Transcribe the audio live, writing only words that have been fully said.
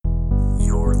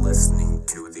listening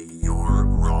to the You're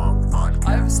Wrong podcast.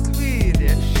 I'm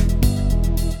Swedish.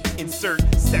 Insert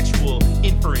sexual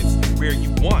inference where you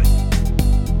want.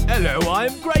 Hello, I'm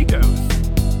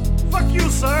Kratos. Fuck you,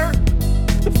 sir!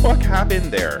 What the fuck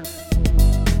happened there?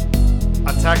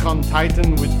 Attack on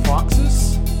Titan with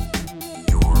foxes?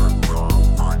 You're Wrong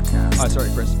podcast. Oh, sorry,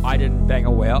 Chris. I didn't bang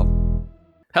a whale.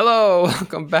 Hello,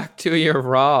 welcome back to You're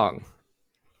Wrong.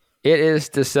 It is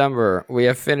December. We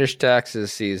have finished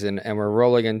taxes season, and we're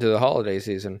rolling into the holiday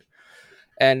season.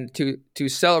 And to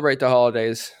celebrate the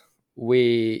holidays,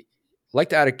 we like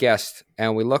to add a guest,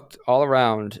 and we looked all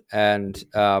around, and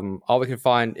all we can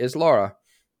find is Laura.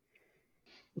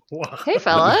 Hey,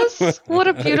 fellas. What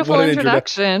a beautiful What an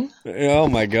introduction. Oh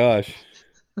my gosh.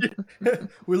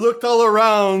 We looked all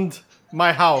around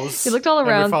my house. We looked all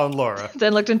around. And we found Laura.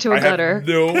 Then looked into a I gutter.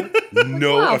 have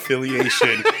no Wow.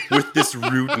 affiliation with this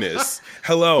rudeness.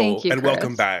 Hello, Thank you, and Chris.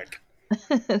 welcome back.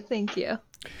 Thank you.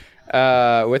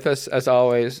 With us, as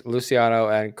always, Luciano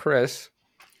and Chris,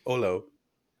 Hello.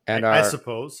 and I our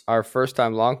suppose.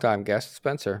 first-time, long-time guest,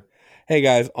 Spencer. Hey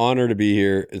guys, honor to be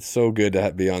here. It's so good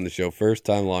to be on the show. First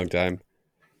time, long time.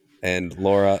 And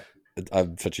Laura,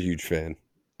 I'm such a huge fan.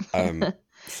 I'm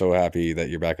so happy that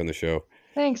you're back on the show.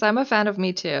 Thanks. I'm a fan of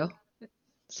Me Too.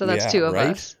 So that's Yeah, two of right?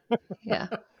 us. Yeah.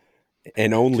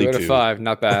 And only 2 out of 5,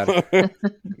 not bad.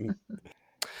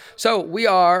 So we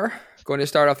are going to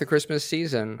start off the Christmas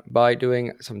season by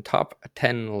doing some top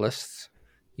 10 lists.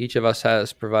 Each of us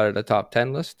has provided a top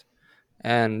 10 list,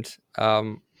 and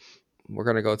we're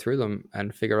going to go through them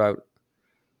and figure out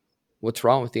what's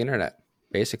wrong with the internet,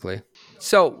 basically.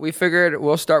 So we figured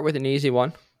we'll start with an easy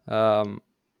one.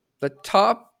 The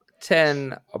top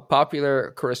 10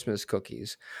 popular Christmas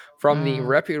cookies from the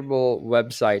reputable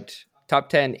website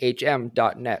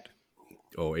top10hm.net.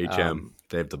 Oh, HM.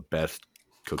 They have the best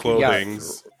cookies.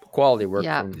 Clothings. Quality work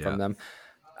Yeah. from them.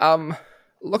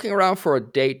 Looking around for a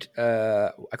date,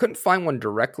 I couldn't find one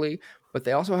directly, but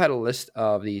they also had a list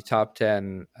of the top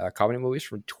 10 comedy movies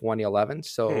from 2011.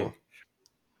 So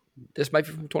this might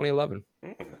be from 2011.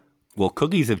 Well,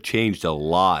 cookies have changed a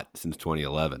lot since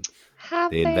 2011.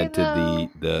 Have They invented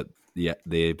though?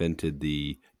 they invented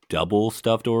the double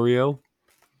stuffed Oreo.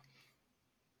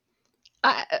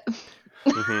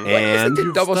 And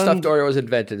You've Double stunned- stuffed Oreo was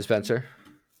invented, Spencer.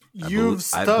 You've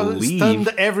I believe- stunned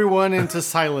everyone into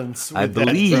silence with I that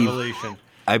believe- revelation.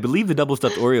 I believe the double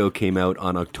stuffed Oreo came out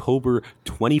on October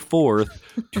 24th,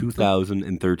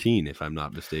 2013, if I'm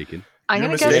not mistaken. I'm You're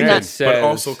gonna mistaken, guess. Internet but says-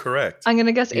 also correct. I'm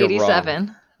gonna guess You're wrong.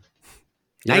 87.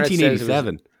 The internet says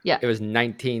 1987. Yeah. It was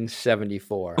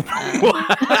 1974.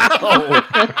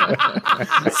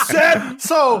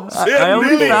 So, I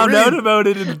only found out about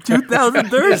it in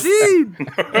 2013.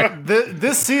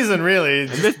 this season really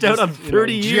Missed out on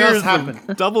 30 years just happened.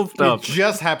 of double It stuff.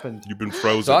 just happened. You've been So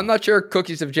frozen. I'm not sure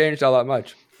cookies have changed all that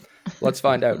much. Let's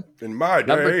find out. In my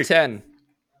Number day. 10.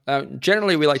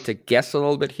 Generally, we like to guess a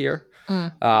little bit here.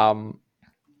 Do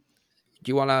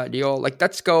you want to,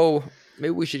 let's go.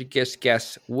 Maybe we should just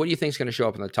guess. What do you think is going to show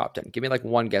up in the top 10? Give me like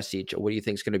one guess each. What do you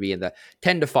think is going to be in the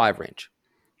 10 to 5 range?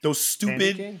 Those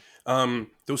Candy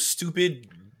stupid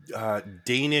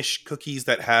Danish cookies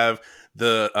that have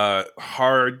the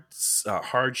hard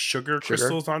sugar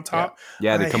crystals on top.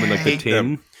 Yeah, they I come in like the hate tin,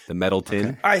 them. the metal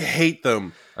tin. I hate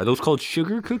them. Are those called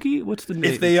sugar cookie? What's the name?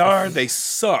 If they are, they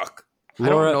suck. I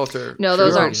don't Laura, know if they're. No,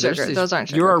 those sugar. aren't sugar. There's Those aren't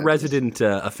sugar. You're a cookies. resident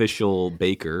official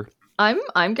baker.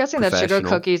 I'm guessing that sugar Professional.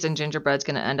 cookies and gingerbread's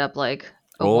gonna end up like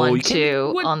a Oh, 1, you can't-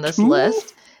 2 what, on this 2?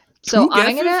 list. So 2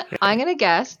 I'm gonna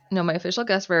guess. No, my official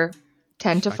guess for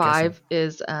 10 to Not 5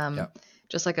 is Yep.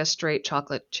 just like a straight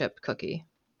chocolate chip cookie.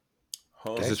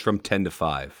 This is from 10 to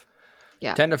 5.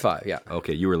 Yeah. 10 to 5, yeah.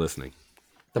 Okay, you were listening.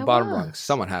 The I bottom was. rung.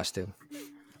 Someone has to.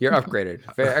 You're upgraded.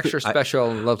 Very extra special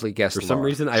and lovely guest. For some Laura.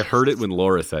 reason, I heard it when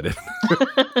Laura said it.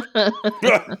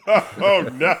 Oh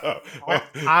no!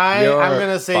 I'm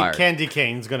gonna say fired. candy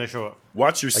cane's gonna show up.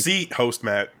 Watch your seat, host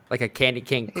Matt. Like a candy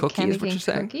cane A cookie candy is what cane you're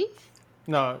saying? cookie?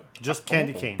 No, just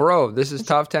candy cane. Bro, this is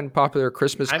top 10 popular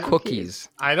Christmas I'm cookies.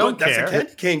 I don't That's care. a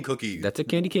candy cane cookie. That's a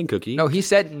candy cane cookie. No, he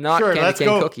said not Sure, candy let's cane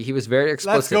go. cookie. He was very Let's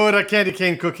explicit. go with a candy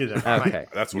cane cookie then. Okay.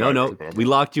 That's no, what no. We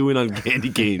locked you in on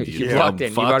candy cane. You locked in.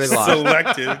 You've already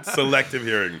lost. selective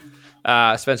hearing.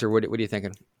 Spencer, what are you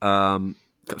thinking?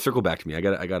 Circle back to me. I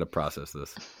got to process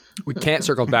this. We can't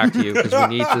circle back to you because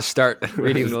we need to start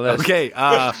reading the list. Okay.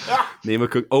 Name a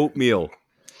cook. Oatmeal.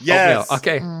 Yes. Oatmeal.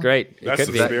 Okay, great. It That's could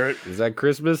the be. spirit. Is that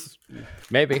Christmas?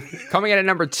 Maybe. Coming in at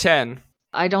number 10.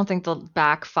 I don't think the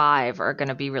back 5 are going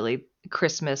to be really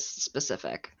Christmas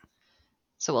specific.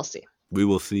 So we'll see. We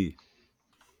will see.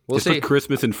 We'll Just see. put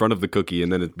Christmas in front of the cookie,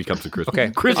 and then it becomes a Christmas.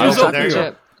 Okay. Christmas Oh, oatmeal. there you go.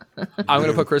 Chip. I'm going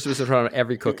to put Christmas in front of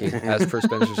every cookie as per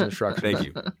Spencer's instructions. Thank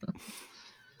you.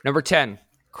 Number 10,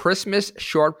 Christmas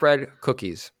shortbread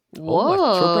cookies. Whoa.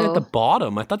 Shortbread at the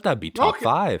bottom. I thought that'd be top Okay.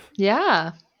 5.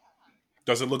 Yeah.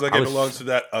 Does it look like it belongs to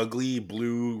that ugly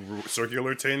blue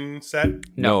circular tin set?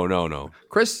 No.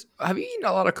 Chris, have you eaten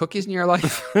a lot of cookies in your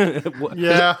life?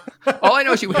 Yeah. All I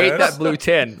know is you hate that blue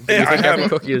tin. Because I like every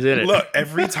have- cookie is in it. Look,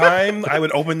 every time I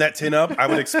would open that tin up, I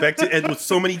would expect it, and with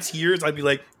so many tears, I'd be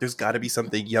like, "There's got to be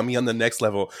something yummy on the next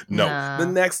level." No, Nah. the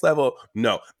next level.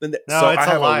 No, No, so it's I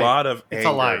have lie. a lot of It's anger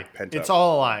a lie. pent It's up.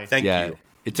 all a lie. Thank Yeah. you.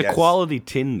 It's a Yes. quality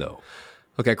tin, though.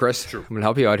 Okay, Chris, I'm going to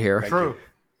help you out here. True.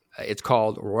 It's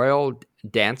called Royal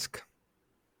Dansk,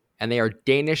 and they are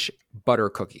Danish butter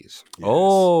cookies.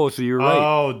 Oh, so you're right.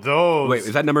 Oh, those. Wait,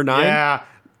 is that number 9? Yeah.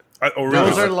 Really?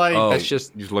 Those are like. Oh, That's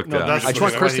just- you just looked No, it up. that's I just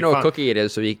what want Chris to know what found. cookie it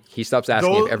is so he stops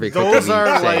asking Those- if every cookie those we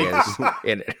are say like- is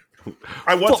in it.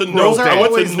 I want to know. Those are I want to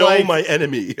always know like- my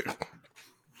enemy.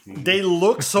 They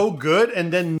look so good,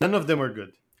 and then none of them are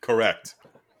good. Correct.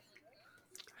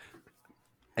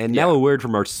 And now a word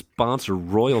from our sponsor,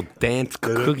 Royal Dance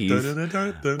Cookies.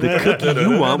 The cookie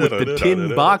you want with the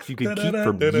tin box you can keep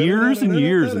for years and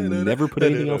years and never put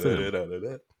anything else in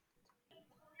it.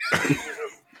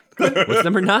 What's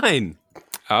number 9?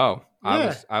 Oh,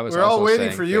 Yeah. I was We're all also waiting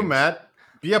saying for you, things. Matt.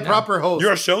 Be a proper host.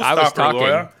 You're a I was showstopper, talking.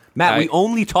 Laura. Matt, I- we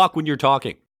only talk when you're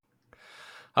talking.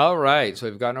 All right, so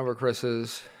we've gotten over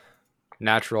Chris's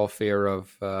natural fear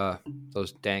of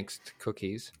those danked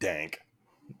cookies. Dank.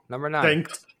 Number 9.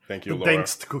 Thanks. Thank The you, Laura.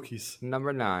 thanks cookies.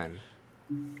 Number 9.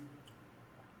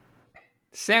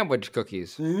 Sandwich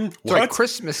cookies. Sorry, What?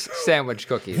 Christmas sandwich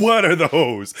cookies. What are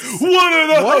those? What are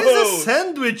those? What is a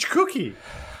sandwich cookie?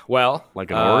 Well,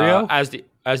 Like an Oreo?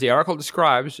 As the article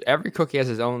describes, every cookie has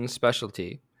its own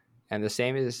specialty, and the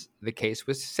same is the case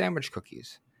with sandwich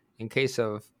cookies. In case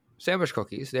of sandwich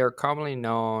cookies, they are commonly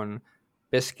known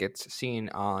biscuits seen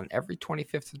on every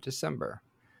 25th of December.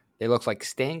 They look like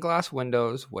stained glass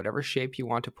windows, whatever shape you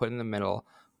want to put in the middle,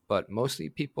 but mostly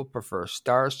people prefer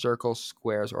stars, circles,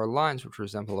 squares, or lines which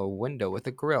resemble a window with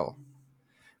a grill.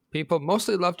 People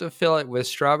mostly love to fill it with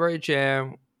strawberry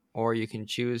jam, or you can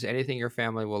choose anything your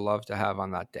family will love to have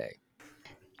on that day.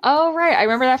 Oh, right. I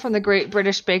remember that from the Great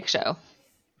British Bake Show.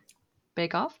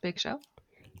 Bake Off? Bake Show?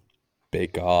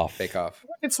 Bake off. Bake Off.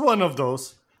 It's one of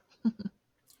those.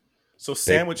 So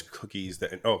sandwich cookies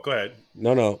that. Oh, go ahead.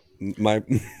 No. My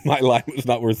line was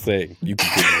not worth saying. You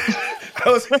continue.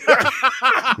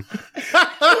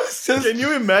 Can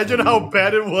you imagine how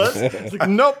bad it was? It's like,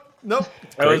 nope.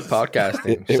 Great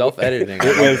podcasting. Self-editing.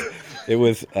 It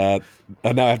was now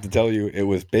I have to tell you, it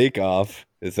was Bake Off.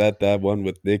 Is that one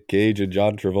with Nick Cage and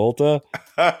John Travolta?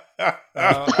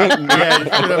 Yeah, you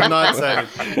should have not said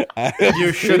it.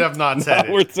 You should have not said Not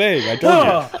it. worth saying. I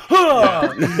told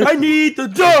you. I need the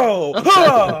dough.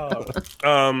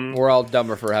 We're all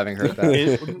dumber for having heard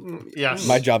that. Yes.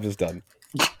 My job is done.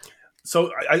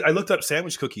 So I looked up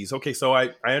sandwich cookies. Okay, so I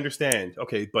understand.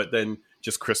 Okay, but then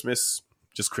just Christmas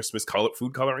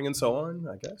food coloring and so on,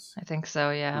 I guess. I think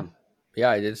so, yeah. Yeah,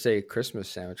 I did say Christmas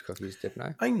sandwich cookies, didn't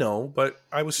I? I know, but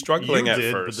I was You struggling at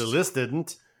did, first. but the list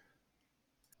didn't.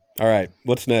 All right,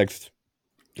 what's next?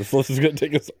 This list is going to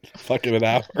take us fucking an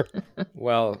hour.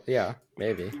 Well, yeah,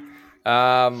 maybe.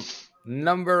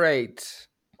 Number 8.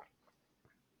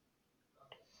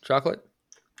 Chocolate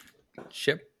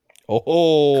chip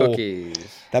Oh, cookies.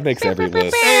 that makes every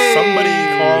list.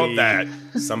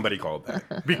 Somebody called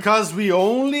that. Because we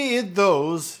only eat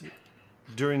those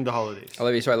during the holidays.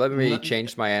 Let me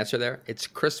change my answer there. It's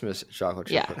Christmas chocolate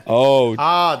chip Yeah. cookies. Oh,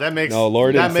 That makes No,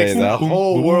 Laura didn't makes say a that.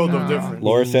 whole world of difference.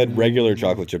 Laura said regular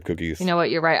chocolate chip cookies. You know what?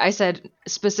 You're right. I said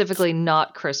specifically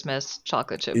not Christmas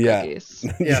chocolate chip Yeah. cookies.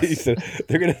 Yes. He said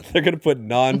they're gonna put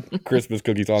non-Christmas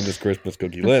cookies on this Christmas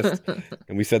cookie list,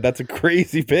 and we said that's a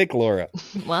crazy pick, Laura.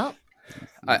 Well,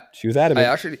 She was adamant.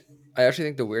 I actually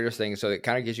think the weirdest thing, so it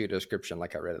kind of gives you a description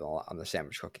like I read it on the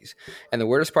sandwich cookies. And the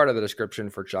weirdest part of the description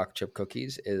for chocolate chip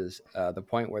cookies is the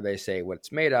point where they say what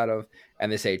it's made out of,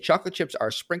 and they say chocolate chips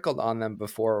are sprinkled on them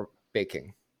before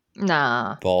baking.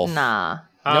 nah. False. Nah.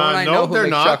 No one I know who they're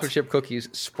makes not. chocolate chip cookies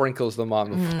sprinkles them on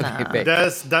before they bake.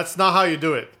 That's not how you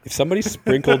do it. If somebody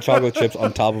sprinkled chocolate chips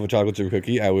on top of a chocolate chip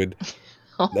cookie, I would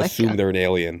Oh my assume God. they're an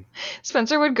alien.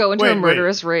 Spencer would go into Wait, a wait.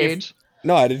 murderous rage.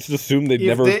 No, I just assume they'd If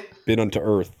never they- been onto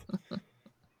Earth.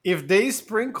 If they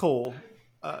sprinkle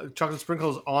chocolate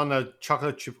sprinkles on a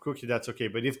chocolate chip cookie, that's okay.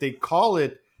 But if they call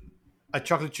it a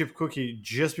chocolate chip cookie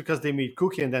just because they made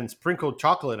cookie and then sprinkled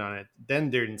chocolate on it, then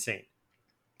they're insane.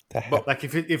 But Like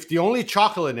if the only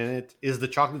chocolate in it is the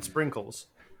chocolate sprinkles,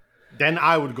 then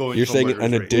I would go into you're saying a an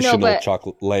murderous rage. additional No, but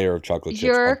chocolate layer of chocolate chips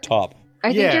you're- on top. I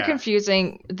think you're Yeah.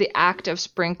 confusing the act of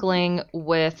sprinkling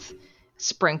with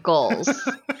sprinkles.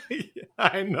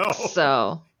 I know.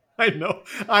 So I know.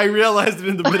 I realized it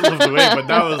in the middle of the way, but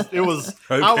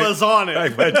I was on it.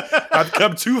 I've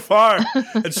come too far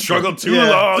and struggled too Yeah,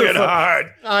 long too and far. hard.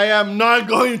 I am not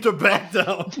going to back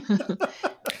down.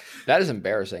 That is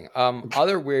embarrassing.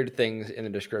 Other weird things in the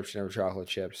description of chocolate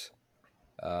chips.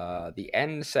 The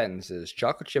end sentence is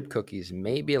chocolate chip cookies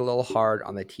may be a little hard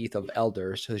on the teeth of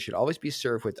elders, so they should always be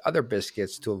served with other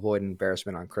biscuits to avoid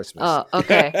embarrassment on Christmas.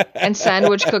 okay. And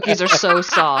sandwich cookies are so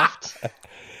soft.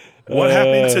 What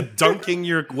happened to dunking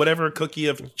your whatever cookie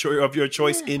of your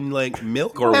choice in like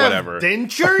milk or whatever?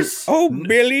 Dentures? Oh,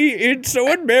 Billy, it's so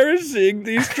embarrassing.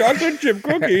 These chocolate chip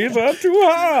cookies are too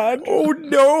hard. Oh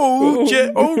no,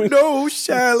 oh no,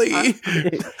 Sally!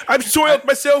 I've soiled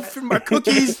myself and my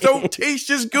cookies don't taste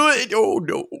as good. Oh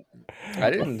no! I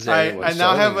didn't say it was I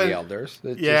now have serving the an- elders. It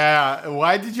just- Yeah,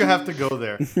 why did you have to go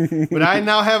there? But I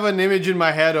now have an image in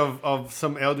my head of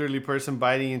some elderly person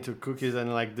biting into cookies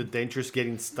and like the dentures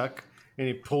getting stuck and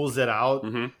he pulls it out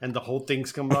and the whole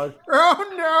thing's coming out.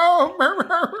 Oh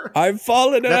no! I've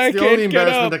fallen and I That's the only can't get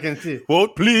embarrassment up. I can see.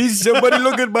 Won't please somebody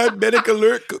look at my medical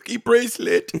alert cookie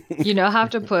bracelet? You know, have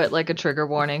to put like a trigger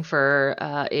warning for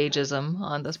ageism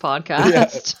on this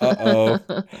podcast. Uh-oh.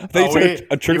 They Oh, said wait,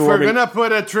 a trigger if we're warning. gonna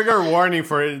put a trigger warning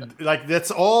for it, like that's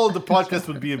all the podcast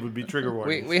would be trigger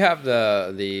warning. we have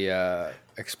the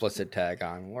explicit tag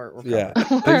on. We're Yeah.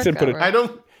 covered. They said put a,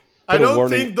 Covered. I a don't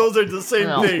warning. think those are the same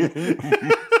No. thing. they're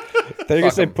gonna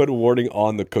Fuck say 'em. put a warning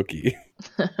on the cookie.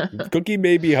 Cookie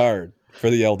may be hard for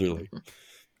the elderly.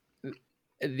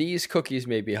 These cookies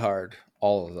may be hard,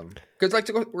 all of them. Because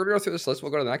we're gonna go through this list.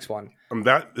 We'll go to the next one.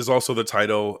 That is also the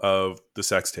title of the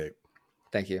sex tape.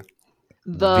 Thank you.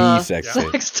 The The sex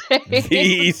sex tape. tape.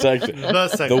 The section. The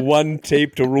second. The one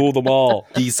tape to rule them all.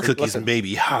 These cookies may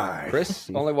be hard. Chris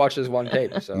only watches one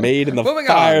tape. So Made in the Moving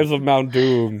fires on. of Mount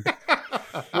Doom.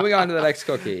 Moving on to the next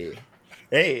cookie.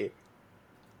 Hey,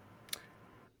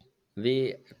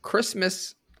 The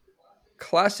Christmas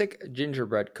classic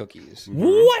gingerbread cookies.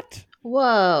 What?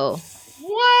 Whoa.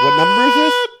 What number is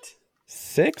this?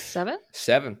 6? 7?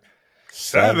 7.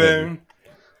 7.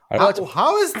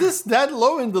 How is this that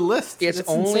low in the list? It's That's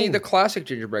only insane. the classic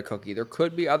gingerbread cookie. There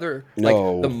could be other,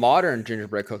 No. like the modern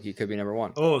gingerbread cookie could be number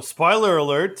 1. Oh, spoiler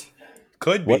alert!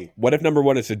 Could What be. What if number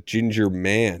 1 is a ginger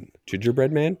man?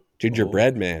 Gingerbread man?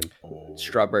 Gingerbread man.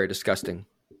 Strawberry disgusting.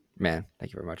 Man,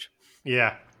 thank you very much.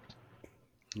 Yeah,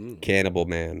 Cannibal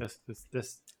man. that's the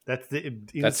That's me.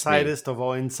 insidest of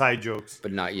all inside jokes.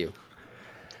 But not you.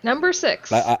 Number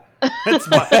 6. It's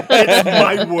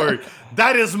my word.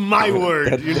 That is my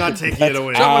word. You're not taking it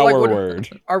away. Gentlemen, like, Our what- word.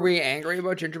 Are we angry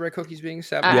about gingerbread cookies being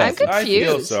 7? I'm Yes, I feel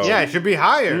confused. so. Yeah, it should be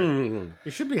higher.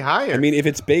 It should be higher. I mean, if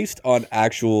it's based on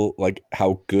actual, like,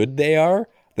 how good they are,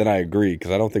 then I agree,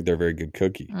 because I don't think they're a very good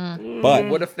cookie. But,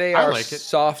 What if they I are like it.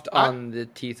 soft on the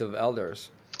teeth of elders?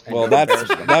 And well, don't that's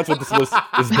embarrass them? that's what this list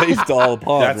is based all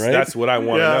upon, right? That's what I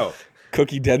want to Yeah. know.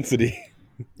 Cookie density.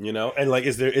 You know, and like,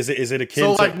 is it akin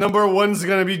so, to like, number 1's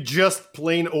gonna be just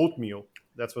plain oatmeal.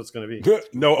 That's what it's gonna be.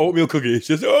 no oatmeal cookie? It's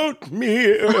just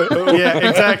oatmeal. Yeah,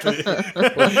 exactly.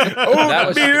 That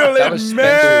was Oatmeal and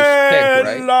Spencer's pick,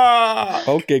 right? Mela.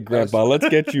 Okay, Grandpa, let's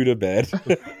get you to bed.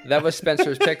 That was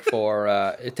Spencer's pick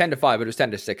for 10 to 5, but it was 10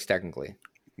 to 6 technically.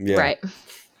 Yeah. Right.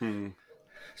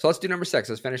 So let's do number 6.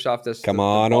 Let's finish off this. Come the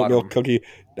on, oatmeal bottom. cookie.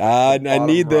 I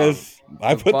need bottom this.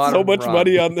 I put so bottom much rung.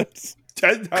 money on this.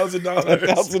 $10,000.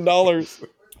 $1,000.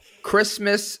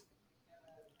 Christmas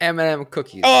M&M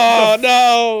cookies. Oh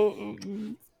no!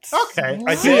 Okay,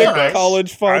 I See see a it.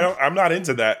 college fund. I'm not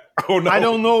into that. Oh no! I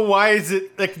don't know why is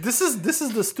it like this is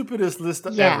the stupidest list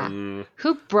Yeah. ever.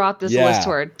 Who brought this Yeah. list to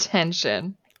our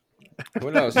attention? Who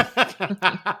knows?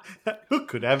 Who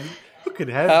could have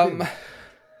been?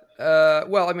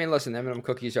 Well, I mean, listen, M&M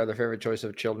cookies are the favorite choice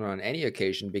of children on any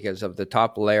occasion because of the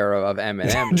top layer of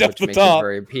M&Ms, Just which the makes top. it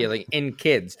very appealing in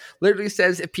kids. Literally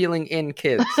says appealing in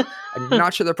kids. I'm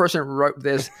not sure the person who wrote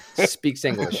this speaks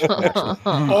English. actually.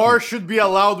 Or should be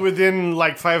allowed within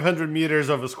like 500 meters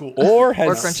of a school. Or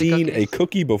has crunchy seen cookies. a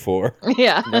cookie before.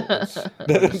 Yeah.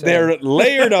 They're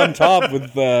layered on top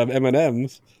with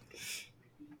M&Ms.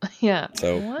 Yeah.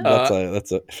 So What?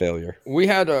 that's a failure. We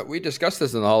discussed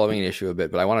this in the Halloween issue a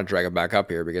bit, but I want to drag it back up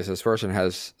here because this person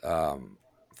has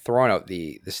thrown out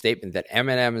the statement that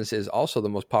M&M's is also the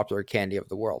most popular candy of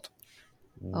the world.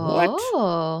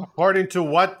 Oh. According to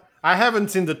what? I haven't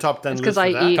seen the top 10 It's list 'cause for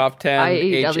I that. eat- Top 10 I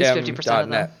eat at least HM 50% of them.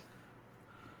 .net.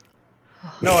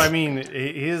 No, I mean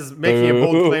he's making a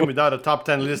bold claim without a top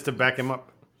 10 list to back him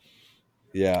up.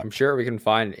 Yeah. I'm sure we can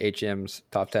find HM's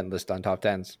top 10 list on top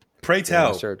 10s. Pray in a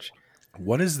tell, search.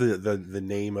 What is the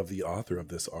name of the author of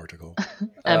this article? There's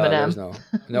Eminem.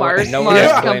 no Mars, one Mars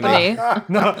is Company.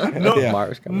 No, Yeah.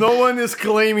 Mars Company. no one is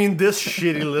claiming this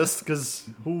shitty list because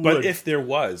who But would? if there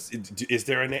was, is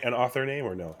there an author name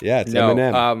or no? Yeah, it's No,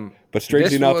 Eminem. But strangely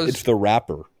this enough, was- it's the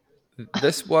rapper.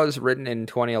 This was written in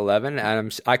 2011,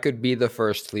 and I could be the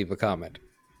first to leave a comment.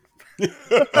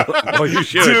 Oh, you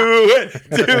should. Do it.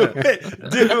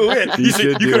 You should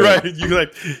You do could it. write. You could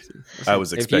like. I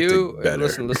was If expecting you better.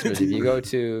 listen, listeners, if you go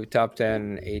to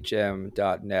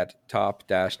top10hm.net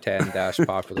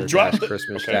top-10-popular Drop the-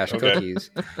 Christmas okay, okay. cookies,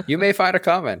 you may find a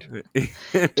comment.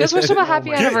 Just wish them a happy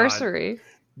my God. anniversary.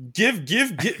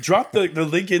 Drop the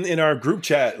link in our group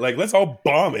chat. Like, let's all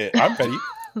bomb it. I'm ready.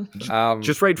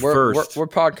 Just write we're, first. We're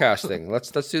podcasting.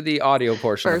 Let's do the audio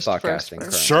portion First, of first, podcasting.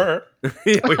 first. Sure.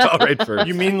 Yeah, we all write first.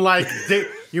 you mean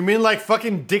like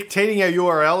fucking dictating a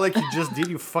URL like you just did,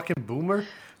 you fucking boomer?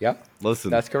 Yep,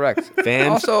 Listen, that's correct.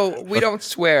 Fans- Also, we don't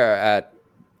swear at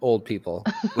old people.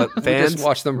 let We fans. just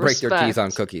watch them break their Respect. teeth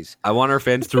on cookies. I want our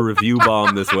fans to review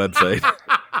bomb this website.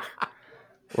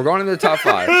 We're going into the top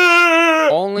 5.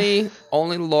 Only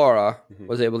Laura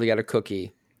was able to get a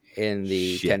cookie in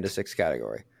the Shit. 10 to 6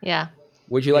 category. Yeah.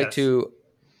 Would you like Yes. to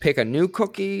pick a new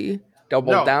cookie,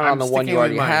 double No, down I'm on the one you sticking with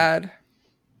already mine. had?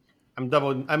 I'm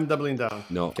doubling down.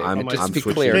 No, and just I'm to be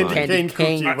switching clear, mine. candy Cane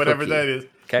cane cookie, whatever cookie. that is.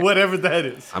 Okay. Whatever that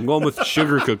is. I'm going with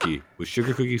sugar cookie. Was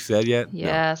sugar cookie said yet?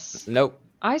 Yes. Nope.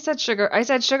 I said sugar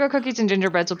cookies and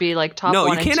gingerbreads will be like top No,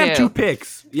 one you can't and have two. 2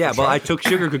 picks. Yeah, but I took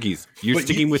sugar cookies. You're But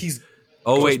sticking with. he's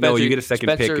Oh wait, no, Spencer- you get a second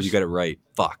pick because Spencer's- you got it right.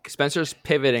 Fuck. Spencer's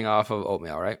pivoting off of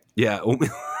oatmeal, right? Yeah.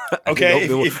 Oatmeal. I think Okay,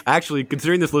 oatmeal- if- actually,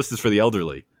 considering this list is for the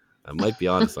elderly, I might be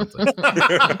onto something.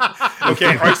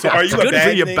 okay. Are you Good for your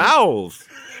abandoning? bowels.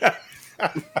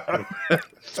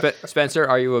 Spencer,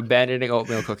 are you abandoning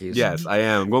oatmeal cookies? Yes, I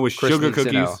am. I'm going with Chris sugar needs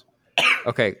to know. cookies.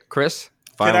 Okay, Chris,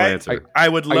 Final Can I- answer. I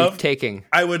would are you love. taking?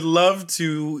 I would love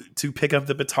to pick up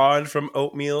the baton from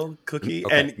oatmeal cookie,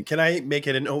 Okay. and can I make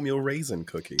it an oatmeal raisin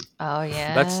cookie? Oh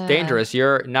yeah. That's dangerous.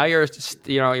 You're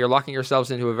locking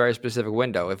yourselves into a very specific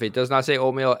window. If it does not say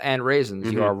oatmeal and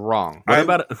raisins, you are wrong. What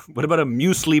about a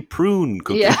muesli prune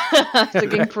cookie? Yeah.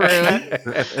 Thinking prune.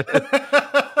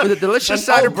 With a delicious An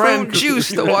side of all-brand prune cookie. juice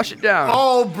to wash it down.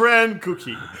 All brand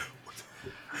cookie.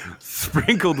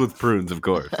 Sprinkled with prunes, of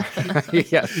course.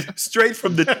 Yes, Straight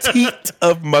from the teat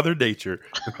of Mother Nature.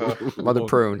 mother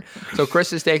prune. So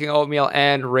Chris is taking oatmeal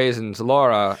and raisins.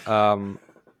 Laura, what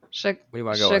do you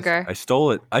want to go with? Sugar. I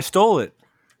stole it.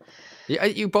 Yeah,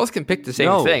 you both can pick the same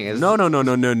No. thing.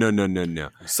 No.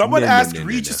 Someone No, asked no,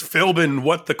 Regis Philbin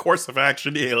what the course of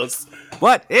action is.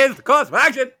 What is the course of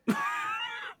action?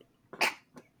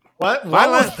 What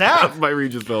was that? That's my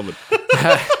Regis Philbin.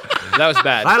 That was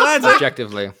bad. Final answer.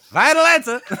 Objectively. Final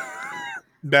answer.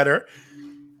 Better.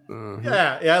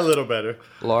 Yeah, a little better.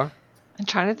 Laura? I'm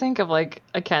trying to think of I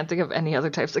can't think of any other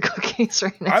types of cookies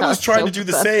right now. I was It's trying so to do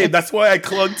the pathetic. same. That's why I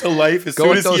clung to life as Go soon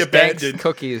with as those he abandoned. Dankst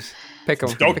cookies. Pick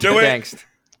them. Don't do it. Dankst.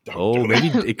 Oh, maybe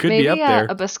it could Maybe be up there.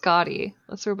 a biscotti.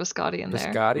 Let's throw biscotti in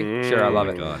there. Biscotti? Sure, I love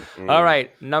it. God. All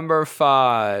right, number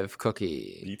 5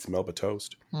 cookie. Eats Melba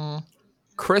toast.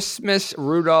 Christmas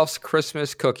Rudolph's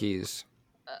Christmas cookies.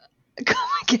 Come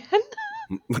again?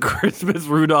 Christmas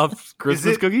Rudolph's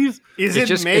Christmas it- cookies? Is It's it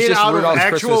just- made it's just out of Rudolph's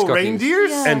Christmas actual cookies. reindeers?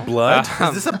 Yeah. And blood.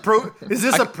 Is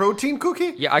this a protein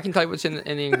cookie? Yeah, I can tell you what's in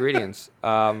the ingredients.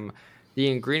 The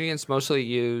ingredients mostly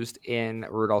used in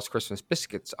Rudolph's Christmas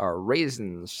biscuits are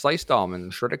raisins, sliced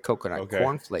almonds, shredded coconut, Okay.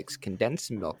 cornflakes,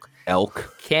 condensed milk,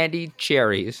 Elk. candied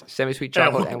cherries, semi-sweet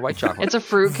chocolate, and white chocolate. It's a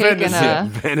fruitcake and a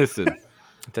Venison.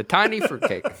 It's a tiny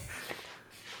fruitcake.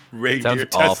 Reindeer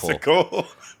Sounds awful. testicle.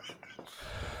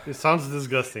 It sounds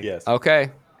disgusting. Yes. Okay,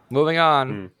 moving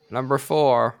on. Number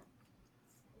 4,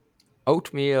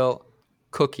 oatmeal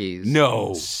cookies.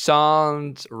 No.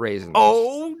 Sans raisins.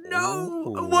 Oh,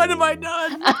 no. What have I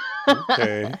done?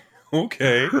 Okay.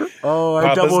 Okay. Oh, I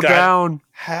Papa's doubled got- down.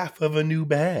 Half of a new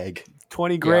bag.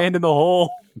 20 grand in the hole.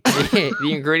 The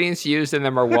ingredients used in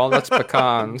them are walnuts,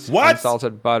 pecans, What?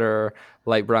 unsalted butter,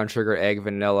 light brown sugar, egg,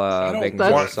 vanilla, don't baking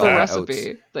want soda, that's salt, the and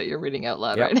recipe oats. that you're reading out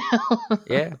loud Yep. right now.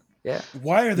 Yeah, yeah.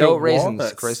 Why are there No raisins,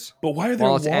 walnuts? Chris. But why are there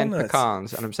Walnuts walnuts? and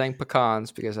pecans, and I'm saying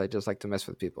pecans because I just like to mess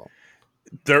with people.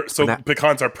 So That-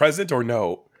 pecans are present or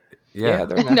no? Yeah,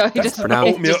 they're No, he just,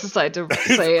 pronounced- he just decided to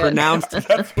say it. Pronounced That's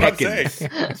what I'm Peckins.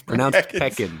 saying. It's pronounced Peckins.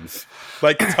 Peckins.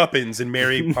 Like Tuppence and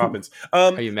Mary Poppins.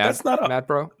 Are you mad? That's not Mad,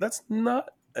 bro? That's not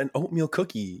an oatmeal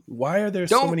cookie. Why are there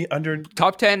so Don't- many under?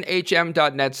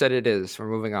 Top10hm.net said it is. We're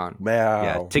moving on. Meow.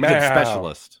 Yeah, ticket meow,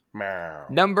 specialist. Meow.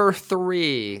 Number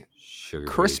 3, Sugar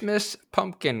Christmas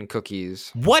pumpkin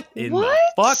cookies. What in What?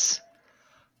 the fuck?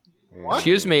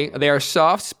 Excuse me. They are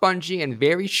soft, spongy, and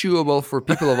very chewable for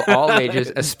people of all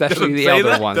ages, especially the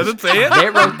elder ones. Does it say it? They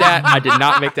wrote that. I did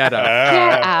not make that up.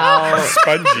 Get out.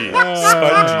 Spongy.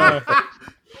 Spongy.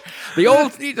 The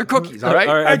old eat their cookies, all right?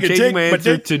 All right, I I'm can changing take my my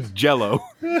answer dick- to Jello.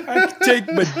 I can take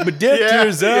my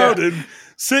dentures out and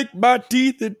sink my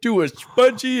teeth into a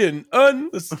spongy and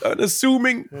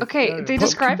unassuming. Okay, they're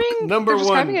describing Number they're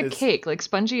describing one a is- cake, like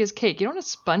spongy as cake. You don't want a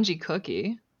spongy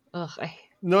cookie. Ugh,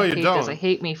 No, I you hate don't. this. I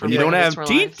hate me for You playing don't this have for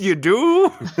teeth, life. you do.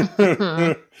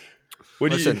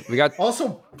 What do Listen, you? we got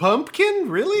Also, pumpkin?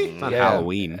 Really? Not Yeah.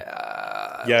 Halloween.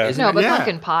 Yeah, Isn't No, but Yeah.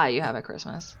 pumpkin pie you have at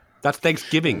Christmas. That's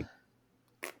Thanksgiving.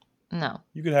 No.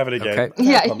 you can have it again. Okay. I've had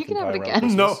Yeah, you pumpkin can have pie it around again.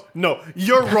 Christmas. No,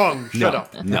 you're wrong. Shut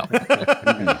up. No.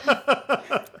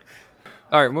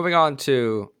 all right. Moving on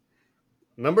to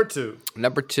Number 2.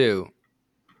 number 2.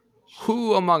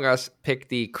 Who among us picked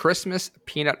the Christmas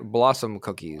peanut blossom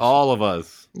cookies? All of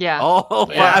us. Yeah. All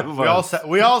Yeah, five of us.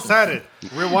 we all said it.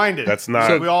 Rewind it. That's not.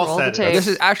 So we all Roll said the it. tape. This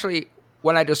is actually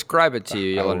when I describe it to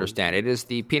you, you'll Oh. understand. It is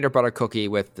the peanut butter cookie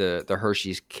with the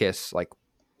Hershey's Kiss like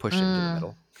pushed into the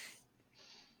middle.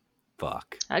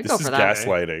 Fuck. I'd This go is for that.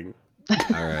 gaslighting.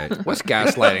 All right. What's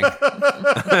gaslighting?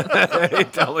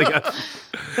 telling us.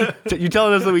 You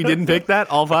telling us that we didn't pick that?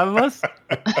 All five of us?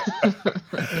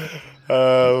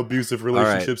 Abusive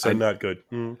relationships are not good.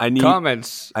 I need.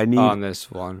 Comments I need- on this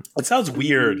one. It sounds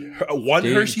weird. One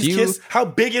Do- Hershey's do you- Kiss? How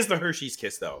big is the Hershey's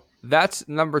Kiss, though? That's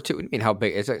number 2. What do you mean how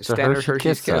big? It's a It's a standard Hershey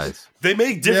Hershey's Kiss. size. They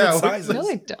make different Yeah, sizes. No,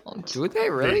 they don't. Do they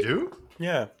really? They do?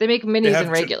 Yeah. They make minis have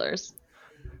and to- regulars.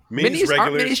 Minis,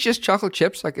 Aren't regulars. minis just chocolate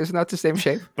chips? Like, isn't that the same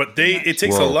shape? But it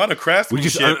takes Whoa. a lot of We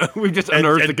craftsmanship just And-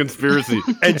 unearthed and- the conspiracy.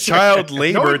 and child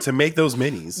labor it- to make those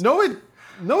minis.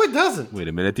 No, it doesn't. Wait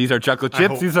a minute. These are chocolate I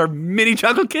chips. hope- These are mini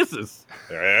chocolate kisses.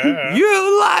 Yeah.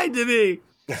 You lied to me.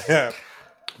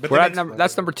 But We're they at make- number.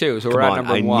 That's number 2. So Come we're at on.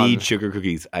 number I 1. need sugar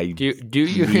cookies. I Do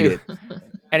you need it.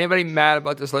 Anybody mad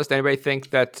about this list? Anybody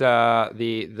think that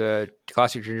the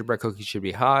classic gingerbread cookie should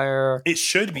be higher? It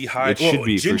should be higher. It should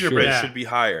be, for gingerbread sure. should be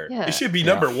higher. Yeah. It should be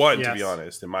number 1, to Yes. be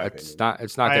honest, in my It's opinion. not.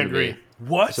 It's not I going to agree. be.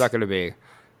 What? It's not going to be.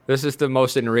 This is the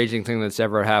most enraging thing that's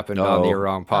ever happened on the Oh.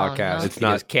 Wrong Oh, podcast. no. It's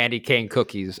because not- candy cane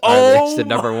cookies are the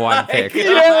number 1 pick.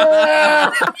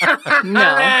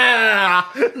 No.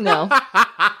 No.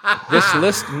 This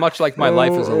list, much like my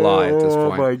life, is a lie at this Oh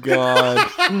point. my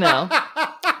god. No.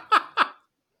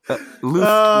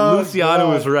 Luciano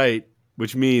God. is right,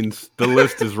 which means the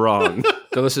list is wrong.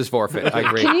 So this is forfeit. I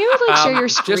agree. Can you share your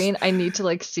just- screen? I need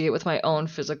to see it with my own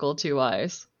physical 2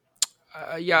 eyes.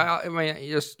 Yeah, I mean,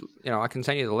 I can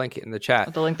send you the link in the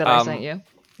chat. The link that I sent you.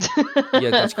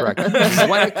 Yeah, that's correct.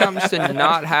 When it comes to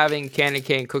not having candy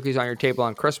cane cookies on your table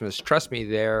on Christmas, trust me,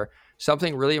 there's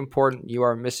something really important you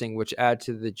are missing, which add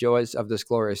to the joys of this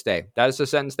glorious day. That is the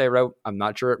sentence they wrote. I'm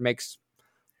not sure it makes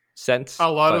sense. A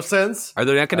lot but, of sense. Are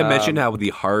they not going to mention how the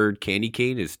hard candy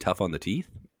cane is tough on the teeth?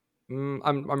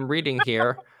 I'm reading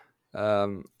here.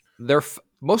 They're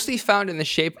mostly found in the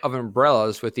shape of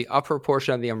umbrellas, with the upper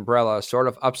portion of the umbrella sort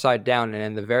of upside down and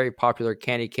in the very popular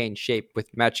candy cane shape with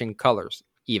matching colors,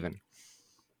 even.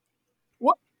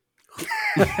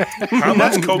 How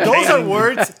much cocaine? Those are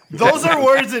words. Those are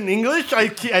words in English. I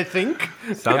think.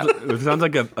 It sounds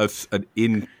like an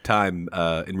in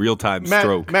real time Matt,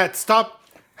 stroke. Matt,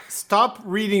 stop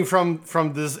reading from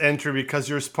this entry because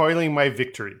you're spoiling my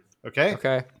victory. Okay.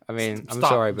 Okay. I mean, I'm Stop.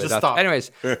 sorry, but Just that's... stop.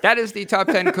 Anyways, that is the top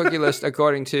 10 cookie list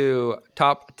according to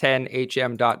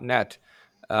top10hm.net.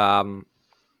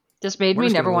 This made We're me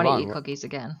just never gonna want to move eat on. cookies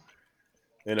again.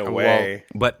 In a Well, way.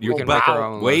 But We can make our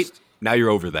own wait, list. now you're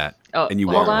over that. Oh, and you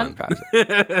hold want on.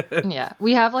 one. Yeah,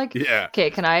 we have Yeah. Okay,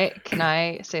 can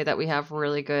I say that we have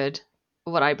really good,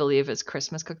 what I believe is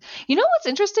Christmas cookies? You know what's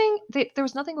interesting? There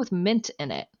was nothing with mint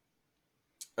in it,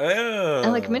 Oh.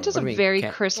 and mint is What a do you mean, very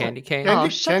Christmas? Christmas. Candy cane? Oh,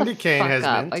 shut Candy the cane fuck has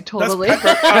up! mint. I totally.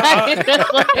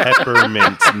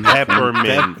 Peppermint.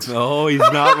 Peppermint. Oh, he's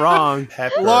not wrong.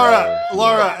 Pepper.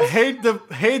 Laura, hate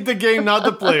the game, not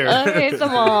the player. I hate them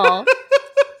all.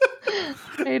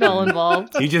 I hate all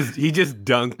involved. He just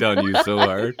dunked on you so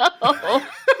hard.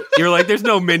 You were like, "There's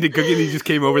no minted cookie," and he just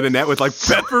came over the net with like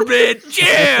peppermint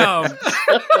jam.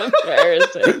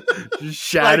 Embarrassing. Just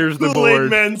shatters the Kool-Aid board.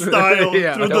 Man style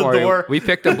Yeah. through Don't the worry. door. We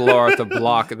picked up Laura to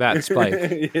block that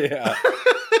spike. Yeah.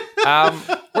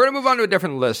 We're going to move on to a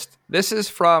different list. This is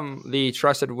from the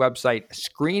trusted website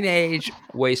Screen Age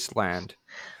Wasteland.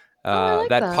 I like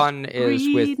that that. pun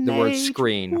is with the word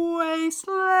screen.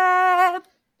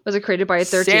 Was it created by a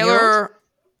 13-year-old?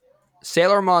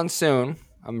 Sailor Monsoon,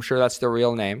 I'm sure that's the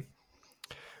real name,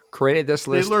 created this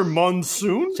list. Sailor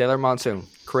Monsoon. Sailor Monsoon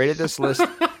created this list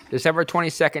December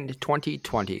 22nd,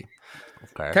 2020.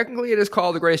 Okay. Technically, it is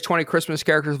called the greatest 20 Christmas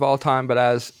characters of all time, but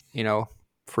as you know,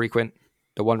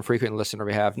 the one frequent listener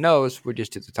we have knows, we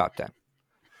just did the top 10.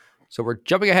 So we're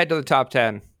jumping ahead to the top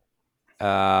 10.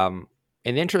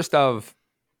 In the interest of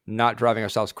not driving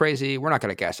ourselves crazy, we're not going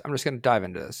to guess. I'm just going to dive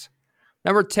into this.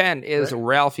 Number 10 is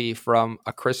Ralphie from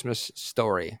A Christmas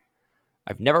Story.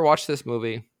 I've never watched this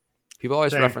movie. People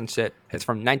always reference it. It's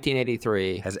from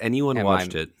 1983. Has anyone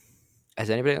watched it? Has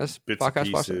anybody in this Bits and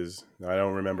podcast watched it? pieces. I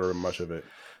don't remember much of it,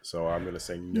 so I'm going to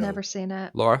say no. Never seen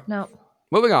it. Laura? No.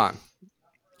 Moving on.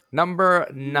 Number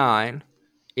 9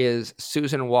 is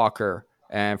Susan Walker.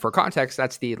 And for context,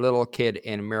 that's the little kid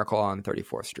in Miracle on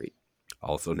 34th Street.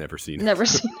 Also never seen it. Never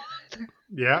seen it either.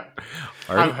 Yeah.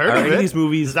 I've heard of any it. of these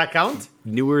movies Does that count?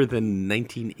 newer than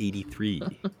 1983?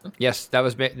 Yes,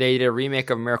 they did a remake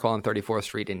of Miracle on 34th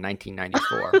Street in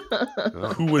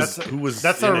 1994. Who was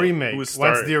That's in a it? remake. Who What's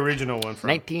was starring? the original one from?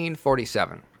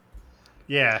 1947.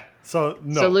 Yeah. So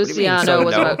no. So do you mean, Luciano so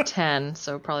was no? about 10,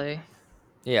 so probably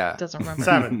Yeah. doesn't remember.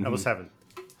 7. That was 7.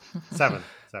 7.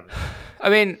 I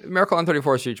mean, Miracle on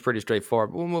 34th Street is pretty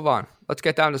straightforward, but we'll move on. Let's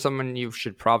get down to someone you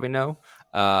should probably know.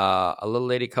 A little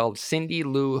lady called Cindy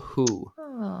Lou Who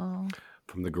Oh,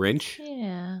 From The Grinch?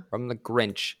 yeah. from The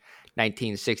Grinch,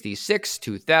 1966,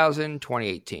 2000,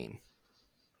 2018.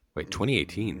 Wait,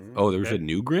 2018. Oh, there's a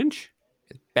new Grinch?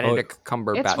 Benedict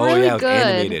Cumberbatch. It's Oh, really yeah, it was good.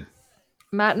 animated.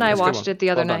 Matt and I That's a good watched one. it the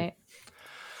other Well done. night.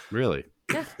 Really?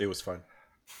 It was fun.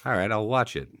 All right, I'll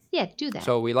watch it. Yeah, do that.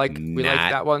 So we like Not.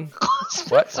 that one.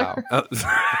 What? Wow. Oh,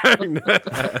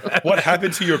 What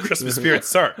happened to your Christmas spirit,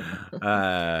 sir?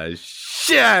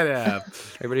 shut up.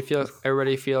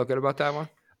 Everybody feel good about that one?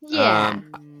 yeah.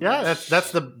 Yeah,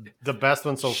 that's the best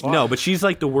one so far. No, but she's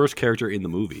like the worst character in the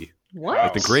movie. What?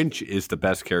 Like the Grinch is the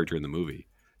best character in the movie.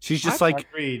 She's just like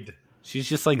Agreed.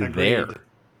 there. Agreed.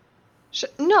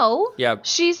 No. Yeah.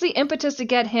 She's the impetus to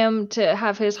get him to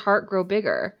have his heart grow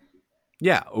bigger.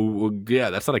 Yeah, well,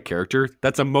 yeah, that's not a character.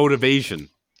 That's a motivation.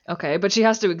 Okay, but she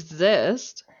has to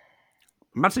exist.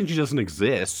 I'm not saying she doesn't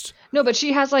exist. No, but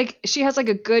she has like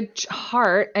a good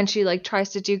heart, and she like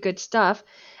tries to do good stuff,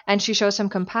 and she shows him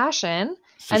compassion,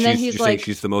 So and then you're he's saying like,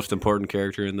 she's the most important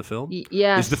character in the film.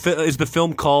 yes, Is the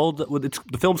film called? Well,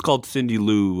 the film's called Cindy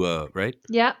Lou, right?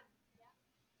 yeah.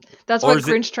 That's Or what is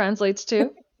it- Grinch translates to.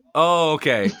 Oh,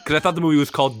 okay. Because I thought the movie was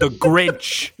called The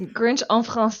Grinch. Grinch en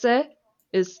français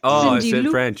is Oh, Cindy I said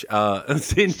Lou. French.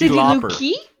 Cindy Cindy Lou Lauper.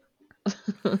 qui?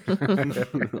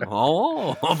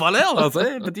 Oh, Valère,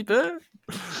 un petit peu.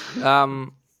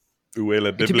 Où est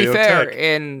la To be fair, bibliothèque?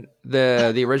 in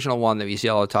the original one that we see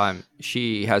all the time,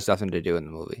 she has nothing to do in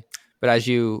the movie. But as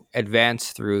you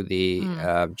advance through the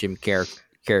Jim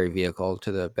Carrey vehicle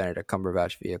to the Benedict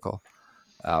Cumberbatch vehicle,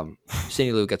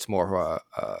 Cindy Lou gets more of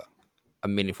a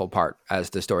meaningful part as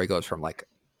the story goes from like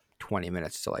 20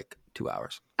 minutes to like 2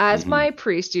 hours. As my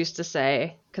priest used to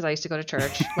say, because I used to go to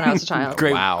church when I was a child.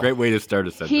 Great, Wow. great way to start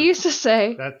a sentence. He used to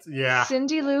say, That's yeah.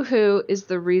 Cindy Lou Who is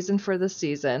the reason for the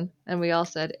season. And we all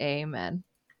said, Amen.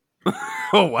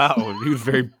 Oh wow, he was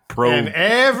very pro And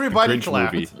everybody Grinch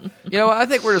clapped. movie. You know what? I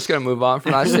think we're just going to move on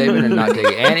from that statement and not dig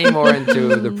any more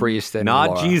into the priest and Not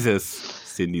Laura. Jesus,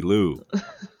 Cindy Lou.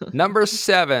 Number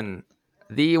 7,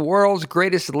 the world's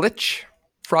greatest lich,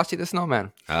 Frosty the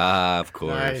Snowman. Ah, of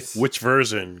course. Nice. Which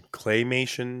version?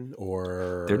 Claymation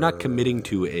or They're not committing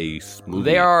to a movie.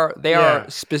 They are Yeah.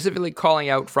 specifically calling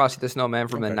out Frosty the Snowman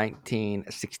from the Okay.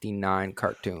 1969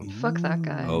 cartoon. Fuck that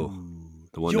guy. Oh,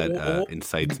 the one Yo, that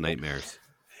incites nightmares.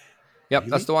 Yep,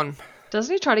 that's the one.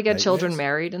 Doesn't he try to get children Nightmares?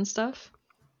 married and stuff?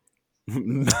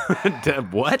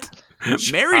 What?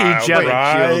 Marry each Child other,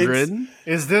 brides? children.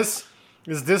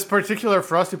 Is this particular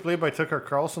Frosty played by Tucker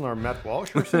Carlson or Matt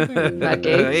Walsh or something? That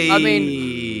gay? I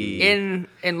mean,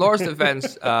 in Laura's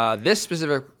defense, this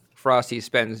specific Frosty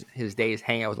spends his days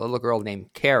hanging out with a little girl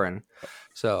named Karen.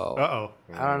 So Uh-oh.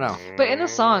 I don't know. But in the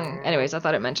song, anyways, I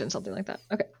thought it mentioned something like that.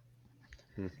 Okay.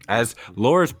 As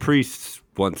Laura's priest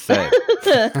once said,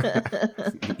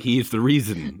 he is the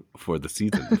reason for the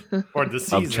season Or the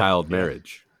season. of child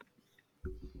marriage.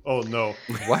 Oh no.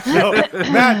 What? No.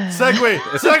 Matt,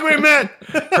 segue, Matt.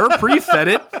 Her priest said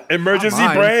it. emergency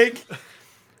Mine. break?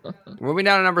 Moving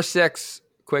down to number 6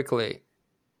 quickly.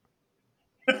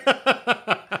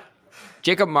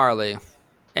 Jacob Marley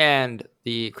and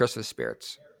the Christmas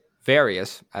Spirits.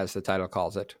 Various, as the title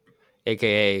calls it,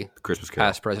 aka Christmas Carol.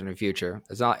 past, present, and future.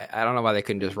 It's not. I don't know why they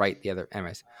couldn't just write the other.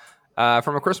 Anyways,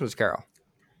 from A Christmas Carol.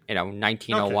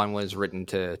 1901 was written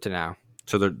to now.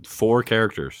 So there are 4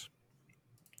 characters.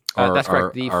 That's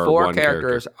correct. The 4 one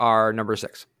characters character. are number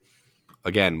 6.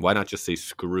 Again, why not just say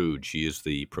Scrooge? He is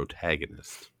the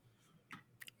protagonist.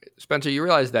 Spencer, you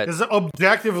realize that This is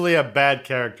objectively a bad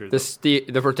character. though.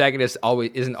 the protagonist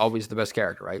isn't always the best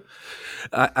character, right?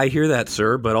 I hear that,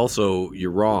 sir, but also you're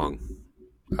wrong.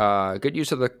 Good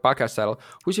use of the podcast title.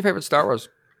 Who's your favorite Star Wars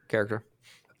character?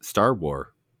 Star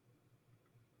War.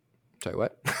 Sorry,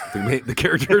 what? The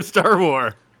character of Star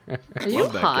War. Are you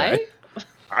that high? guy.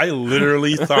 I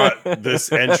literally thought this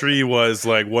entry was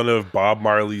like one of Bob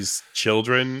Marley's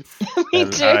children. Me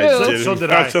and too. So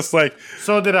did I I. was just like,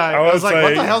 So did I. I was like,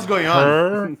 what the hell's going on?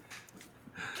 her?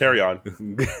 Carry on.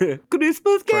 Christmas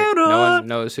Right. Carol. No one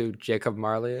knows who Jacob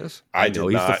Marley is. I know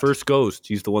did he's the not. first ghost.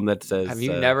 He's the one that says. Have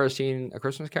you never seen A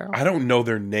Christmas Carol? I don't know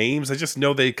their names. I just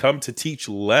know they come to teach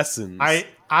lessons. I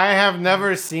have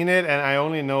never seen it, and I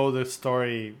only know the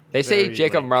story. They say very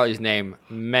Jacob late. Marley's name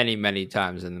many, many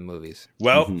times in the movies.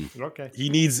 Well, Okay. he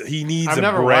needs I've a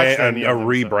never watched brand, any a of them,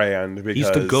 so. rebrand. Because,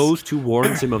 He's the ghost who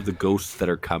warns him of the ghosts that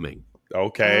are coming.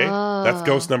 Okay, that's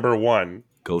ghost number 1.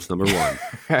 Ghost number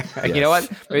 1. You know what?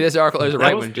 Maybe this article is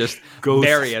right one. Just Ghosts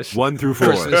various 1 through 4.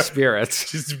 Christmas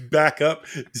spirits. Just back up.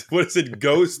 What is it?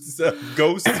 Ghosts?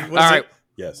 Ghosts? What is All right. it?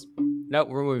 Yes. No,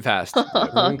 we're moving past.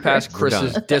 We're moving past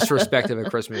Chris's disrespect of A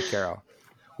Christmas Carol.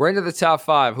 We're into the top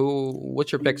 5.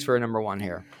 What's your picks for number 1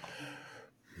 here?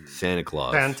 Santa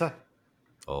Claus. Santa.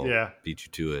 Oh, Yeah. beat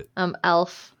you to it.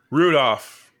 Elf.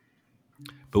 Rudolph.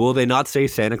 But will they not say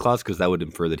Santa Claus because that would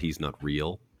infer that he's not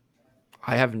real?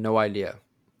 I have no idea.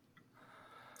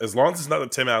 As long as it's not the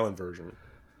Tim Allen version.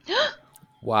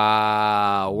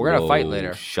 Wow. We're going to fight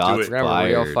later. Shots Do We're going to have a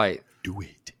fired. real fight. Do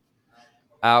it.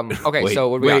 Okay, Wait, so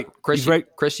what do we wait, got? Chris, he's right.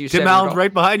 Chris, you Tim said Allen's Rudolph?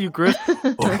 right behind you, Chris.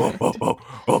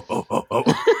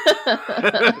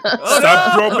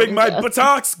 Stop dropping my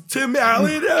buttocks, Tim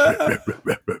Allen.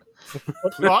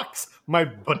 Buttocks. My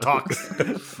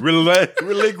buttocks.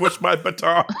 Relinquish my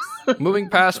buttocks. Moving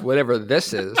past whatever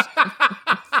this is.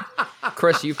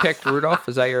 Chris, you picked Rudolph.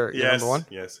 Is that your Yes. number 1?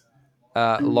 Yes.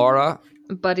 Laura,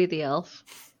 Buddy the Elf.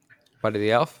 Buddy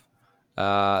the Elf.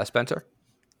 Spencer.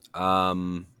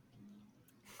 I'm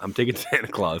taking Santa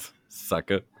Claus.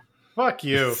 Sucker. Fuck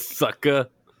you. Sucker.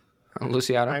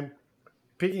 Luciano. I'm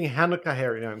picking Hanukkah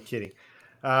Harry. No, I'm kidding.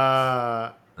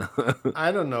 I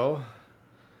don't know.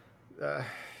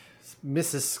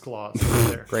 Mrs. Claus is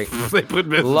there. Great. They put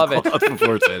Mrs. Love it. Claus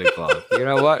before Santa Claus. You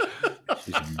know what?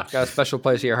 Got a special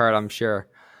place in your heart, I'm sure.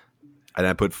 And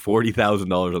I put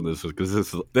 $40,000 on this because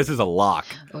this is a lock.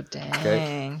 Oh,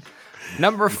 dang.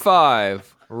 Number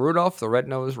 5, Rudolph the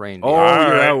Red-Nosed Reindeer. Oh, All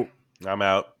you're right. out. I'm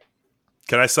out.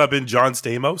 Can I sub in John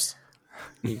Stamos?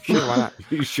 Sure, why not?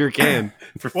 You sure can.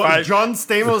 For What, John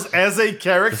Stamos as a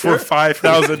character? for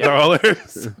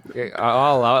 $5,000. Okay,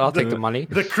 I'll take the money.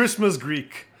 The Christmas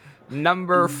Greek.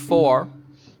 Number 4,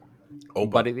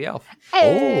 Buddy the Elf.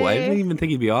 Oh, I didn't even think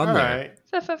he'd be on All there. right.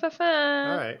 Fa-fa-fa-fa.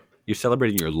 All right. You're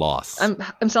celebrating your loss. I'm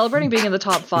celebrating being in the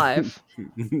top 5.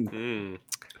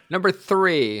 Number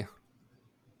 3,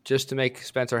 just to make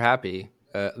Spencer happy,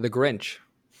 the Grinch.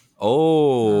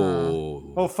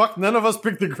 Oh. Oh, fuck. None of us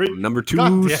picked the Grinch. Number God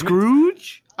damn 2, it.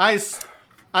 Scrooge? I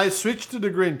switched to the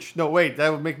Grinch. No, wait.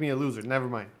 That would make me a loser. Never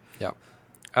mind. Yeah.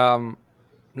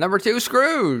 Number 2,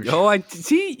 Scrooge. Oh, I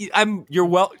see. You're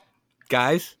well,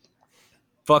 guys.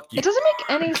 Fuck you. It doesn't make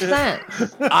any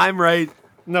sense. I'm right.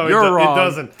 No, You're it wrong.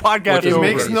 doesn't. Podcast It over.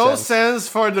 Makes Makes no sense. sense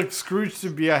for the Scrooge to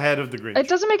be ahead of the Grinch. It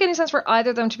doesn't make any sense for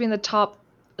either of them to be in the top.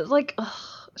 Like, ugh,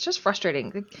 it's just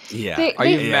frustrating. Yeah. Are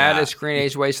you Yeah. mad at Screen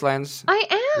Age Wastelands? I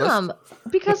am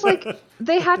because like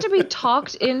they had to be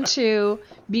talked into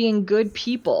being good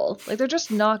people. Like they're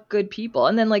just not good people.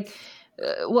 And then like,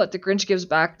 what the Grinch gives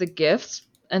back the gifts,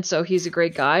 and so he's a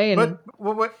great guy. And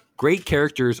But what? Great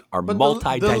characters are But the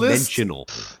multi-dimensional.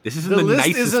 This isn't The the, list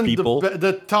nicest isn't people.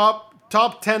 the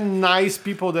top 10 nice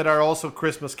people that are also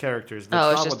Christmas characters. That's oh,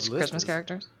 it's not what just the list Christmas is.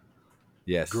 characters.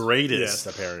 Yes. Greatest,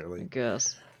 Yes. apparently. I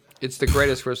guess. It's the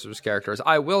greatest Christmas characters.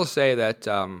 I will say that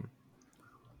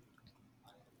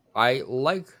I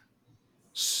like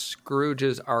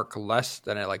Scrooge's arc less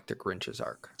than I like the Grinch's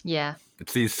arc. Yeah.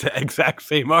 It's the exact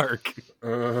same arc.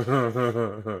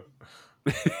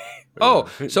 Oh,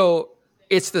 so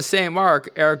it's the same arc,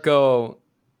 ergo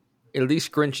at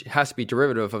least Grinch has to be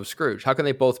derivative of Scrooge. How can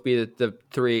they both be the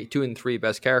 2 and 3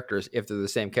 best characters if they're the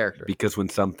same character? Because when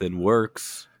something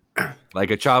works,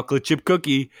 like a chocolate chip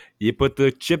cookie, you put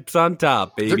the chips on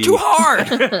top, baby. They're too hard.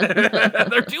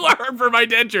 They're too hard for my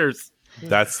dentures.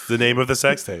 That's the name of the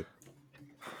sex tape.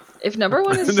 If number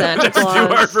 1 is Santa They're too hard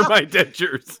Claus, for my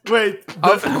dentures. Wait,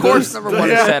 Of course, number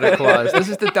 1 is Santa Claus. This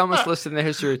is the dumbest list in the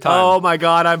history of time. Oh my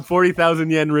god, I'm 40,000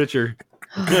 yen richer.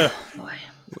 boy.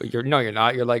 You're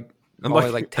not. You're like I'm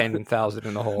only like 10,000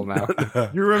 in the hole now.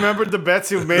 You remember the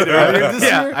bets you made earlier this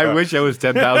year? I wish I was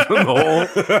 10,000 in the hole.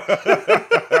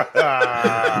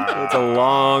 It's a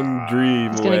long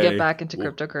dream. He's gonna get back into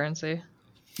cryptocurrency.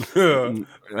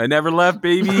 I never left,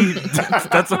 baby.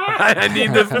 That's why I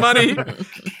need this money.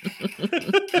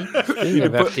 Speaking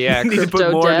of FTX, Need to put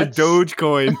Crypto more into debts.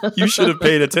 Dogecoin. You should have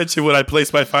paid attention when I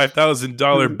placed my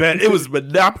 $5,000 bet. It was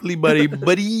Monopoly money,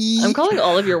 buddy. I'm calling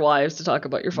all of your wives to talk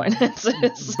about your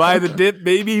finances. Buy the dip,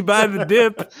 baby. Buy the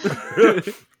dip.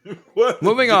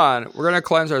 moving on. We're going to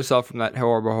cleanse ourselves from that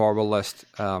horrible, horrible list.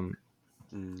 Who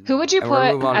would you And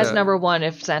we're move put on as to- number one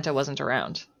if Santa wasn't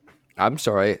around? I'm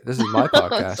sorry. This is my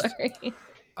podcast. Sorry.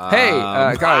 Hey,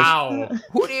 guys. Wow.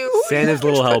 Who do you Santa's who do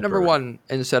you little put helper. number one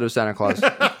instead of Santa Claus?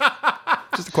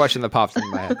 Just a question that pops into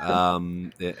my head.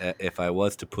 If I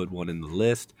was to put one in the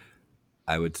list,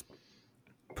 I would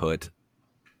put.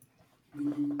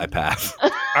 I pass.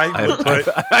 I would put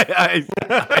I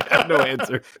have no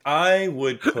answer.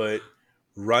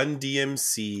 Run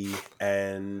DMC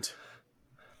and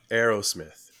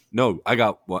Aerosmith. No, I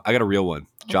got a real one.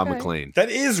 John Okay. McClane. That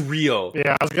is real.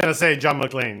 Yeah, I was gonna say John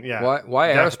McClane. Yeah. Why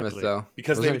Aerosmith definitely. though?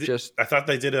 Because Wasn't they it just. I thought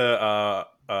they did a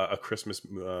Christmas I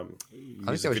think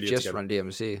music that was video just together. Run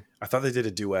DMC. I thought they did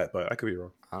a duet, but I could be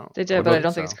wrong. They did, I but I hope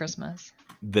don't think so. it's Christmas.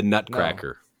 The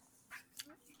Nutcracker.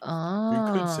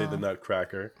 Oh. You could say the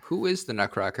Nutcracker. Who is the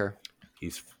Nutcracker?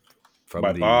 He's from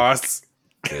My the, boss.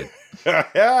 the,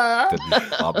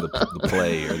 the the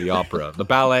play or the opera, the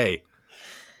ballet.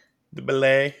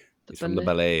 ballet. He's from the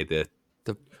ballet, the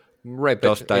Right,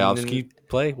 but Dostoevsky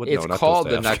play. What? it's no, not called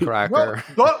the Dostoevsky. Nutcracker.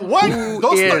 What? Who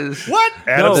Those is- what?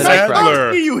 Adam No,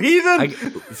 Sandler. You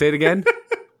heathen! Say it again.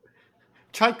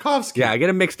 Tchaikovsky. Yeah, I get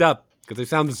them mixed up because they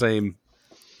sound the same.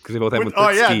 Because they both have with Oh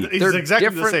yeah, Litsky. he's They're exactly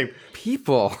the different same.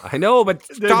 people. I know, but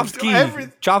Chomsky, every-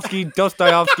 Chomsky,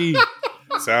 Dostoevsky.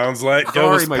 Sounds like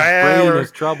Sorry, Ghost my brain Power.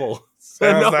 has trouble.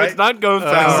 Sounds No, like- it's not Ghost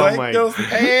Oh, Power. Sounds like my- Ghost Power.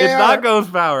 It's not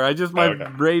Ghost Power. I just my Okay.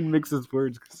 brain mixes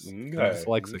words. 'Cause I'm Okay,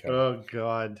 dyslexic. okay. Oh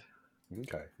god.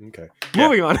 Okay.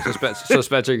 Moving on. So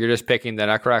Spencer, you're just picking the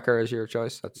Nutcracker as your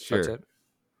choice. That's Sure. it.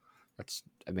 That's.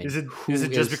 I mean, Is it who is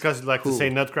it just because you like to who? say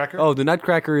Nutcracker? Oh, the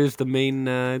Nutcracker is the main,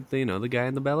 the guy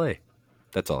in the ballet.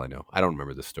 That's all I know. I don't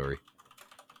remember the story.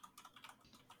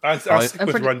 I'll stick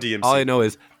with pretty- Run DMC. All I know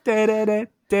is.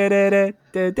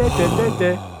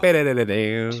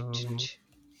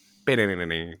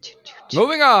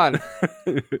 Moving on.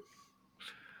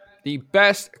 The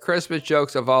best Christmas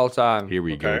jokes of all time. Here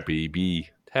we go, Okay.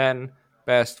 baby. 10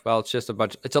 best. Well, it's just a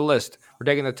bunch. It's a list. We're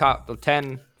taking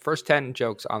the first 10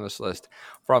 jokes on this list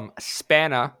from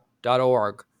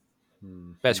spanna.org.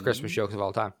 Best Christmas jokes of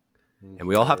all time. And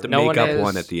we all have to No make one up is-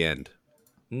 one at the end.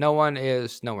 No, we're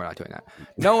not doing that.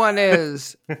 No one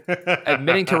is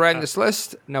admitting to writing this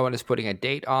list. No one is putting a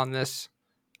date on this.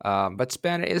 But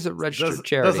Spanna is a registered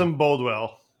charity. Doesn't bode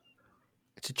well.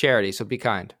 It's a charity, so be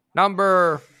kind.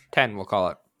 Number 10, we'll call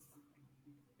it.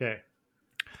 Okay.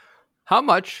 How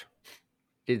much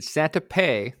did Santa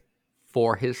pay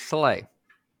for his sleigh?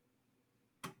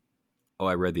 Oh,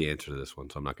 I read the answer to this one,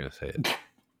 so I'm not going to say it.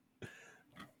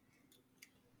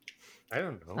 I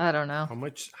don't know. I don't know.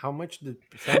 How much did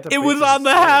Santa It pay was for on the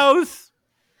his sleigh? house.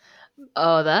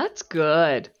 Oh, that's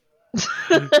good.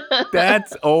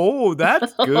 That's good.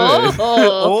 Oh.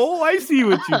 Oh, I see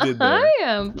what you did there. I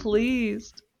am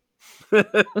pleased.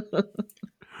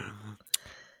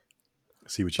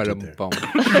 See what you did there. Ba-dum-bum.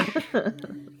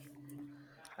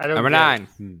 I don't Number get it.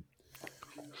 9.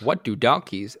 What do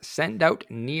donkeys send out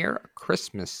near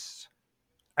Christmas?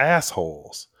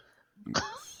 Assholes.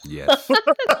 Yes.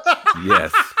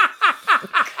 Yes.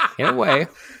 In a way,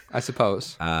 I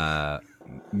suppose. I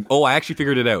actually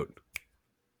figured it out.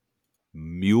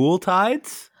 Mule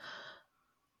tides?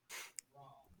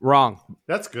 Wrong.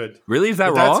 That's good. Really? Is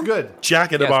that That's wrong? good.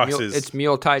 Jack in the Yes, boxes. it's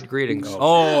Mule-tide greetings.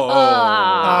 Oh,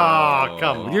 Ah,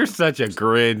 come on. You're such a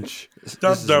Grinch. This is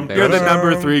You're the embarrassing.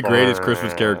 number 3 greatest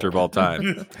Christmas character of all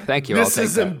time. Thank you. This I'll take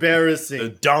is that. embarrassing. the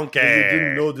donkey. You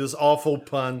didn't know this awful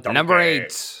pun. Number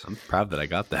 8. I'm proud that I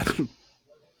got that.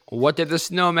 What did the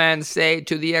snowman say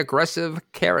to the aggressive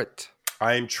carrot?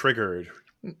 I'm triggered.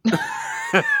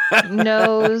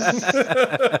 Knows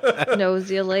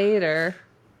you later.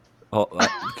 Oh,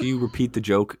 can you repeat the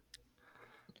joke?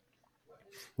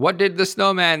 What did the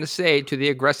snowman say to the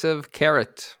aggressive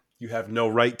carrot? You have no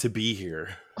right to be here.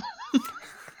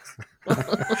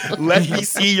 Let me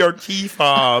see your key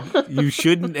fob. You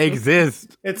shouldn't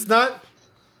exist. It's not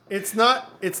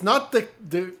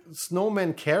the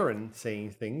snowman Karen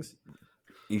saying things.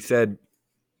 He said,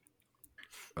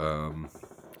 I'm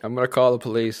going to call the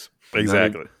police.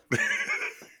 Exactly.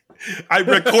 I'm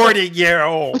recording you.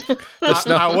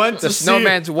 I went to the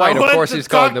snowman's white, I of went course to he's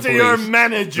calling talk the to your police.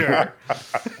 manager.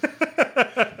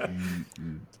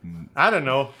 I don't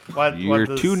know. What You're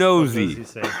does, too nosy. What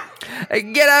does he say? Hey,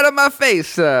 get out of my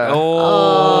face. Oh.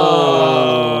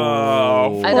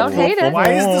 I don't hate it.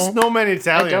 Why is the snowman I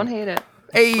Italian? don't hate it.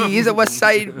 Hey, he's a West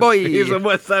Side boy. He's a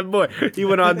West Side boy. He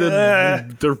went on to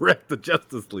direct the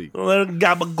Justice League.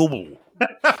 Gabagool.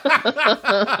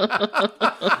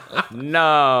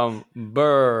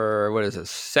 Number, what is it,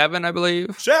 7, I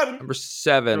believe? 7. Number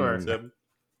 7. Sure. 7.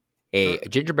 A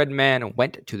gingerbread man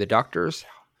went to the doctor's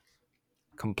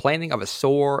complaining of a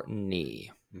sore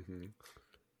knee.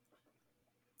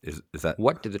 Is that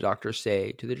What did the doctor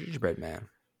say to the gingerbread man?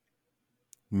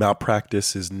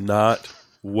 Malpractice is not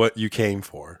what you came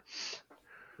for.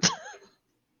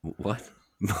 what?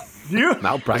 You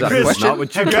Malpractice Is that a is not question?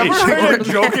 what you have you ever came heard a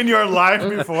joke in your life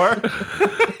before?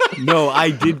 for. No,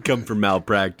 I did come from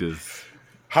malpractice.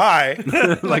 Hi.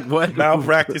 Like what?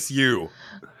 Malpractice you.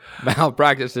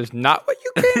 Malpractice is not what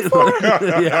you came for.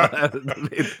 Yeah,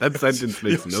 that sentence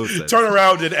makes no sense. Turn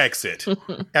around and exit.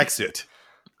 Exit.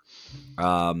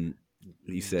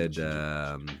 He said,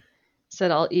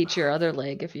 Said I'll eat your other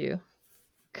leg if you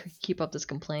keep up this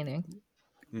complaining.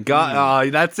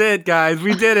 that's it, guys.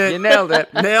 We did it. You nailed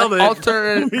it. Nailed it.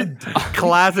 Alternate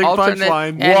Classic alternate punchline.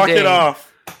 ending. Walk it off.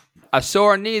 A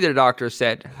sore knee, the doctor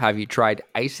said. Have you tried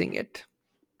icing it?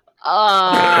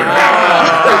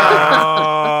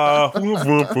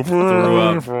 Threw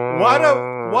up.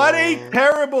 What a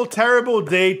terrible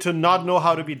day to not know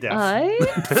how to be deaf.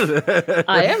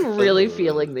 I am really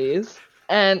feeling these.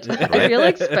 And I feel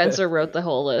like Spencer wrote the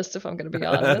whole list, if I'm going to be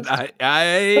honest.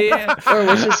 I Or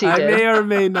wishes he may did. or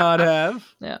may not have.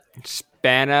 Yeah.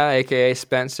 Spanna, aka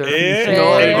Spencer.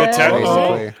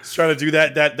 Basically. He's trying to do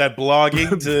that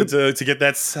blogging to get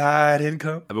that side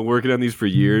income. I've been working on these for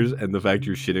years, and the fact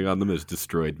you're shitting on them has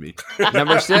destroyed me.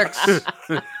 Number 6.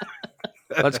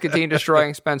 Let's continue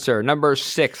destroying Spencer. Number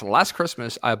 6. Last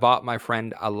Christmas, I bought my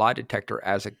friend a lie detector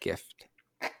as a gift.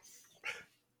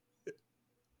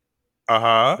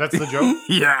 Uh-huh. That's the joke.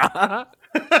 Yeah.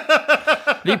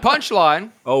 The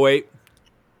punchline. Oh, wait.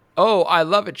 Oh, I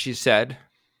love it, she said.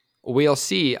 We'll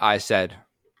see, I said.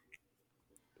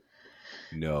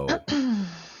 No.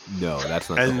 No, that's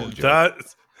not the whole And joke.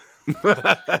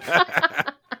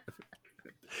 that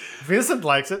Vincent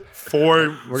likes it. 4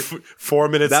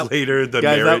 minutes That- later, the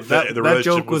Guys, marriage, that the joke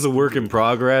relationship was a work in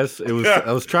progress. It was.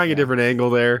 I was trying a different angle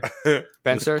there. It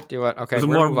Spencer, do you want? Okay, was a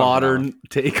we're more gonna move on from that modern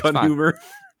take on fine. humor.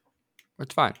 one.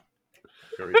 It's fine.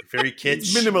 very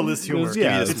kitsch. Minimalist humor.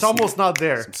 Yeah. It's almost not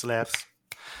there. Some slaps.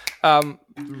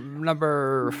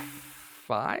 Number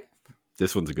 5.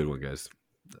 This one's a good one, guys.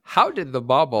 How did the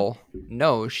bauble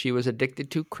know she was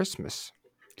addicted to Christmas?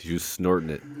 She was snorting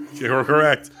it. You're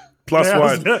correct. Plus I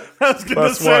was one. gonna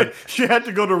Plus say, one. she had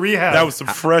to go to rehab. That was some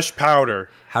fresh powder.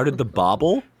 How did the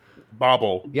bobble?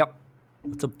 Bobble. Yep.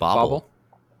 What's a bobble? Bauble.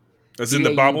 That's in the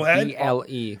bobblehead?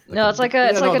 B-L-E. No, it's like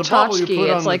a no, the bubble you tchotchke. put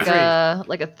on It's the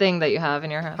like tree. a thing that you have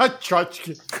in your house.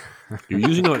 Tchotchke. You're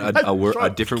using a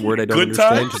different word I don't Good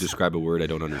understand times? to describe a word I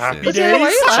don't understand. Happy Yeah, why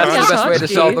are you laughing That's at the best way to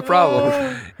tchotchke? solve the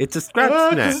problem. It's a scratch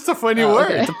Because snack. it's a funny Oh,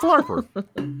 word. okay. It's a flopper.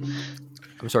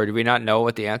 I'm sorry, do we not know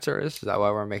what the answer is? Is that why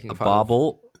we're making A fun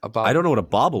bobble. of a bauble? I don't know what a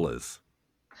bobble is.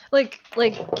 Like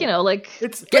you know, like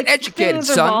It's Get educated, things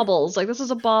are son. baubles. Like this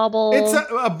is a bauble. it's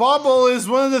a bauble is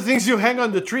one of the things you hang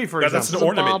on the tree, for That's example.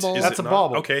 an ornament. bauble. Is That's it a not?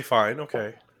 bauble. Okay, fine.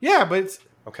 Okay. Yeah, but it's,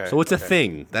 Okay. So it's a okay.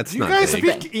 thing. That's do you not guys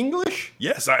big. speak English?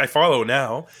 Yes, I follow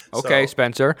now. Okay, So,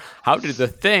 Spencer. How did the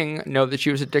thing know that she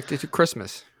was addicted to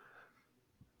Christmas?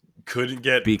 couldn't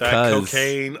get that Because-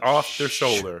 cocaine off their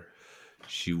shoulder.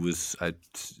 She was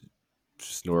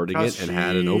snorting Because it and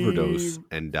had an she- overdose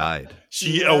and died.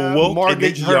 She awoke in the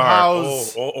mortgaged her ER.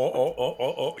 house.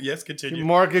 Oh. Yes, continue.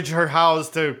 Mortgage her house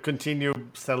to continue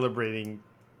celebrating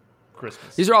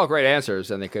Christmas. These are all great answers,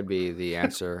 and they could be the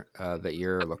answer that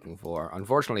you're looking for.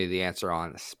 Unfortunately, the answer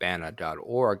on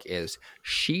spanna.org is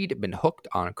she'd been hooked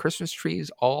on Christmas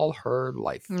trees all her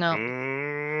life.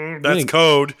 no. That's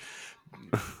code.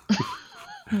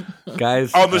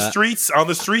 Guys, On the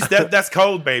streets, that's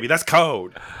code, baby. That's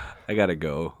code. I gotta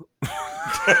go.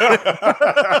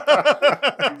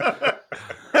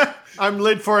 I'm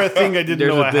late for a thing I didn't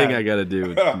There's know a thing I I had. gotta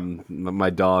do. My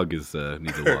dog is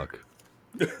needs a walk.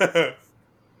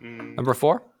 Number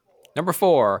 4? Number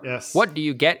 4. Yes. What do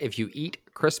you get if you eat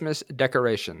Christmas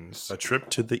decorations? A trip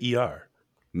to the ER.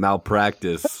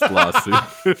 Malpractice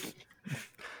lawsuit.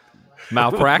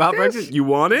 Malpractice? You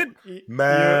want it?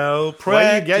 Malpractice. What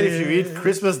do you get if you eat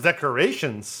Christmas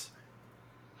decorations?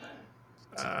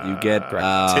 You get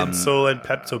Tinsel and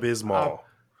Pepto-Bismol.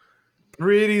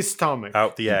 Pretty stomach.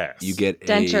 Out the ass. You get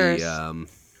Dentures.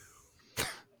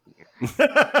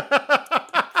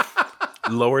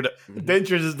 lowered.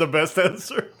 Dentures is the best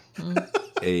answer.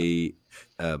 a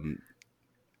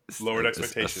Lowered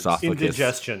expectations. esophagus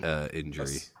Indigestion.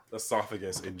 injury.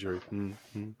 Esophagus injury.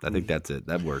 I think that's it.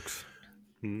 That works.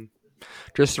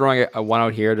 Just throwing a one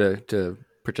out here to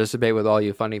participate with all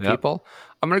you funny Yep. people.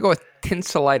 I'm going to go with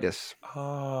tinselitis.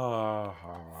 Ah.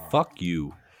 Fuck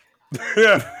you.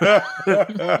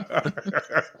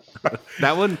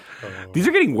 That one. These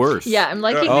are getting worse. Yeah, I'm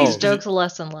liking Oh. these jokes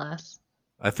less and less.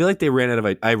 I feel like they ran out of.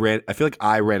 I feel like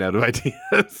I ran out of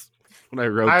ideas when I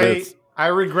wrote this. I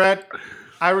regret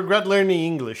learning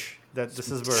English. That this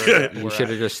is where You we're should at.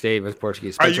 have just stayed with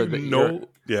Portuguese. Are Spencer, you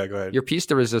Yeah, go ahead. your piece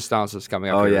de resistance is coming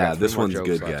up. Oh here. We yeah, got 3 this more one's jokes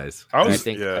good, left. guys. I And I was,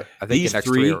 think yeah. I think These the next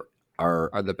three 3 are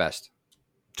are the best.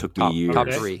 took me years. Top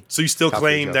Okay. 3. So you still Top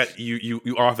claim 3 that jokes. you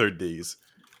authored these?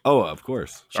 Oh, of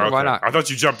course. Sure, why not? I thought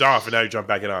you jumped off and now you jump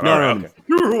back in on. No, All right, no.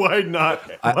 okay. Why not?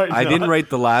 I Why didn't not? write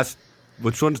the last.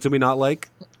 Which ones did we not like?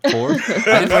 4. I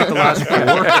didn't write the last 4.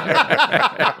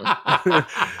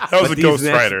 That was But a Ghost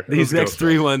Rider. These next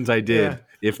 3 ones I did, Yeah.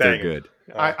 if they're Bang. good.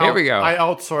 Here we go. I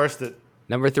outsourced it.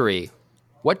 Number 3.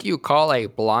 What do you call a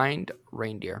blind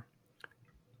reindeer?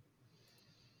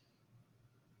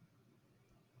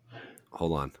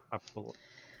 Hold on.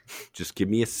 Just give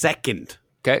me a second.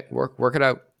 Okay, work it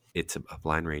out. It's a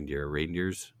blind reindeer.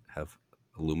 Reindeers have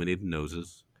illuminated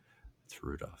noses. It's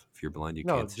Rudolph. If you're blind, you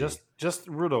No, can't see. just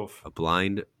Rudolph. A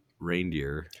blind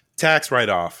reindeer. Tax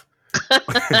write-off. Our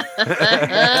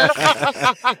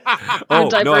Oh,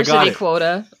 no, I got diversity it.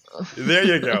 quota. There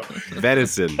you go.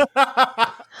 Venison.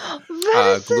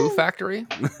 Glue factory.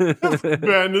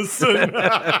 Venison.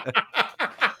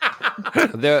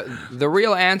 The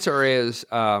real answer is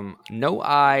no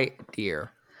eye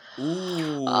deer. Oh,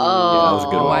 Yeah, that was a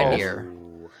good No one. eye deer.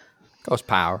 Goes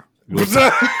power.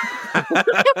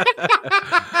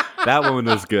 That one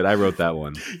was good. I wrote that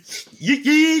one.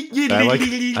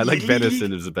 I like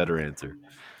venison is a better answer.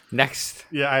 Next,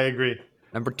 Yeah, I agree.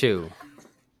 number 2.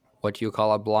 What do you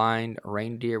call a blind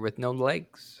reindeer with no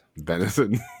legs?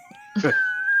 Venison.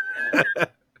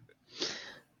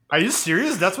 Are you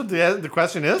serious? That's what the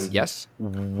question is? Yes.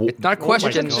 It's not a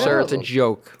question, God. sir. It's a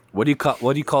joke. What do you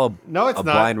call No, it's a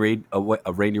not. blind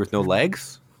a reindeer with no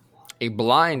legs? A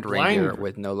blind reindeer Blind.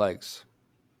 with no legs.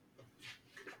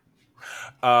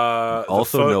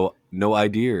 Also, no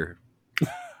idea.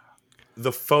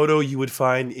 The photo you would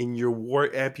find in your war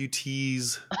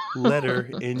amputee's letter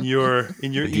in your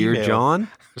Dear email. John?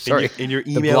 Sorry, in your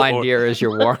the email. blind or- deer is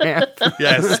your war amp.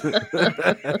 Yes.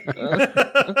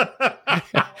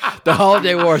 The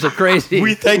holiday wars are crazy.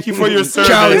 We thank you for your service.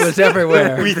 Charlie was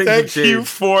everywhere. We thank you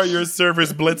for your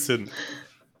service, Blitzen.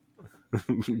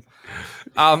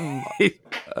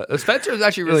 Spencer is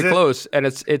actually really Is it- close, and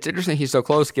it's interesting he's so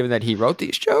close, given that he wrote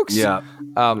these jokes. Yeah.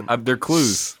 They're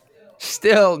clues.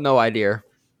 Still no idea.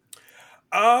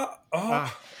 That's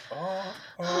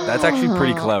actually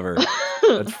pretty clever.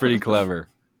 That's pretty clever.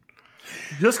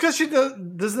 Just because she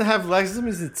doesn't have legs doesn't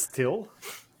mean it's still.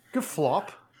 Good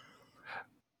flop.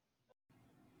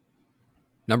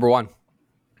 Number 1.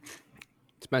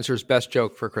 Spencer's best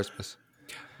joke for Christmas.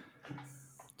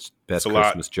 Best a lot.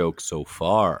 Christmas joke so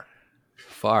far.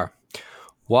 Far.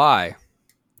 Why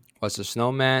was the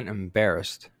snowman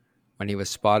embarrassed when he was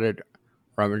spotted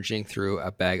rummaging through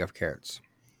a bag of carrots?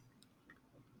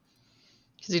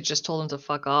 because he just told him to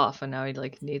fuck off, and now he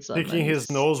needs them. Picking his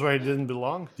nose where he didn't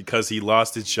belong. Because he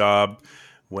lost his job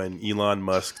when Elon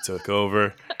Musk took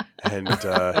over, and he's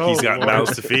got Lord.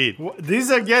 mouths to feed. These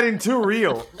are getting too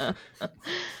real.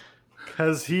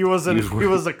 Because he was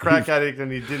a crack addict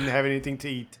and he didn't have anything to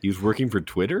eat. He was working for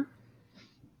Twitter?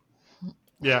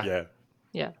 Yeah. Yeah.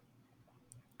 Yeah.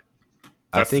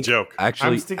 That's the joke.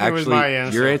 Actually, I'm sticking with my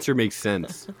answer. your answer makes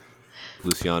sense,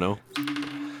 Luciano.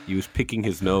 He was picking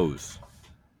his nose.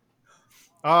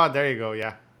 Oh, there you go.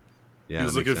 Yeah. Yeah, He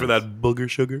was that looking makes for sense. that booger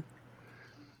sugar.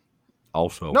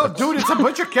 Also, No, dude, it's a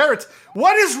bunch of carrots.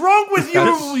 What is wrong with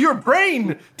your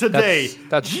brain today?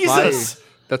 That's Jesus.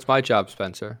 that's my job,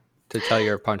 Spencer, to tell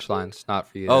your punchlines, not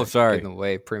for you. Oh, to sorry. give them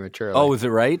away prematurely. Oh, is it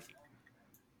right?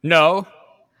 no.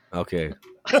 Okay.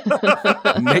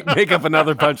 make up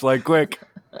another punchline quick.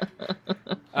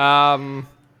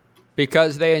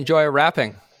 Because they enjoy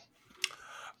rapping.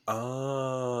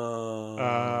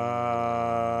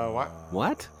 What?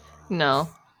 What? No.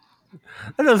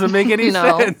 That doesn't make any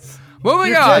No. sense.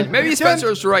 Moving on. Maybe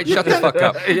Spencer's right. Shut the fuck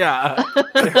up. Yeah.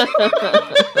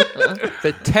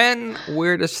 The 10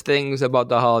 weirdest things about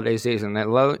the holiday season.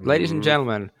 And ladies and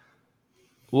gentlemen,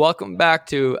 welcome back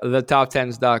to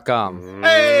thetop10s.com.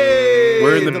 Hey!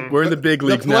 we're in the big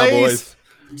leagues now, boys.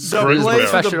 The Spring place with the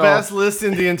professional- best list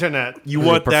in the internet. You There's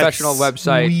a want professional that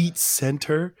website. sweet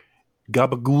center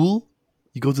gabagool?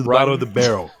 You go to the Run. bottom of the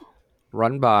barrel.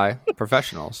 Run by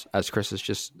professionals, as Chris has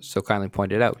just so kindly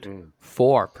pointed out.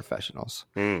 4 professionals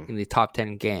in the top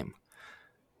 10 game.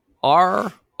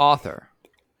 Our author,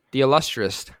 the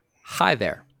illustrious Hi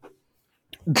There.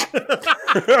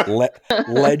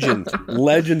 Legend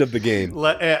of the game.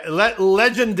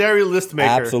 Legendary list maker.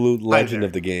 Absolute legend Hi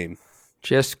of the game.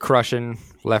 Just crushing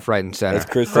left, right, and center. As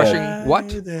Chris crushing said.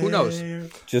 what? Who knows?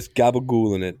 Just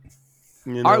gabagooling it.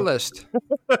 You Our know? list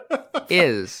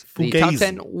is the top Fugazi.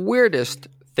 10 weirdest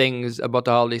things about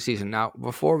the holiday season. Now,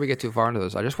 before we get too far into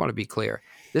this, I just want to be clear.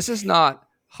 This is not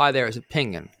Hi There's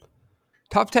opinion.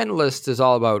 Top 10 list is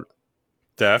all about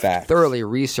Theft, Facts. thoroughly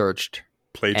researched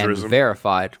plagiarism. and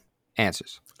verified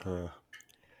answers.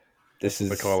 This They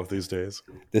is call it these days.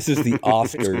 this is the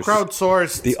Oscars.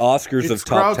 Crowdsourced. The Oscars It's of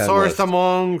top 10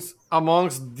 crowdsourced list.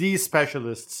 amongst the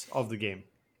specialists of the game.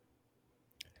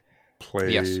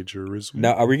 Plagiarism.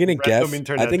 Now, are we going to Random guess?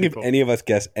 internet I think people. if any of us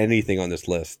guess anything on this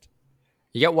list,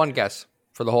 You get one guess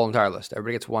for the whole entire list.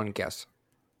 Everybody gets one guess.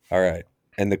 all right.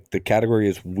 And the category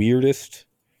is weirdest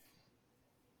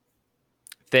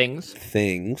Things.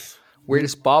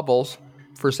 Weirdest baubles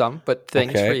for some, but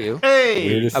things Okay. for you. Hey,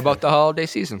 Weirdest. About the holiday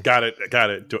season. Got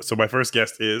it. So my first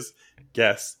guess is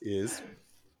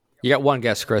You got one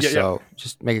guess, Chris, Yeah, yeah. so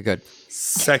just make it good.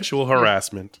 sexual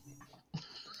harassment.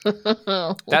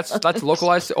 That's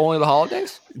localized to only the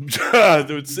holidays?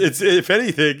 it's if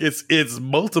anything, it's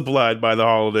multiplied by the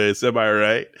holidays. Am I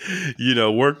right? You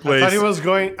know, workplace.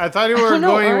 I thought you were No,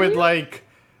 going are with you? like.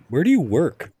 Where do you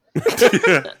work?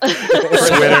 Twitter.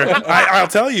 I'll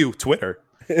tell you, Twitter.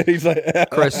 He's like,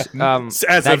 Chris, As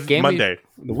that of game Monday.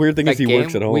 the weird thing is he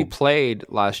works at home. we played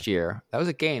last year. That was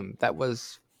a game that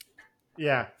was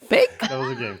Yeah, fake. that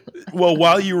was a game. Well,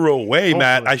 while you were away,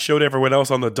 Matt, Hopefully. I showed everyone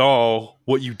else on the doll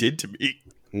what you did to me.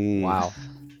 Wow.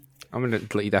 I'm going to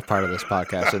delete that part of this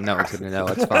podcast, and no one's going to know.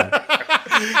 It's fine.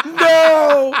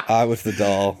 No. I was the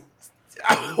doll.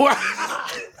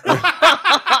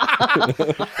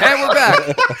 Hey, we're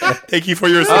back. Thank you for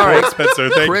your support, right. Spencer.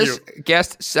 Thank Chris you.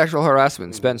 guessed sexual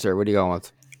harassment. Spencer, what are you going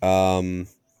with?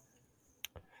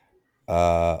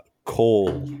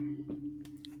 Coal.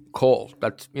 Coal.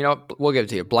 That's, we'll give it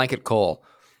to you. Blanket coal.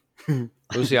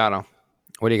 Luciano,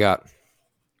 what do you got?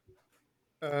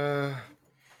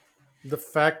 The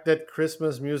fact that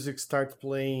Christmas music starts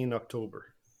playing in October.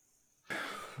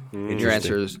 Your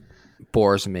answer is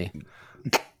bores me.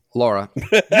 Laura.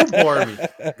 You bore me.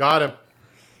 Got him.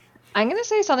 I'm gonna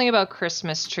say something about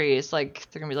Christmas trees. Like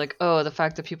they're gonna be like, oh, the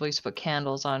fact that people used to put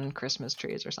candles on Christmas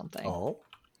trees or something. Oh.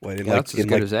 What, in Yeah, that's as in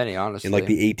good as any, honestly. in like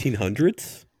the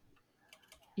 1800s?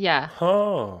 Yeah,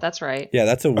 Huh. that's right. Yeah,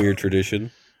 that's a weird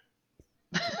tradition.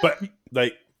 But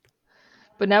like,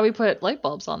 But now we put light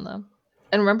bulbs on them.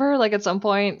 And remember, like at some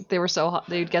point they were so hot,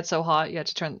 they'd get so hot, you had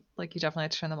to turn, like you definitely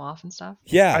had to turn them off and stuff.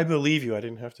 Yeah, I believe you. I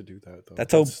didn't have to do that though.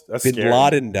 that's how Bin scary.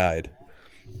 Laden died.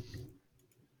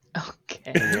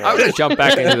 Okay. I'm going to jump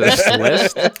back into this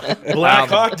list. Black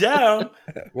Hawk down.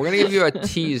 We're going to give you a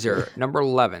teaser. Number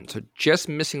 11. So just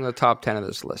missing the top 10 of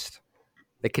this list.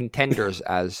 The contenders,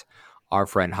 as our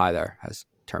friend Hi There has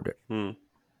termed it.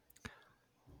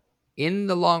 In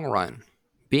the long run,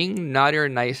 being naughty or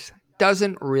nice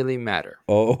doesn't really matter.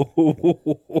 Oh,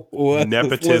 what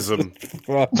Nepotism.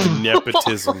 what-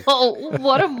 Nepotism. Oh,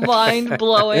 what a mind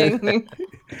blowing. they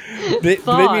mean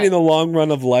Thought. in the long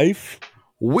run of life?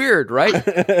 Weird, right?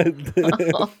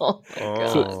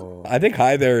 Oh. I think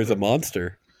Hi There is a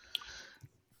monster.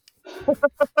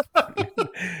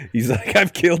 He's like,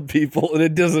 I've killed people and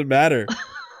it doesn't matter.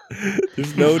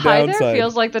 There's no Hi There downside.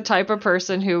 feels like the type of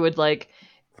person who would like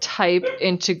type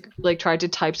into like try to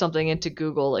type something into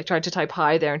Google, like tried to type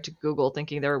hi there into Google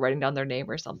thinking they were writing down their name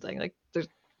or something. Like there's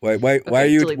why are okay,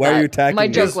 you delete why are that. you attacking My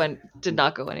this? joke did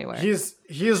not go anywhere. He's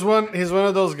one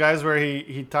of those guys where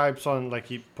he types on, like,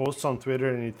 he posts on Twitter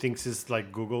and he thinks it's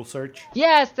like Google search.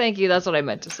 Yes, thank you. That's what I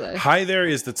meant to say. Hi There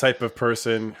is the type of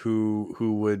person who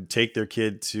would take their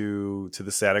kid to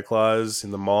the Santa Claus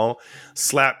in the mall,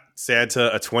 slap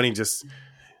Santa a 20, just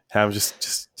have him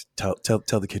just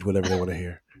tell the kid whatever they want to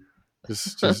hear.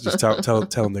 Just tell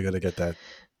them they're gonna get that.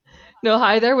 No,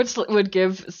 Hi There would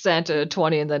give Santa a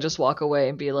 20 and then just walk away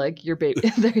and be like, "Your baby,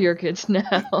 they're your kids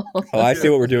now." Oh, I see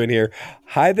what we're doing here.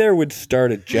 Hi There would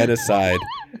start a genocide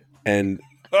and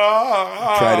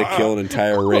try to kill an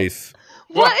entire race.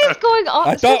 What is going on?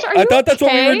 I Spencer, are thought you that's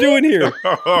what we were okay? doing here.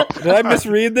 Did I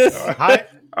misread this?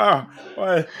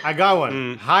 What? I got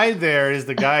one. Hi there is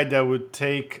the guy that would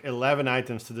take 11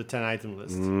 items to the 10 item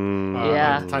list.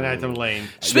 Yeah. 10 item lane.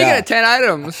 Speaking Yeah. of 10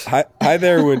 items. Hi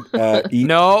there would eat.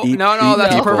 No, eat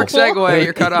that's a people. perfect segue.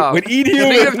 You're cut off. Would eat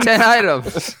Speaking humans. of 10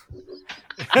 items.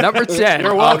 Number 10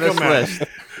 You're on welcome, this man. list.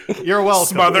 You're welcome.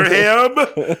 Smother him.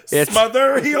 It's-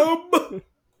 Smother him.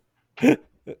 And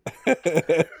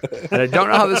I don't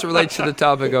know how this relates to the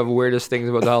topic of weirdest things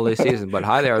about the holiday season, but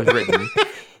hi there is written.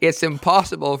 It's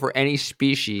impossible for any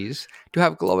species to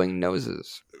have glowing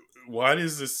noses. Why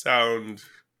does this sound?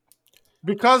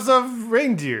 Because of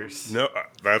reindeers. No,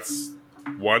 that's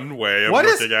one way of What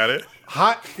is- looking at it.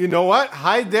 Hi, you know what?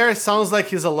 Hi there sounds like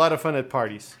he's a lot of fun at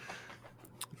parties.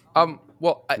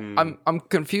 Well, I'm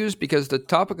confused because the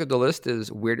topic of the list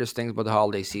is weirdest things about the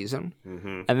holiday season,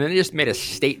 and then they just made a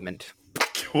statement.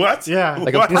 What? Yeah.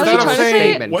 Like a What? personal trying to say-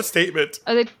 statement. What statement?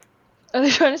 Are they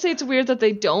trying to say it's weird that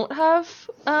they don't have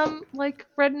like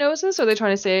red noses? Or are they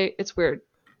trying to say it's weird?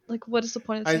 Like, what is the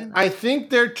point of saying that? I think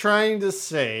they're trying to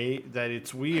say that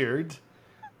it's weird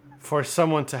for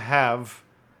someone to have,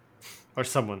 or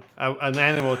someone, an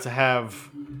animal to have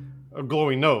a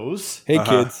glowing nose. Hey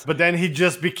kids. But then he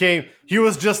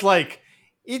was just like,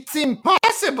 it's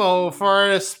impossible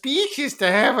for a species to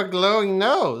have a glowing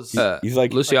nose. He's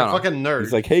like Luciano. Fucking nerd.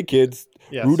 He's like, hey kids,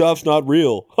 Yes. Rudolph's not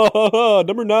real. Ha ha ha.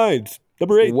 Number 9,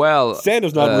 number 8. Well,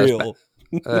 Santa's not real.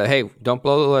 Hey, don't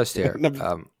blow the list here.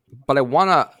 But I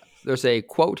wanna. There's a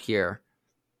quote here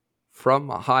from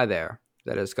Hi There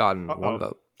that has gotten one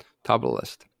vote, top of the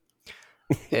list.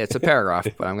 It's a paragraph,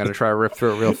 but I'm gonna try to rip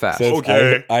through it real fast. Says,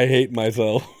 Okay. I hate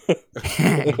myself.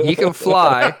 He can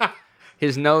fly.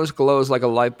 His nose glows like a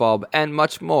light bulb, and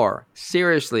much more.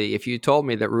 Seriously, if you told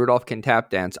me that Rudolph can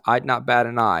tap dance, I'd not bat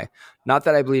an eye. Not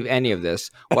that I believe any of this.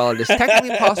 While it is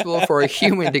technically possible for a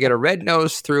human to get a red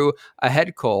nose through a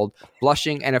head cold,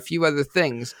 blushing, and a few other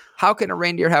things, how can a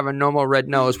reindeer have a normal red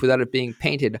nose without it being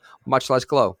painted, much less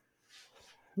glow?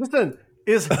 Listen,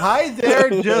 is Hi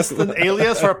there just an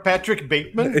alias for Patrick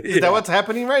Bateman? Is that what's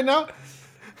happening right now?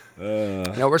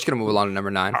 No, we're just going to move along to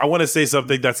number 9. I want to say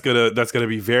something that's gonna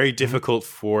be very difficult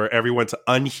for everyone to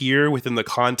unhear within the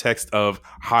context of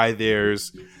Hi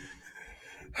There's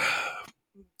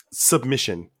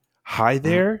submission. Hi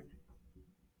there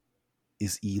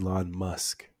is Elon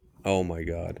Musk. Oh my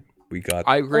god. We got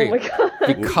I agree. Oh my god.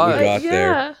 Because We got yeah.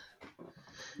 there.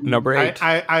 number 8.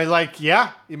 I like,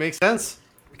 yeah, it makes sense.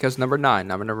 Because number 9,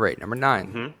 number 8. Number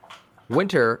 9.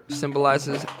 Winter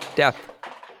symbolizes death.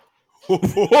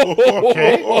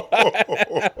 Okay.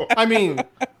 I mean,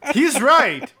 he's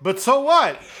right, but so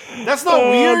what? That's not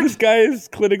weird. This guy is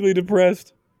clinically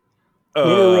depressed.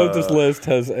 Whoever wrote this list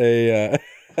has a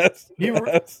has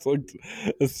like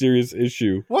a serious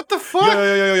issue. What the fuck?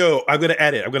 Yo. I'm gonna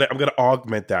edit. I'm gonna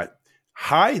augment that.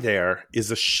 Hi there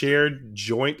is a shared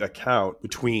joint account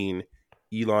between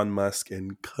Elon Musk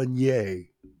and Kanye.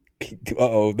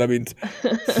 Uh-oh, that means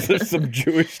there's some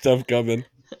Jewish stuff coming.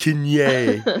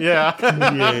 Kanye. Yeah.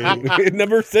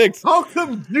 Number 6. How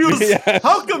come Jews? Yeah.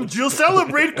 How come Jews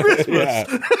celebrate Christmas?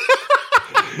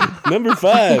 Yeah. Number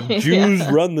 5. Jews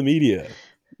run the media.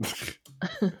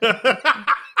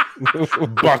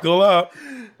 Buckle up.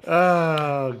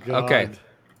 Oh god. Okay.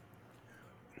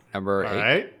 Number 8. All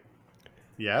right.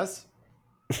 Yes.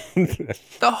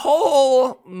 The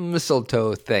whole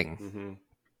mistletoe thing.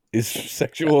 Is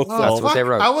sexual That's assault. what they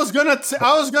wrote. I was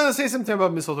gonna say something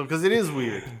about mistletoe because it is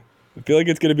weird. I feel like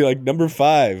it's gonna be like number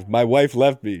 5. My wife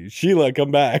left me. Sheila,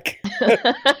 come back.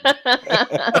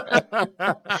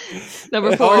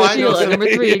 Number 4, Oh, I know Sheila. something.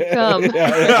 Number 3, come.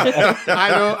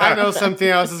 I know something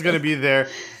else is gonna be there.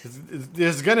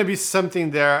 There's gonna be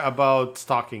something there about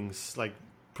stockings, like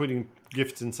putting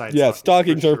gifts inside. Yeah,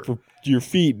 stockings for are sure. for your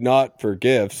feet, not for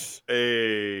gifts.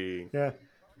 Hey. Yeah.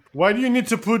 Why do you need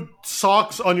to put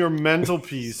socks on your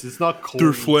mantelpiece? It's not cold.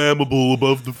 They're flammable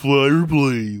above the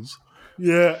fireplace.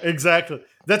 Yeah, exactly.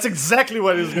 That's exactly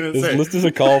what he was gonna This say. list is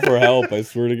a call for help, I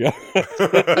swear to God.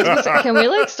 Can we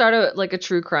like start a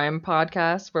true crime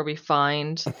podcast where we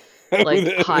find like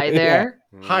Hi there?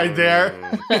 Hi there.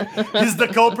 He's the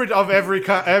culprit of every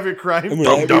crime. And we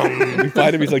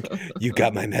find him, he's like, you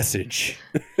got my message.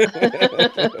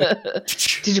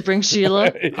 Did you bring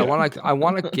Sheila? I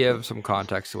want to give some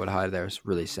context to what Hi There is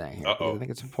really saying. Here, because I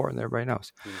think it's important that everybody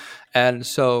knows. And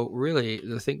so, really,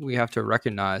 the thing we have to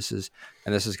recognize is,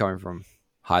 and this is coming from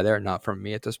Hi There, not from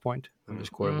me at this point. I'm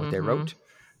just quoting what they wrote.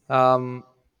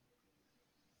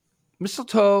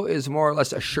 Mistletoe is more or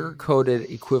less a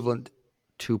sugar-coated equivalent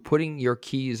to putting your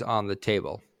keys on the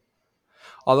table.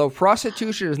 Although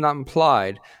prostitution is not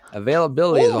implied,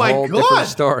 availability is Oh a my whole God. different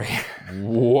story.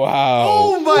 Wow.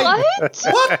 Oh my!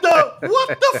 What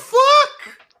the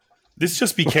fuck? This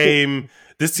just became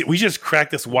this. We just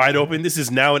cracked this wide open. This is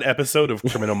now an episode of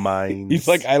Criminal Minds. He's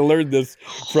like, I learned this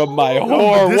from my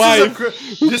whore This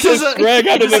wife. This is a Greg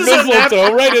under the this is an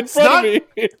mistletoe right in it's front not- of me.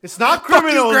 It's not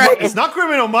criminal. Greg. It's not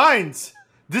Criminal Minds.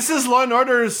 This is Law and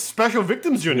Order's Special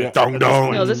Victims Unit. Dong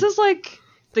dong. No, this is like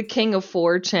the king of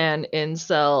 4chan,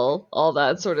 incel, all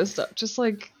that sort of stuff. Just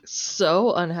like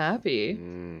so unhappy.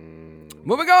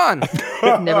 Moving on.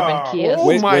 Never been kissed. Oh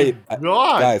Wait, my wait.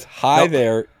 God. Guys, hi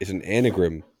there is an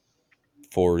anagram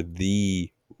for the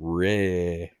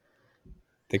re.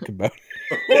 Think about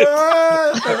it.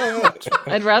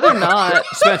 I'd rather not.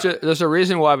 Spencer, there's a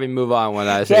reason why we move on when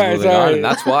I say Sorry, moving sorry. on, and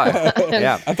that's why.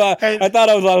 Yeah. I thought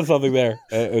I was onto something there.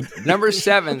 Number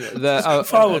 7,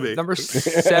 Follow me. number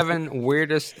 7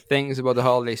 weirdest things about the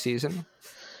holiday season.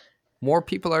 More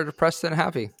people are depressed than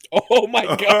happy. Oh my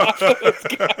god!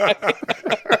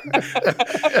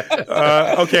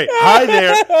 Okay. Hi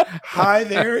there. Hi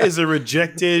there is a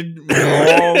rejected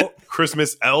mall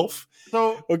Christmas elf.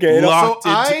 So Okay, Locked so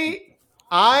into-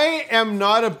 I am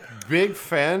not a big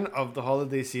fan of the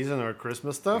holiday season or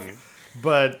Christmas stuff,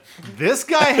 but this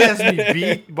guy has me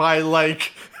beat by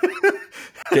like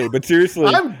Okay, but seriously,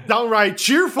 I'm downright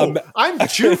cheerful. I'm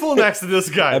cheerful next to this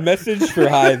guy. a message for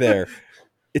hi there.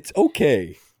 It's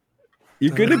okay.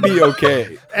 You're gonna be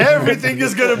okay. Everything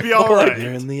is gonna be all right.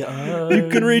 in the You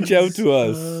can reach out to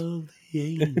us.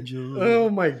 Oh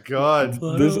my god.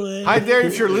 This- Hi there,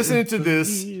 if you're listening to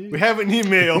this, we have an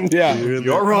email. Yeah.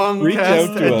 You're wrong. Reach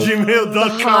out to us.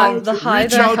 gmail.com. The hi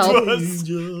Reach there out help. to us.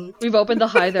 We've opened the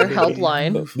Hi There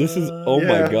helpline. This is oh Yeah.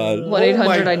 my god.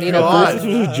 1-800 I need a God. First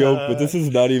this was a joke, but this is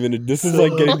not even. This is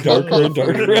like getting darker and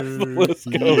darker as the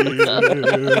list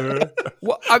goes.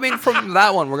 Well, I mean, from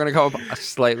that one, we're going to go up a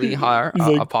slightly higher,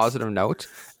 like- a positive note.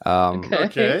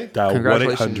 Okay. Dial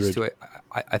Congratulations 1-800. to it.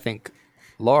 I think,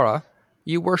 Laura,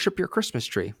 you worship your Christmas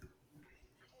tree.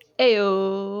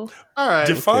 Ayo. All right.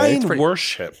 Define pretty-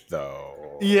 worship,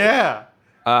 though. Yeah.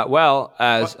 Well,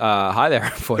 as hi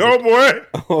there, put it. Oh boy!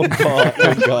 Oh god!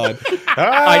 Oh god!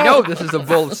 I know this is a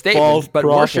bold statement, False but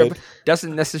prophet. worship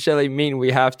doesn't necessarily mean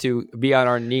we have to be on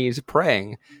our knees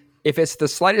praying. If it's the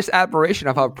slightest admiration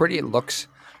of how pretty it looks,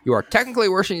 you are technically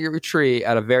worshiping your tree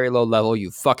at a very low level, you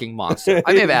fucking monster.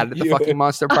 I may have added the You- fucking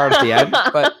monster part at the end,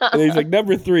 but And he's like,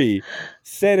 number 3,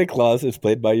 Santa Claus is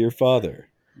played by your father.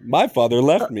 My father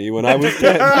left me when I was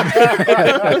 10.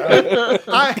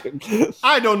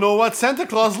 I don't know what Santa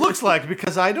Claus looks like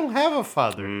because I don't have a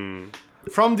father.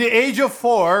 From the age of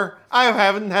 4, I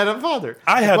haven't had a father.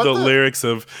 I have What the lyrics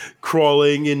of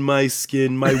crawling in my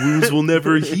skin, my wounds will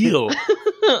never heal.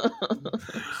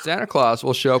 Santa Claus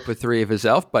will show up with 3 of his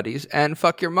elf buddies and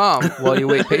fuck your mom while you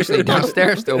wait patiently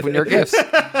downstairs to open your gifts.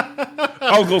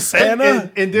 Uncle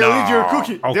Santa? And they'll eat your Nah,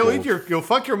 cookie. Uncle. You'll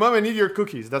fuck your mom and eat your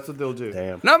cookies. That's what they'll do.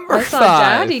 Damn. Number I saw 5.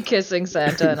 Daddy kissing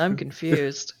Santa, and I'm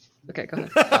confused. Okay, go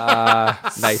ahead.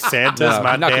 Nice. Santa's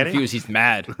my I'm not daddy? confused. He's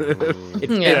mad.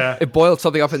 Yeah. It boiled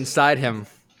something up inside him.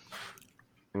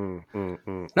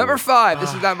 Number 5.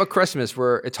 This is not about Christmas.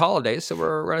 It's holidays, so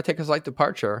we're going to take a slight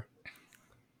departure.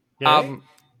 Okay?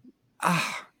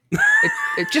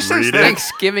 It just says Read it.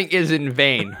 Thanksgiving is in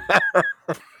vain.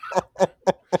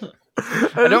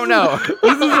 I don't know.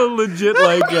 This is a legit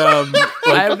I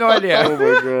have no idea.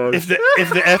 If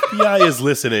the FBI is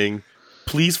listening,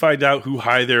 please find out who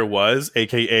Hi There was,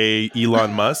 aka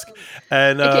Elon Musk,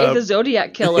 and AKA the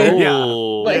Zodiac Killer.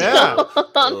 oh, Like, Yeah.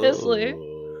 honestly.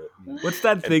 What's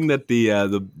that thing that the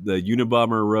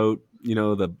Unabomber wrote? You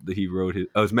know, he wrote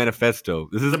his manifesto.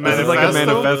 This is like a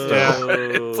manifesto? manifesto.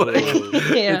 It's like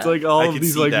Yeah. it's like all I of can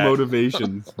these see like that.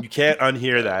 motivations. you can't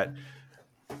unhear that.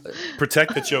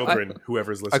 Protect the children,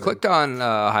 whoever's I listening. clicked on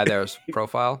Hi There's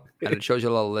profile, and it shows you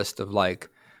a little list of like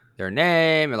their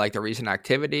name and like the recent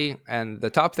activity. And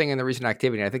the top thing in the recent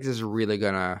activity, I think this is really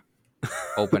gonna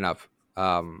open up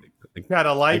Got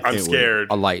a light. I'm scared.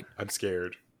 a light. I'm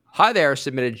scared. Hi There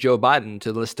submitted Joe Biden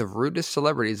to the list of rudest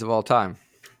celebrities of all time.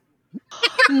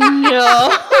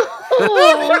 No.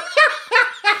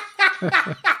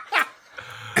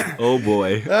 Oh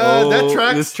boy! That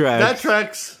tracks. This tracks. That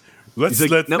tracks. Let's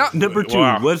He's like, let number 2.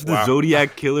 Wow, Was the wow.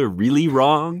 Zodiac Killer really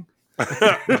wrong?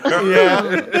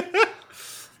 Yeah.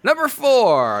 Number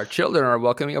 4, children are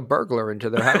welcoming a burglar into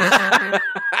their house.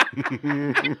 This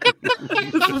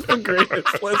is the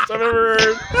greatest list I've ever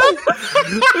heard.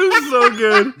 This is so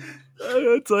good.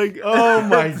 It's like, Oh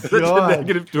my such a God.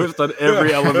 negative twist on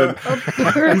every element.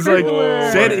 He's like,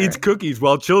 Santa eats cookies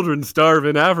while children starve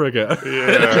in Africa.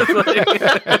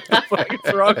 Yeah.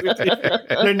 What's wrong with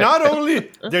you? They're not only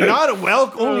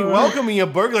only welcoming a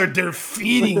burglar, they're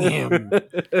feeding him.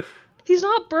 He's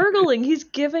not burgling. He's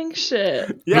giving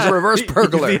shit. He's a reverse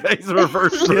burglar. He's a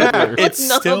reverse burglar. It's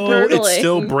Not still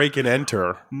burgling. break and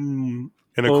enter in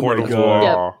a Oh court my of God.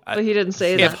 law. Yeah, but he didn't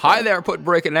say If that. Hi There put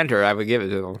break and enter, I would give it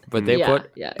to them. But they Yeah,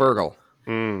 put yeah. burgle.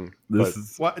 This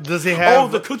is What does he have? Oh,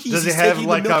 the cookies! Does he He's have taking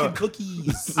like the milk a and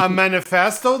cookies.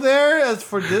 manifesto there as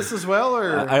for this as well,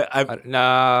 or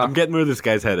Nah. I'm getting where this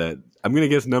guy's head at. I'm gonna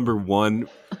guess number one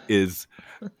is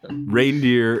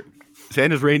reindeer.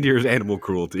 Santa's reindeer is animal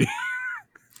cruelty.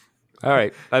 All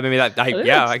right. I mean, I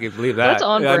can believe that. That's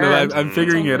on Yeah, no, brand. I'm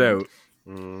figuring it out.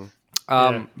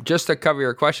 Just to cover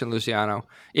your question, Luciano,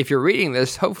 if you're reading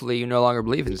this, hopefully you no longer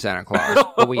believe in Santa Claus.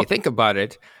 But when you think about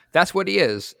it, that's what he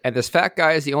is. And this fat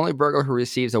guy is the only burglar who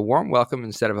receives a warm welcome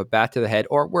instead of a bat to the head,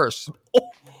 or worse.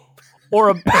 Or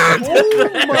a bat.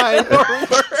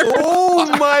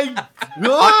 oh my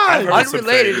God! heard some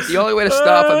Unrelated, things. the only way to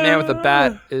stop a man with a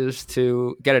bat is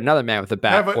to get another man with a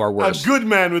bat, Have or worse. a good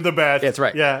man with a bat. That's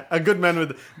right. Yeah, a good man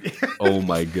with. Oh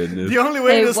my goodness. The only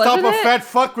way Hey, to stop a wasn't it- fat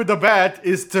fuck with a bat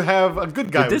is to have a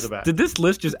good guy with a bat. Did this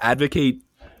list just advocate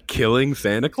killing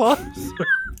Santa Claus?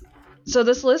 So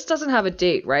this list doesn't have a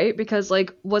date, right? Because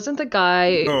like, wasn't the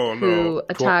guy No, who no.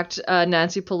 attacked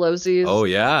Nancy Pelosi's Oh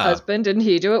yeah. husband? Didn't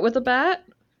he do it with a bat?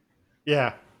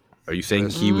 Yeah. Are you saying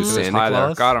he was He was Santa high there.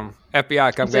 Claus? Got him.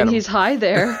 FBI, come get Then him. he's high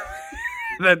there.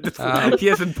 He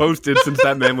hasn't posted since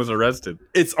that man was arrested.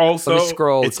 It's also Let me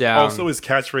scroll it's down. also his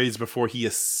catchpage before he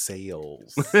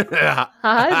assails.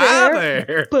 Hi there.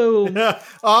 there. Boom.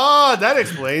 Oh, that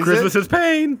explains Christmas it. is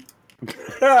pain.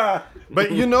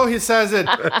 But you know he says it.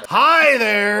 Hi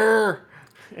there.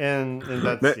 And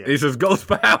that's He says ghost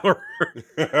power.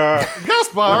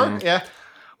 Ghost bar. Yeah.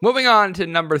 Moving on to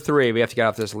number 3. We have to get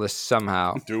off this list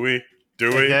somehow. Do we?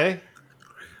 Okay.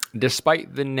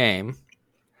 Despite the name,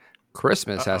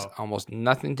 Christmas has almost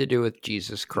nothing to do with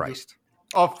Jesus Christ.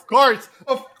 Of course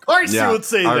you would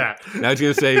say that. Now I was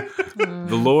going to say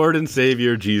the Lord and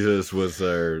Savior Jesus was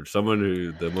someone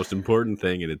who the most important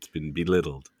thing, and it's been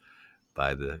belittled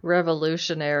by the.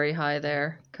 Revolutionary high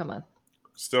there. Come on.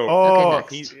 Still. Oh,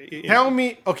 Okay, next. tell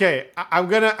me. Okay, I'm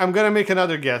gonna make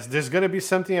another guess. There's gonna be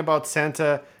something about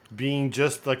Santa being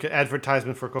just like an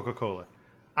advertisement for Coca-Cola.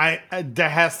 I there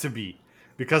has to be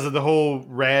because of the whole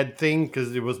red thing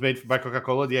because it was made by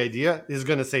Coca-Cola. The idea is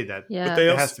gonna say that. Yeah. But they It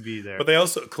also, has to be there. But they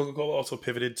also Coca-Cola also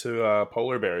pivoted to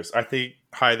polar bears. I think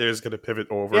Hi There is going to pivot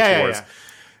over Yeah, towards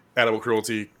animal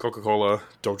cruelty. Coca-Cola,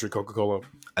 don't drink Coca-Cola.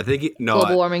 I think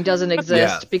Global warming doesn't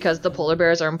exist Yeah. because the polar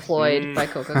bears are employed by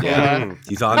Coca-Cola. Yeah,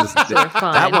 he's on this. They're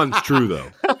fine. That one's true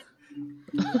though.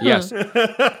 Yes.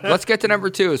 Let's get to number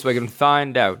 2 so we can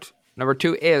find out. Number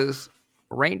 2 is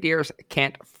reindeers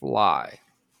can't fly.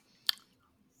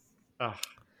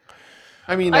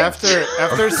 I mean, after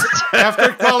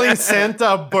calling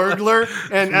Santa a burglar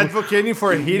and advocating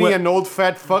for hitting an old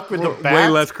fat fuck with a bat, Way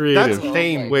less creative. That's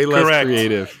tame. Way less Correct.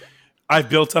 creative. I've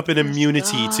built up an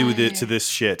immunity to this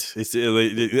shit.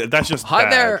 That's just Hi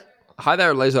bad.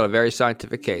 there lays out a very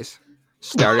scientific case.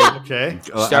 Starting Okay.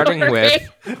 with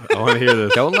I want to hear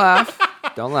this. don't laugh.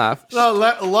 No,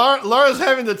 Laura's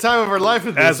having the time of her life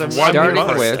with this. As one Starting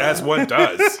must, with- as one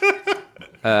does.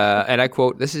 And I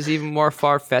quote, "This is even more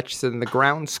far-fetched than the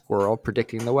ground squirrel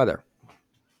predicting the weather."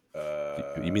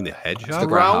 You mean the hedgehog? The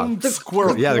ground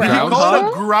squirrel. Yeah, the You ground call it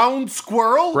hog? a ground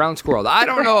squirrel? Ground squirrel. I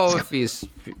don't know if he's...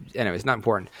 Anyways, not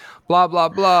important. Blah, blah,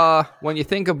 blah. When you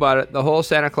think about it, the whole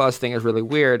Santa Claus thing is really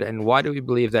weird. And why do we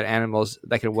believe that animals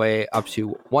that can weigh up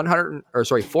to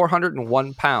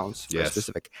 401 pounds, to be Yes.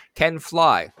 specific, can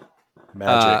fly,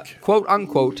 Magic. quote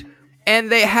unquote, and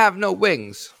they have no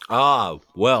wings? Ah,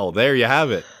 well, there you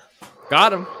have it.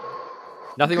 Got him.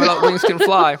 Nothing without wings can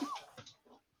fly.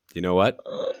 You know what?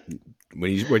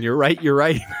 When you're right, you're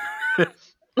right.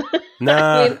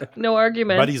 Nah, No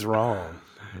argument. but he's wrong.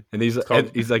 And he's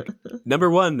like, number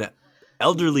one,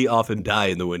 elderly often die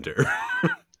in the winter.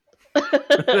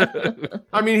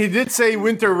 I mean, he did say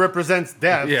winter represents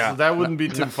death, Yeah. so that wouldn't be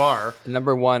too far.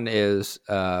 Number 1 is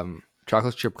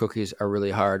chocolate chip cookies are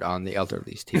really hard on the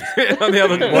elderly's teeth. On the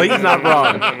other, well, he's not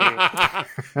wrong.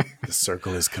 The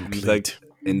circle is complete. He's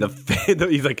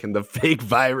like, and the fake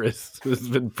virus has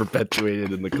been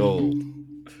perpetuated in the cold.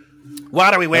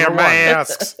 why do we wear Number one.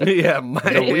 masks? Yeah,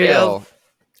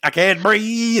 I can't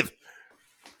breathe.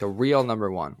 The real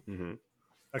number 1.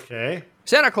 Okay.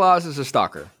 Santa Claus is a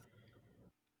stalker.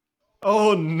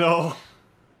 Oh, no.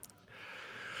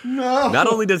 No. Not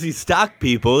only does he stalk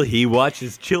people, he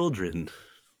watches children.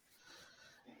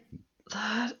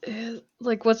 That is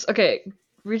like what's okay.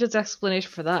 Read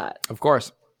explanation for that. Of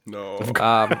course. No. Of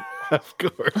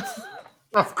course.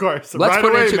 Of course. Let's Right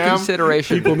put away, into ma'am.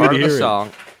 consideration People the part need of to the hear it.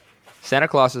 song. Santa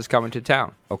Claus is coming to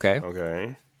town. Okay.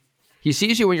 Okay. He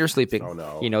sees you when you're sleeping. Oh,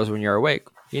 no. He knows when you're awake.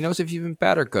 He knows if you've been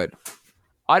bad or good.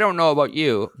 I don't know about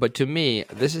you, but to me,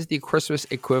 this is the Christmas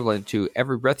equivalent to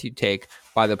Every Breath You Take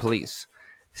by the Police.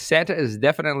 Santa is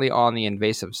definitely on the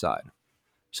invasive side.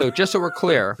 So just so we're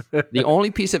clear, the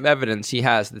only piece of evidence he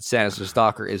has that Santa's a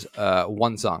stalker is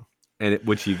one song. And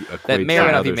which he equates That may or to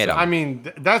may not be another made up. song. I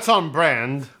mean, that's on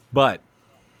brand. But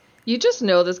You just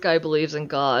know this guy believes in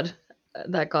God.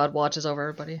 That God watches over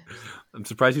everybody. I'm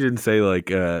surprised you didn't say like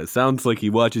sounds like he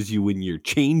watches you when you're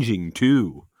changing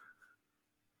too.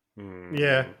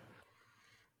 Yeah.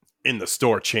 In the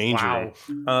store change Wow.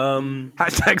 room.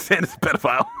 Hashtag Santa's a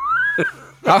pedophile.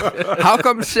 How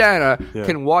come Santa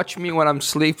can watch me when I'm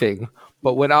sleeping,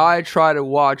 but when I try to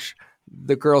watch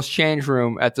the girls' change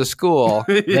room at the school,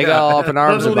 they get all up in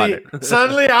arms about it?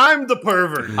 Suddenly, I'm the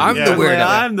pervert. I'm Yeah. the weirdo.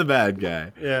 I'm the bad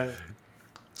guy. Yeah.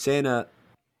 Santa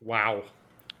Wow.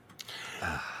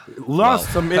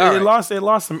 Lost some. It, all it right.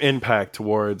 lost some impact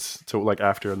to like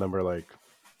after a number like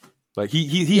he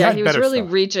Yeah, had he was better really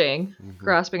stuff. reaching,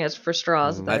 grasping us for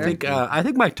straws there. I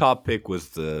think my top pick was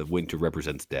the winter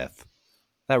represents death.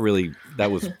 That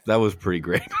was pretty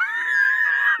great.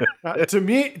 To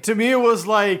me, it was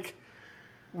like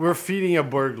we're feeding a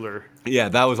burglar. Yeah,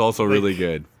 that was also really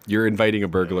good. You're inviting a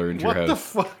burglar into What your the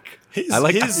house. fuck? I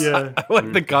like Yeah. I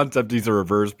like the concept he's a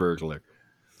reverse burglar.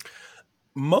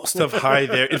 Most of Hi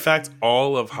There, in fact,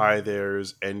 all of Hi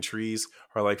There's entries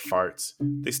are like farts.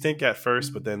 They stink at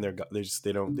first, but then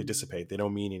they dissipate. They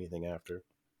don't mean anything after.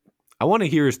 I want to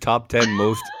hear his top 10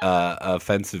 most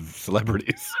offensive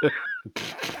celebrities.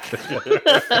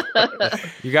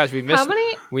 You guys, we missed How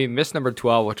many? we missed number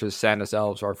 12, which is Santa's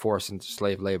elves are forced into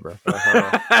slave labor. See,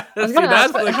 gonna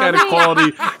that's ask, the how kind of many-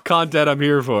 quality content I'm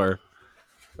here for.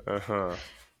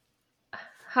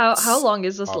 How long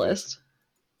is this list?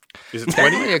 Is it 20?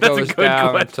 Technically, it That's a goes good down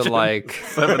question. to like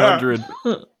 700.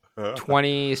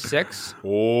 26.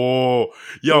 Oh,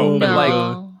 yo, No.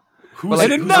 like- who's like,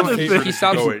 who's another your thing. favorite He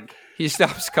stops. going? He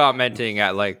stops commenting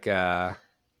at like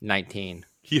 19.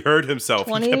 He heard himself.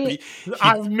 20?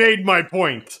 I've made my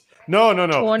point. No.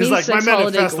 He's like, my 26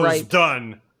 holiday manifesto's gripe.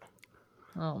 done.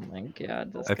 Oh my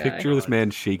god, this I guy. picture this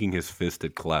man shaking his fist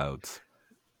at clouds.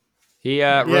 He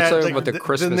wrote something like about the the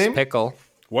Christmas name- pickle.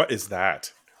 What is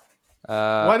that?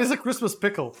 What is a Christmas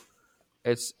pickle?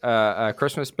 It's a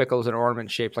Christmas pickle is an ornament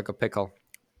shaped like a pickle,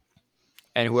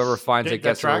 and whoever finds Okay, it that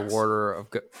gets a tracks. rewarder of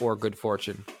or good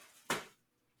fortune.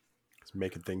 It's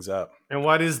making things up. And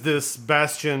what is this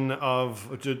bastion of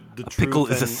the truth? Pickle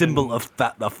is a and- symbol of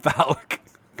the phallic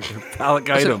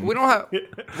Listen, item. we don't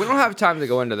have time to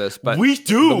go into this, but We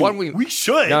do. the one we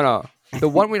should. no the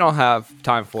one we don't have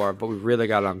time for, but we really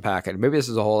got to unpack it. Maybe this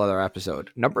is a whole other episode.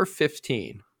 Number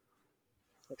 15.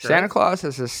 Santa Claus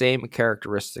has the same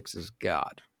characteristics as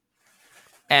God,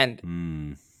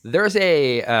 and there's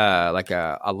a like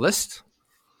a list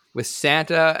with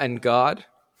Santa and God,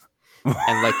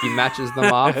 and like he matches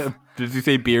them off. Did you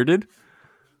say bearded?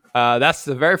 That's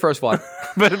the very first one.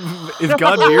 But is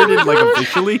God bearded like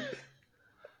officially?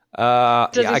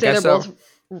 Does yeah, he I say guess they're so.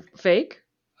 both fake?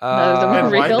 Rather than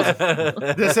and real?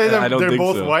 white? They say I don't they're think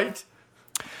both so. white.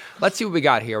 Let's see what we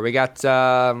got here. We got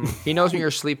he knows when you're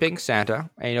sleeping, Santa,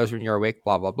 and he knows when you're awake,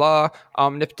 blah, blah, blah.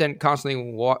 Omnipotent, constantly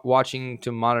watching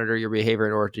to monitor your behavior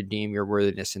in order to deem your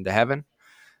worthiness into heaven.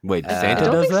 Wait, I Santa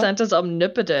don't does think that? Santa's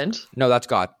omnipotent. No, that's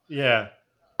God. Yeah.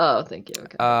 Oh, thank you.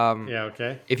 Okay. Yeah.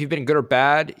 Okay. If you've been good or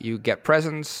bad, you get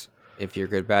presents. If you're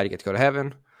good or bad, you get to go to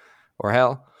heaven or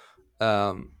hell.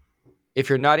 If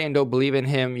you're naughty and don't believe in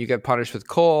him, you get punished with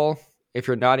coal. If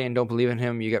you're naughty and don't believe in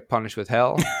him, you get punished with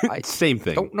hell. I Same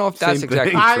thing. don't know if that's Same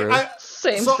exactly thing. true.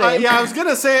 Same. I was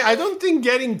gonna say I don't think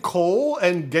getting coal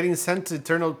and getting sent to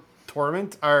eternal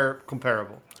torment are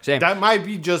comparable. Same. That might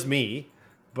be just me,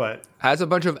 but Has a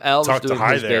bunch of elves Talk to doing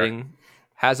Hi his there. bidding.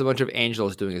 Has a bunch of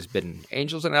angels doing his bidding.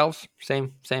 Angels and elves,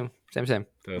 same. same.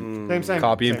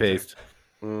 Copy and same. paste.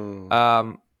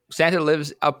 Santa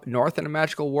lives up north in a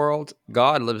magical world.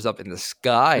 God lives up in the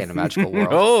sky in a magical world.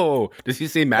 Oh, does he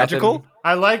say magical? Nothing-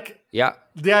 I like Yeah.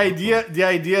 the idea. The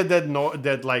idea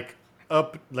that like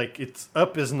up, like it's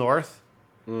up is north,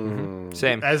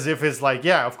 Same. as if it's like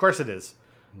yeah, of course it is.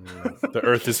 The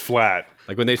Earth is flat.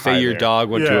 Like when they say Hi your there. dog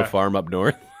went to Yeah. a farm up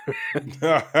north.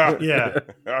 Yeah.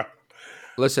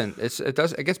 Listen,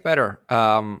 it gets better.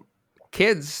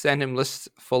 Kids send him lists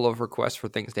full of requests for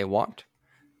things they want.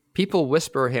 People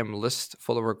whisper him lists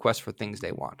full of requests for things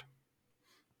they want.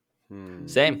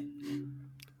 Same.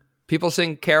 People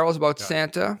sing carols about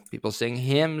Santa. People sing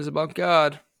hymns about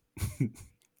God.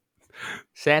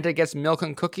 Santa gets milk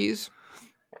and cookies.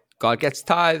 God gets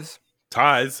tithes.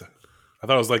 Tithes. I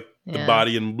thought it was like the Yeah.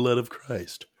 body and blood of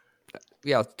Christ.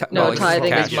 Yeah. No, like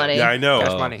tithing cash. is money. Yeah, I know.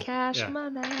 Cash money. Cash Yeah.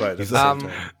 money. But at the same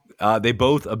time. They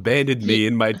both abandoned me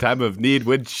in my time of need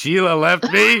when Sheila left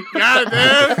me. God,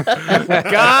 dude.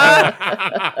 God,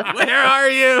 where are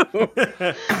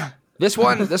you? This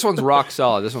one's rock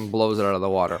solid. This one blows it out of the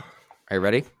water. Are you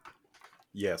ready?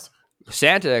 Yes.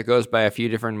 Santa goes by a few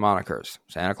different monikers.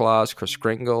 Santa Claus, Kris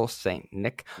Kringle, Saint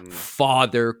Nick,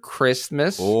 Father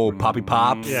Christmas. Oh, Poppy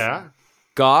Pops. Yeah.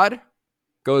 God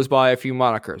goes by a few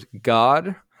monikers.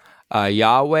 God,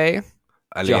 Yahweh,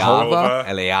 Jehovah,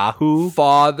 Eliyahu.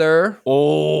 Father.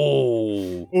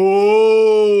 Oh.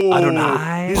 Oh,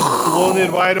 Adonai. He's blown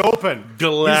it wide open.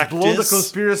 Galactus. He's blown the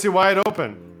conspiracy wide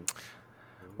open.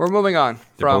 We're moving on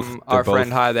from both- our they're friend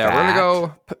both Hi there. We're fact. going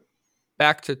to go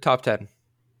back to top 10.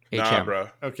 Nah, HM.net. bro.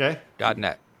 Okay.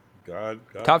 God.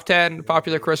 Top 10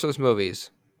 popular Christmas movies.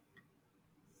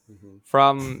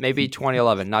 From maybe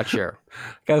 2011, not sure.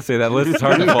 Gotta say, that list is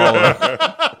hard to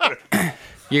follow.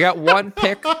 You got one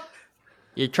pick.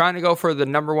 You're trying to go for the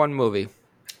number one movie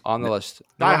on the list.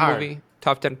 Die Number one Hard. movie,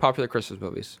 top 10 popular Christmas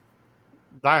movies.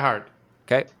 Die Hard.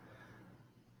 Okay.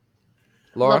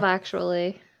 Love Laura?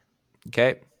 Actually.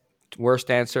 Okay.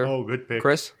 Worst answer. Oh, good pick.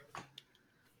 Chris?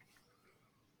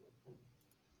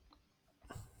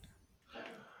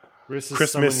 Chris is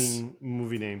Christmas. summoning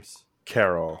movie names.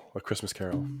 Carol. A Christmas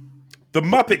Carol. The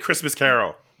Muppet Christmas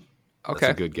Carol. Okay.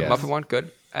 a good guess. Muffin one,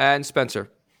 good. And Spencer.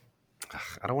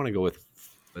 I don't want to go with,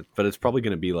 but it's probably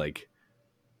going to be like,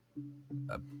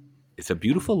 it's A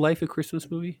Beautiful Life, a Christmas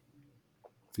movie.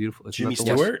 Beautiful. Isn't Jimmy that the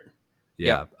one? Stewart.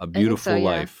 Yeah, A Beautiful so, yeah.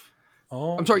 Life.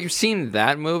 Oh. I'm sorry, you've seen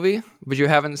that movie, but you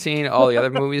haven't seen all the other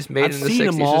movies made I've in the seen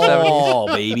 60s them or 70s? all,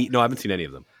 baby. No, I haven't seen any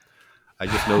of them. I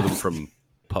just know them from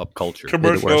pop culture. They're the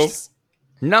worst. Commercials.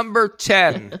 Number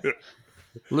 10.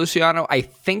 Luciano, I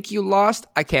think you lost.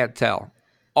 I can't tell.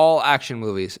 All action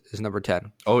movies is number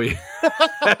 10. Oh yeah,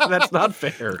 that's not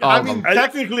fair. I mean,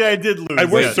 technically, I did lose. I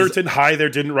was Yeah. certain Hi there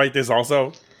didn't write this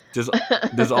also.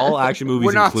 Does all action movies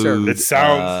We're not include? certain. It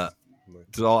sounds-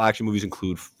 Does all action movies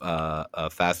include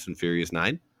Fast and Furious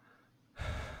 9?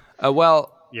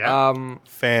 Well, Yeah.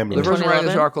 Family. the person writing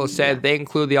this 2011? article said they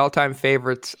include the all-time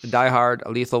favorites: Die Hard, A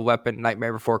Lethal Weapon,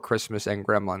 Nightmare Before Christmas, and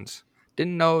Gremlins.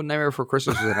 Didn't know Nightmare Before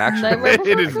Christmas was an action Nightmare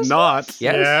movie. It is not.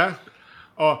 Yes. Yeah.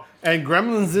 Oh, and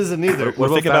Gremlins isn't either. What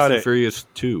about Think Fast about and it. Furious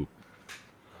 2?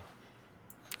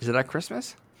 Is it at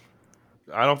Christmas?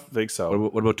 I don't think so.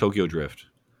 What about Tokyo Drift?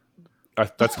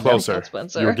 That's closer. That's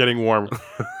Spencer. You're getting warm.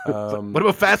 What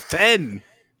about Fast 10?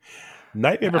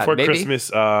 Nightmare Before maybe. Christmas,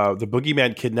 the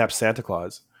boogeyman kidnaps Santa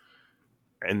Claus.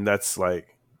 And that's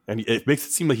like, and it makes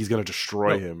it seem like he's going to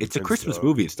destroy him. It's a and Christmas stuff.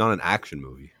 movie. It's not an action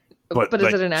movie. But is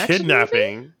like, it an action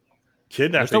kidnapping? movie?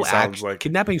 Kidnapping There's no sounds action. like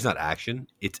Kidnapping's not action.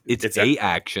 It's It's a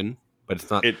action, but it's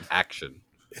not It- action.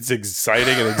 it's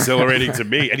exciting and exhilarating to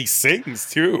me. And he sings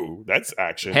too. That's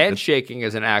action. Handshaking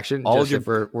is an action. All Just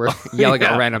your- if we're yelling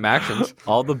Yeah. at random actions.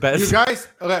 All the You best. guys,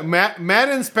 okay, Matt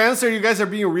and Spencer, you guys are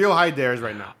being real high dares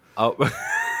right now. Oh,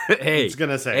 hey, Just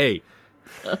gonna say. hey.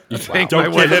 You think Don't my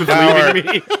give wife him is power.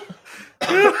 leaving me?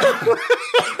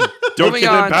 Don't Moving give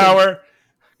on him to- power.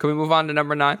 Can we move on to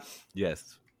number 9?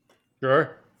 Yes,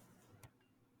 Sure.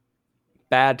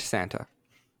 Bad Santa.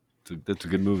 that's a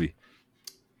good movie.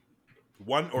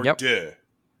 One or Yep. deux.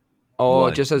 Oh,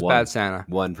 One, it just says one. Bad Santa.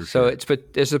 One for So sure.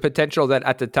 there's a potential that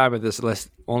at the time of this list,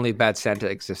 only Bad Santa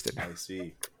existed. I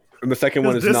see. And the second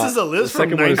one is This not. is a list the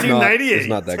second from one is not- 1998. Is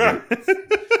not that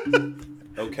good.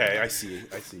 Okay, I see.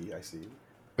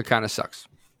 It kind of sucks.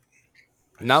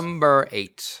 Number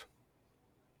 8.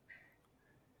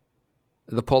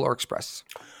 The Polar Express.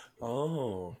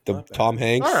 Oh. The Tom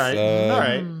Hanks. All right. All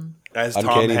right. As Tom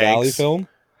Uncanny Valley Hanks, film.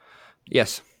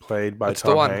 Yes. played by That's the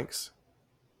Tom one. Hanks.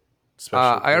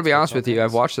 I gotta be Special honest with you. I've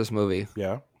effects. watched this movie.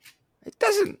 Yeah. It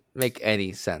doesn't make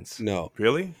any sense. No,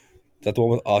 Really? is that the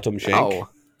one with Autumn Shank? Oh.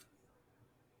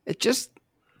 It just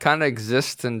kind of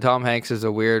exists, and Tom Hanks is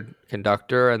a weird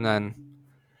conductor, and then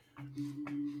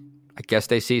I guess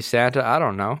they see Santa. I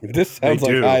don't know. This sounds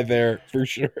like do. Hi There for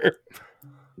sure.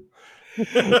 Hi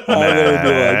There would be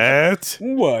like, Matt,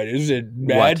 what is it?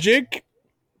 Magic?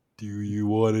 do you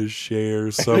want to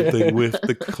share something with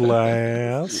the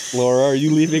class? Laura, are you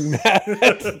leaving Matt?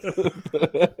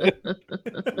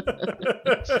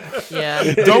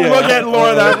 Yeah. Don't look at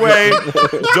Laura that way.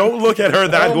 Don't look at her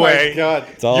that Oh way. my god.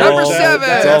 It's all, Number 7.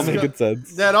 It's all making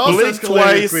sense. That also Blink escalated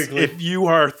twice quickly if you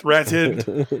are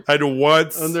threatened, and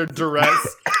once. under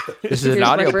duress. This is an Here's my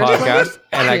audio first podcast, blink.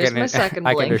 and Here's my second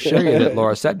I can blink. assure you that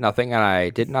Laura said nothing, and I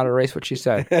did not erase what she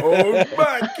said. Oh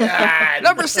my god!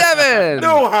 Number 7.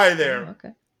 No hi there. Okay.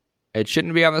 It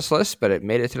shouldn't be on this list, but it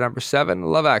made it to number 7.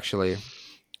 Love Actually.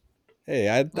 Hey,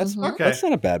 that's Okay. that's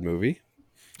not a bad movie.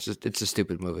 It's a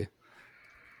stupid movie.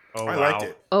 Oh, I liked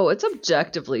it. Oh, it's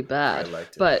objectively bad, I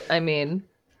liked it. but I mean,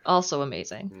 also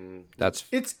amazing. That's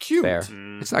It's cute. fair.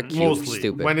 It's not cute. Mostly It's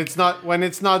stupid. when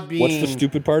it's not being What's the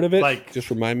stupid part of it? like, Just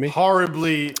remind me.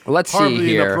 horribly Let's see horribly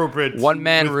here. inappropriate. One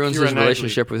man with ruins Keira his Knightley.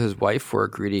 relationship with his wife for a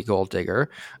greedy gold digger.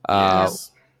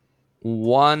 Yes.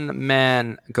 One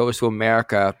man goes to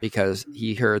America because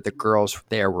he heard the girls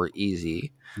there were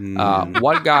easy.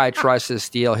 One guy tries to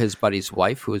steal his buddy's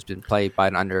wife, who has been played by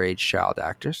an underage child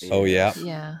actress. Oh yeah.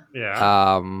 Yeah.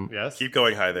 Yeah. Yes. Keep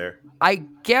going hi there. I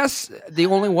guess the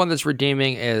only one that's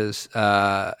redeeming is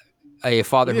a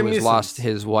father who Liam has Neeson. lost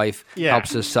his wife, Yeah.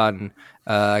 helps his son,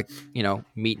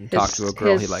 meet and talk to a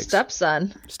girl he his likes.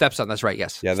 stepson. Stepson, that's right.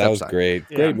 Yes. Yeah, that was Stepson. great.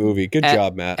 Yeah. Great movie. Good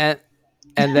job, Matt.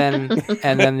 And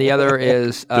then the other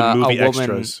is The a movie woman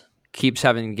extras. keeps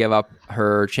having to give up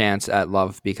her chance at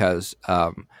love because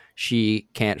she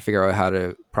can't figure out how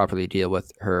to properly deal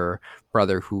with her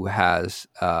brother who has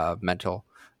mental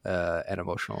and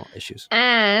emotional issues.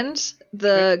 And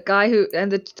the guy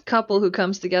the couple who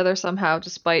comes together somehow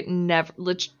despite never,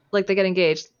 like they get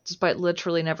engaged despite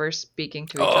literally never speaking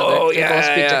to each other. They both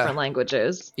speak different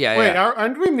languages. Yeah, Wait, yeah.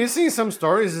 aren't we missing some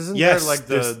stories? Isn't Yes, there like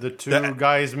there's the two that-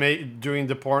 guys doing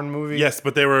the porn movie? Yes,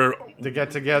 but they were. They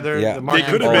get together. Yeah. The They Martin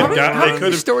could have Ball been guy- one. they How could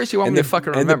many have- stories do you want me to fucking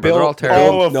and remember? Bill, They're all terrible.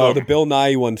 All of no, them. the Bill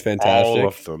Nye one's fantastic. All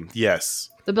of them. Yes.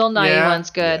 The Bill Nye Yeah.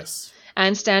 one's good. Yes.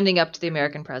 And standing up to the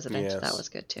American president. Yes. That was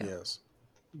good too. Yes.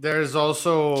 There's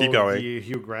also Keep going. the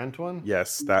Hugh Grant one.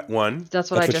 Yes, that one. That's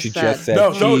what That's I what she just just said.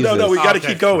 said. No, we Jesus. got to Okay.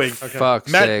 keep going. Okay.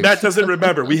 Fuck's Matt, sakes. Matt doesn't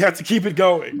remember. We have to keep it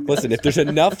going. Listen, if there's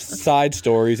enough side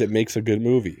stories, it makes a good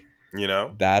movie. You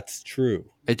know? That's true.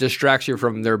 It distracts you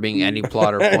from there being any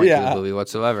plot or point to Yeah. the movie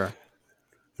whatsoever.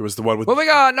 There was the one with Moving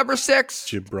on, number 6,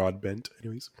 Jim Broadbent.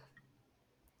 Anyways.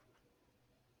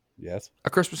 Yes. A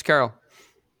Christmas Carol.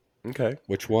 Okay.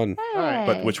 Which one?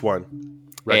 But which one?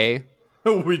 A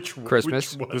Which one?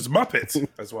 Christmas. Which one? There's Muppets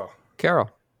as well. Carol.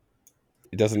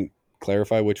 It doesn't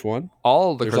clarify which one.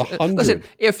 All the There's Christmas. 100. Listen,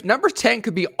 if number 10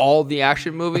 could be all the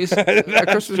action movies, A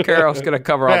Christmas Carol is going to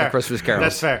cover all the Fair. Christmas carols.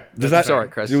 That's fair. Does That's that Sorry,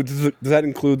 Chris. Does that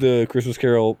include the Christmas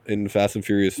Carol in Fast and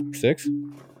Furious 6?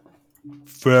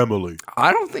 Family.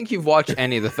 I don't think you've watched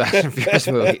any of the Fast and Furious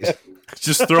movies.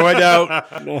 Just throwing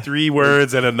out 3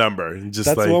 words and a number. And just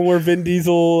That's like the one where Vin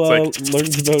Diesel It's like-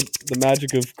 learns about the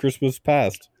magic of Christmas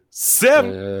past.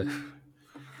 7.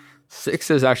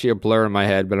 6 is actually a blur in my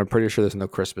head, but I'm pretty sure there's no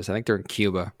Christmas. I think they're in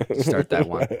Cuba. to Start that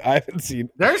one. I haven't seen.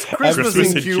 There's Christmas,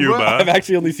 Christmas in Cuba. I've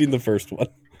actually only seen the first one.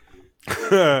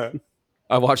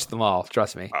 I watched them all.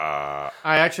 Trust me. I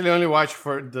actually only watched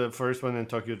for the first one in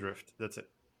Tokyo Drift. That's it.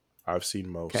 I've seen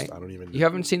most. Okay. I don't even. You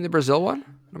haven't seen the Brazil one,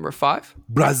 number 5.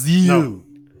 Brazil.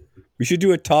 We should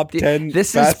do a top 10.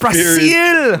 This Fast is Brazil.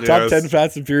 Furious, top Yes. 10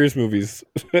 Fast and Furious movies.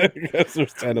 Because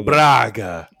there's 10 of them.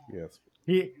 Braga. Yes.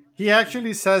 He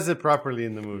actually says it properly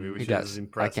in the movie, which He does. is I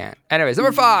impressive. can't. Anyways,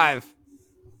 number 5.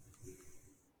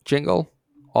 Jingle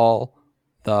all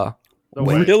the The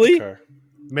way. Really? Okay.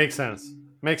 Makes sense.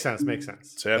 Makes sense. Makes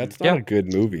sense. 7. That's not Yeah. a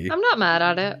good movie. I'm not mad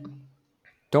at it.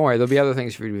 Don't worry, there'll be other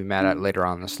things for you to be mad at later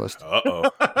on this list.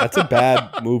 Uh-oh. That's a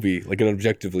bad movie, like an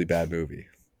objectively bad movie.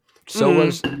 So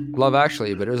was Love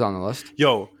Actually, but it was on the list.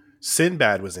 Yo,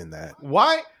 Sinbad was in that.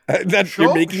 Why?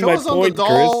 You're making show my us on point, the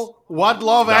Chris. doll what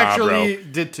love Nah, actually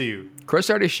did to you. Chris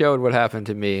already showed what happened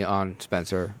to me on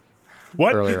Spencer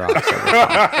What? earlier on.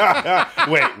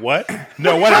 So Wait, what?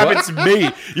 No, what happened to me?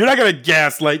 You're not going to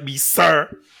gaslight me, sir.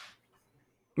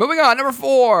 moving on, number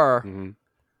 4. Mm-hmm.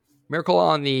 Miracle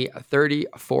on the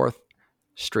 34th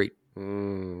Street.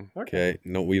 Okay,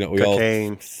 no, we all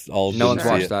Cocaine. all No one's didn't see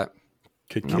watched it. that.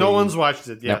 Cocaine. No one's watched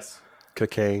it. Yes.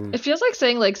 Cocaine. It feels like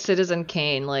saying like Citizen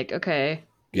Kane. Like, okay.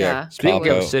 Yeah. Yeah. Speaking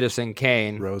Bravo. of Citizen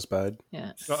Kane, Rosebud.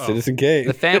 Yeah. Citizen Kane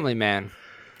The Family Man.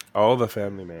 All the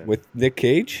family man. with Nick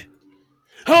Cage.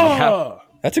 Ah!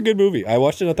 That's a good movie. I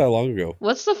watched it not that long ago.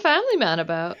 What's the Family Man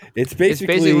about? It's It's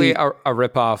basically, basically a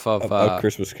ripoff of a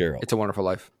Christmas Carol. It's a Wonderful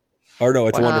Life. Or no,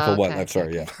 it's a Wonderful One. okay, I'm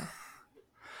sorry. okay,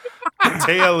 Yeah,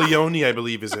 Taya Leone, I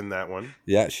believe, is in that one.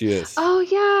 yeah, she is. Oh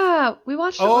yeah, we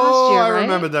watched it last Oh, year, I right?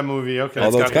 remember that movie. Okay.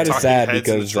 Although got it's kinda talking sad heads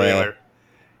in the because, trailer.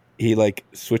 He like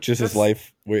switches his That's-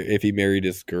 life if he married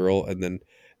his girl, and then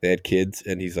they had kids,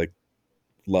 and he's like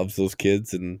loves those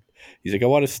kids, and he's like, I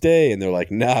want to stay, and they're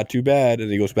like, nah, too bad,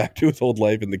 and he goes back to his old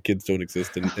life, and the kids don't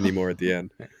exist anymore at the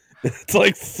end. It's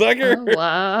like, sucker. Oh,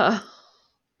 wow.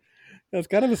 It's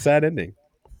kind of a sad ending.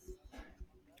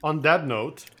 On that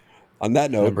note,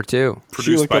 Number two.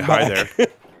 Produced by Hi back. There.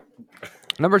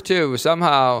 Number two,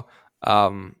 somehow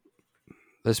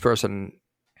this person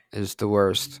is the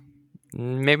worst.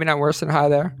 Maybe not worse than Hi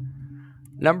There.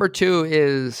 Number two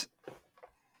is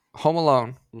Home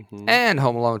Alone and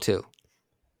Home Alone 2.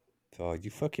 Oh,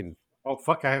 you fucking... oh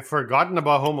fuck, I have forgotten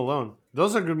about Home Alone.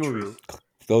 Those are good movies.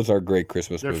 Those are great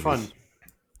Christmas They're movies. fun.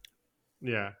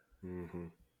 Yeah.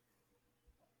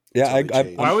 Yeah, I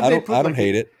Why would they put, don't like,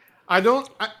 hate it. I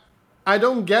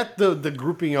don't get the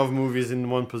grouping of movies in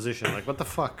one position. Like, what the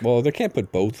fuck? Well, they can't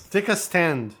put both. Take a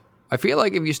stand. I feel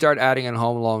like if you start adding in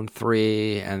Home Alone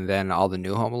 3 and then all the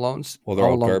new Home Alones, Well, they're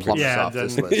all Home Alone garbage. plummets Yeah, off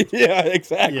this then- list. Yeah,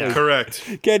 exactly. Yeah. Correct.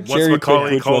 Can't Once cherry pick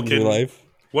Macaulay which ones you Culkin- like.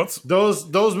 Once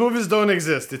Those movies don't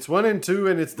exist. It's 1 and 2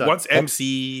 and it's done. once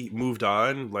MC moved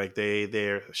on, like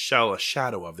they're a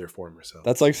shadow of their former self.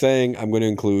 That's like saying I'm going to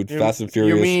include Fast and You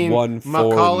Furious mean 1, 4,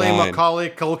 Macaulay, 9. Macaulay,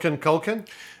 Culkin?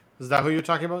 Is that who you're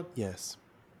talking about? Yes.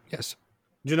 Yes.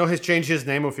 Do you know he's changed his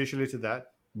name officially to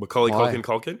that? Macaulay Why?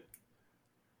 Culkin.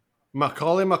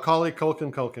 Macaulay,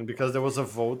 Culkin, because there was a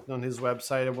vote on his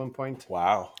website at one point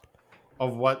Wow.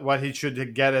 of what he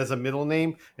should get as a middle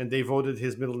name, and they voted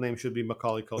his middle name should be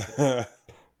Macaulay Culkin.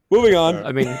 Moving on.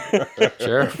 I mean,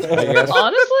 sure. I guess.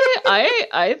 Honestly,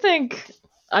 I think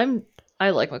I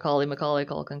like Macaulay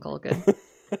Culkin.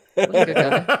 What a good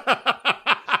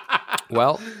guy.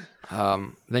 Well,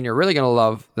 then you're really going to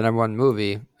love the number one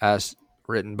movie as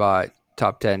written by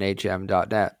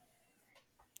top10hm.net,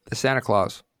 The Santa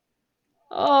Claus.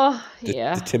 Oh, The,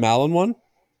 yeah. the Tim Allen one?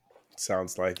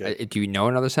 Sounds like it. Do you know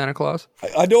another Santa Claus?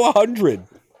 I know 100.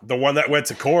 The one that went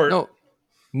to court. No.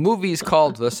 Movies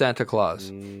called The Santa Claus.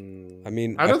 I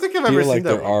mean, I don't think I've feel ever like seen that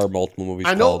there one. are multiple movies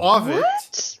I know called. of it.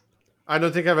 What? I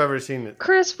don't think I've ever seen it.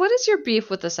 Chris, what is your beef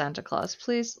with the Santa Claus?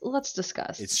 Please, let's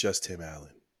discuss. It's just Tim Allen.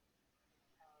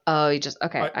 Oh, you just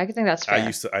okay. I think that's fair.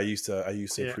 I used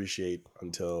to Yeah. appreciate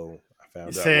until I found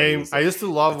out. Same. I used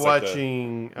to love it's like the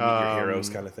watching Meet Your Heroes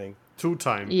kind of thing. Two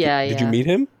Time. yeah, Did yeah. you meet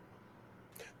him?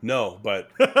 No, but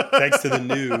thanks to the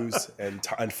news and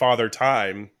Father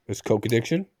Time. His coke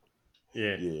addiction?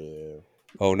 Yeah. Yeah.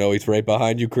 Oh no, he's right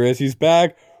behind you, Chris. He's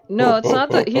back. No, it's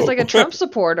not that he's like a Trump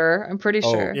supporter. I'm pretty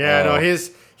Oh. sure. Yeah, Oh. no,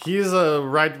 he's a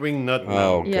right wing nut now.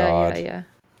 Oh Yeah, God. yeah.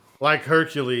 Like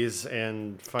Hercules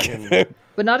and fucking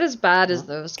But not as bad as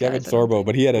those Kevin guys. I don't Sorbo,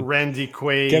 but he had a Randy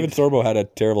Quaid. Kevin Sorbo had a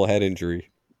terrible head injury.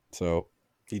 So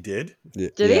He did?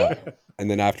 Did he? yeah.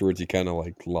 And then afterwards he kind of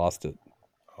like lost it.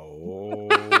 Oh,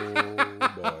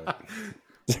 boy.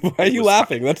 Why are you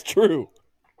laughing? That's true.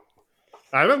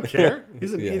 I don't care.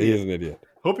 He's an Yeah, idiot. he is an idiot.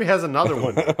 Hope he has another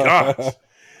one. Gosh.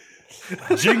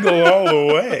 Jingle all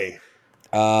the way.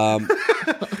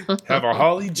 Have a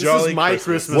holly This jolly is my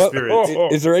Christmas. Christmas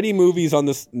spirit. Is there any movies on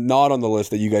this not on the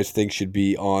list that you guys think should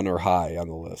be on or high on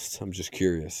the list? I'm just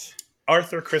curious.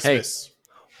 Arthur Christmas.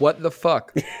 What the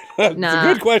fuck? That's Nah,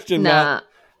 a good question, Matt. Nah,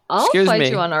 I'll Excuse fight me.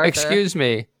 you on Arthur. Excuse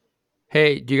me.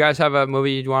 Hey, do you guys have a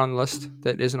movie you want on the list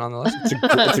that isn't on the list? It's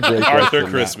a great question, Arthur Matt.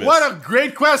 Christmas. What a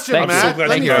great question, Thank you. I'm so Matt. glad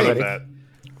Let you me thought think. of that.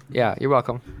 Yeah, you're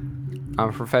welcome. I'm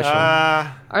a professional.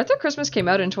 Arthur Christmas came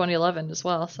out in 2011 as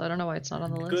well, so I don't know why it's not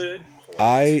on the list. Good.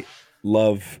 I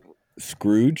love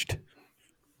Scrooged.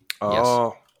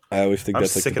 Oh, I always think I'm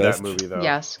that's like sick the of best. that movie, though.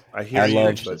 Yes. I hear I you,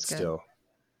 love- but It's good. still.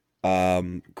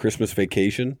 Christmas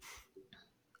Vacation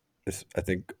is, I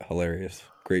think, hilarious.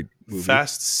 Great movie.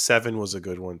 Fast 7 was a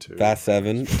good one, too. Fast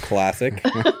 7, classic.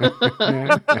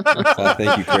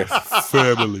 Thank you, Chris.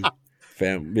 Family.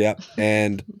 Yeah.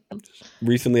 And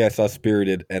recently I saw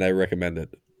Spirited, and I recommend it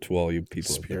to all you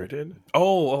people. out there. Spirited?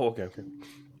 Oh, okay.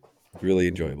 Really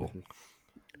enjoyable.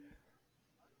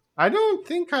 I don't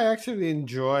think I actually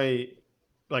enjoy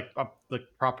like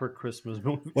proper Christmas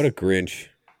movies. What a Grinch.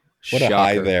 What a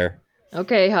high Shocker. there.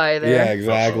 Okay, hi there. Yeah,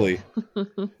 exactly.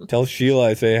 Tell Sheila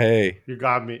I say hey. You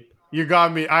got me. You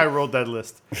got me. I wrote that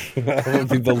list. That would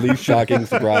be the least shocking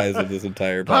surprise of this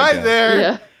entire podcast. Hi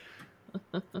there.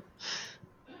 Yeah.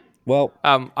 Well,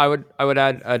 I would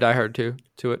add Die Hard 2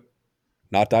 to it.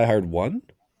 not Die Hard 1?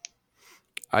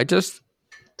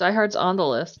 Die Hard's on the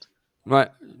list.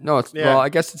 No, it's Yeah. well, I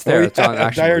guess it's there. Oh, it's on yeah,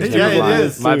 action. Die Hard movies. 2 Yeah, Never it mind.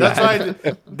 is. My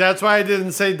bad. That's why I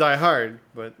didn't say Die Hard.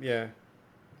 But yeah.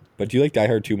 But do you like Die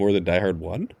Hard 2 more than Die Hard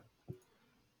 1?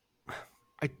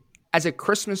 As a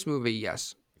Christmas movie,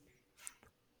 yes.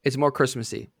 It's more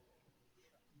Christmassy.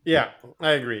 Yeah,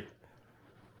 I agree.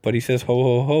 But he says, ho,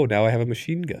 ho, ho, now I have a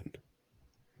machine gun.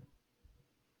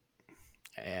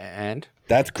 And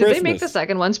That's Did Christmas. they make the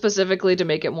second one specifically to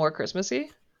make it more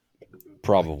Christmassy?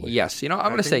 Probably. yes, I'm I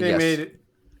going to think say they yes. made it.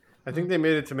 I think they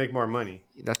made it to make more money.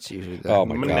 That's usually the Oh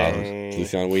my god,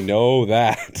 Lucian, we know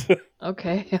that.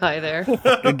 Okay, hi there.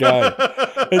 Good guy.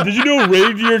 Hey, did you know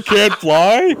reindeer can't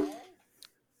fly?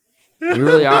 You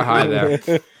really are high there.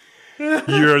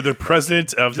 You're the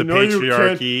president of the You know you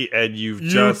patriarchy, and you've You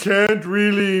just can't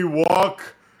really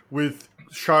walk with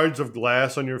shards of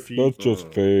glass on your feet. That's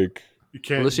just fake. You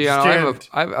can't. Luciano, just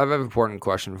I have an important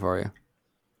question for you.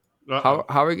 Uh-oh.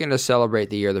 How are we going to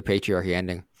celebrate the year of the patriarchy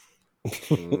ending?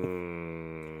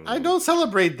 I don't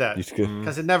celebrate that You just get-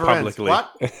 because it never Publicly. ends.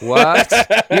 What?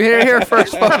 What? You hear it here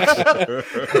first, folks.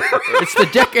 It's the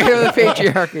decade of the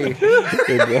patriarchy.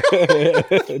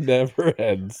 It never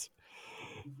ends.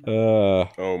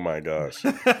 oh my gosh,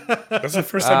 that's the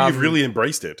first time you've really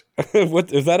embraced it.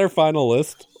 What is that? Our final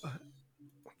list?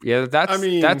 Yeah,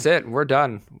 that's it. We're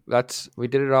done. We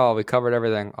did it all. We covered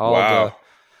everything. All Wow.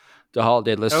 the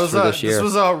holiday lists That was for this year. This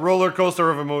was a roller coaster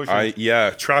of emotion.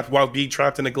 Trapped while being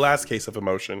trapped in a glass case of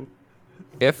emotion.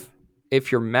 If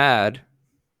you're mad,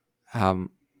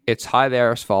 it's Hi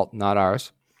There's fault, not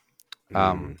ours.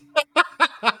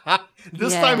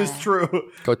 This time is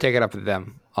true. Go take it up with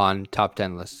them on top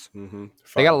 10 lists.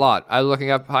 They got a lot. I was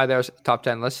looking up Hi There's top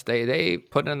 10 lists. They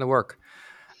put in the work.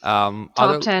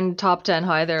 Top 10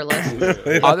 hi there list.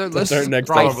 Other That's lists our next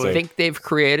I episode. think they've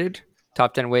created.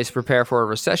 Top 10 ways to prepare for a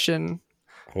recession.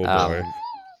 Oh boy.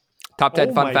 Top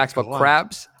 10 Oh fun my facts about God.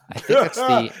 crabs. I think it's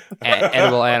the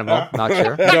edible animal. Not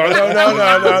sure. No.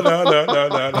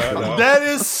 That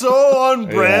is so on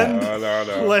brand.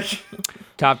 No. Like,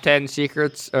 Top 10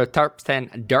 secrets, or top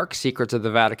 10 dark secrets of the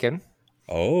Vatican.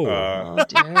 Oh. Oh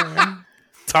dear.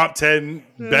 Top 10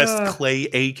 best Clay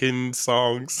Aiken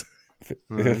songs.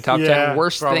 Top Yeah, 10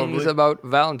 worst probably. things about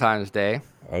Valentine's Day.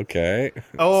 Okay.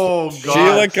 oh god,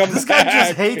 Sheila comes this guy back.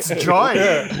 just hates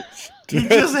joy. He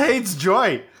just hates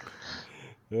joy.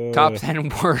 Top 10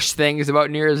 worst things about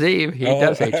New Year's Eve. He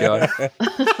does hate joy.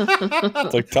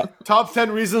 It's like Top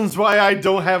 10 reasons why I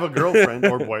don't have a girlfriend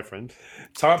or boyfriend.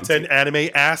 Top 10 anime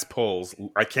ass pulls.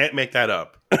 I can't make that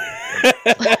up.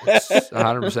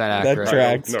 100% accurate.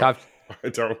 tracks. No, Top, I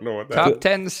don't know what that top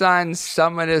 10 signs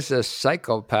someone is a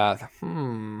psychopath.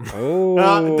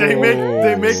 oh. They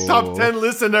make top 10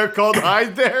 lists and they're called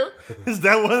hide there. Is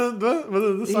that one of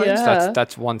the signs? Yeah.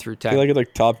 That's 1 through 10. I feel like it's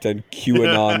like top 10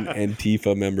 QAnon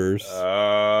Antifa members.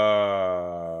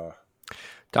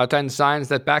 Top 10 signs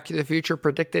that Back to the Future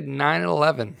predicted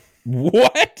 9/11.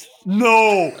 What?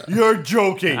 No, you're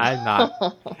joking. I'm not.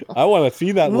 I want to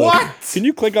see that What? list. Can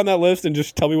you click on that list and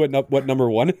just tell me what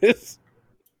number one is?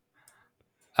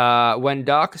 When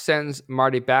Doc sends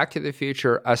Marty back to the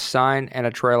future, a sign and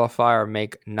a trail of fire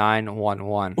make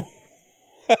 911.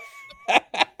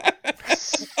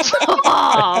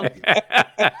 Stop.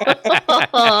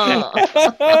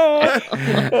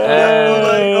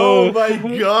 Oh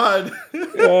my god.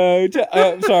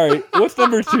 Sorry. What's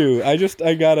number 2? I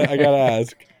gotta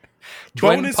ask.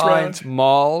 Twin Bonus Pines round.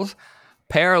 Malls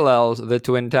parallels the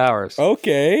Twin Towers.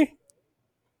 Okay.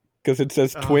 Because it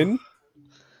says twin.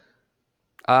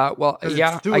 Well, There's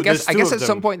yeah. two- I guess there's two of at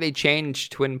some them. point they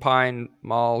changed Twin Pine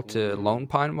Mall to Lone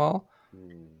Pine Mall.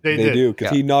 They They did. do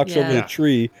because Yeah. he knocks over Yeah. the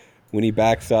tree when he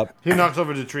backs up He knocks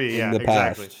over the tree. Yeah, in the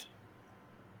exactly. past.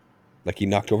 Like he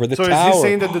knocked over the So tower. is he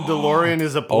saying that the DeLorean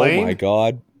is a Oh plane? my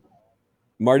god.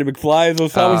 Marty McFly is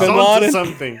Osama He's bin onto Laden.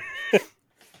 something.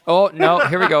 Oh no!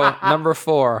 Here we go. Number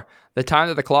 4. The time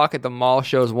that the clock at the mall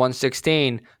shows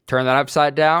 1:16. Turn that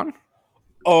upside down.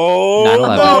 Oh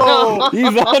 9/11. No,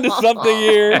 he's on to something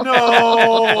here.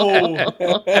 no.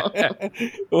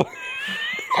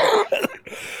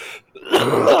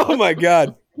 Oh my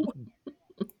god.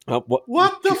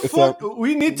 What the So- fuck?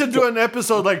 We need to do an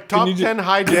episode like top you ju- 10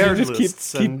 high Can dare you just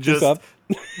lists keep and this just up?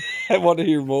 I want to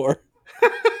hear more.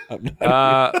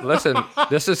 Listen,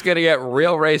 this is gonna get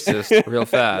real racist real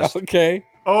fast. Okay.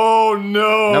 Oh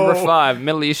no. Number 5.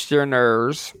 Middle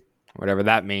Easterners, whatever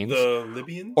that means, The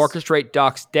Libyans? orchestrate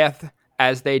Doc's death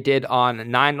as they did on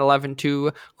 9/11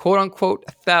 to quote unquote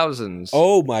thousands.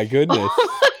 Oh my goodness.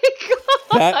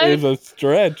 That is a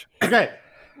stretch. Okay.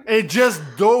 It just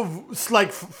dove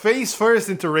like face first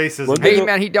into racism. Hey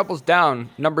man, he doubles down.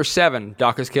 Number 7.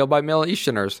 Doc is killed by Middle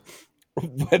Easterners.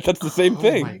 But that's the same Oh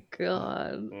thing. my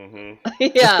god.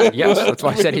 Yeah. Yes, that's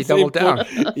why I said he Same doubled down.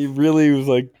 point. He really was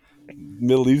like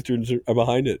Middle Easterns are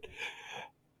behind it.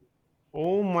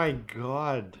 Oh my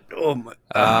god. Oh my.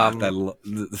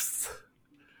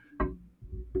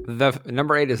 The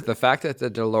number 8 is the fact that the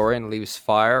DeLorean leaves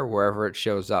fire wherever it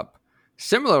shows up.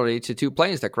 Similarly to 2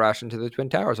 planes that crashed into the Twin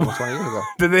Towers almost 20 years ago.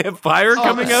 Did they have fire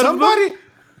coming out of them? Somebody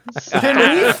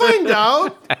Can we find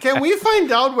out? Can we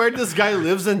find out where this guy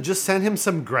lives and just send him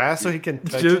some grass so he can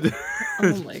touch it?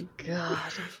 Oh my god.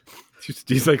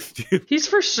 He's like, He's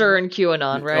for sure in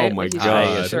QAnon, right? Oh my He's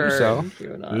God. for sure So. in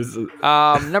QAnon. this is,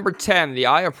 Number 10, the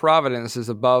Eye of Providence is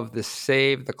above the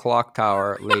Save the Clock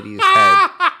Tower lady's head.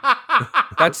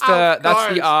 That's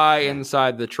the eye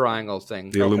inside the triangle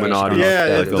thing. The Illuminati.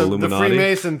 Yeah, Like the the Illuminati?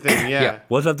 Freemason thing. Yeah, Yeah.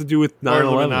 what's that to do with or 9/11?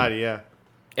 Illuminati. Yeah.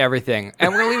 Everything.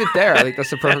 And we're going to leave it there. I think that's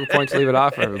the perfect point to leave it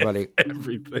off for everybody.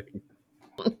 Everything.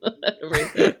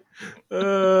 Everything.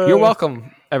 You're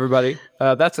welcome, everybody.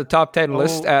 That's a top 10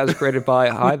 list as created by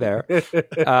Hi There,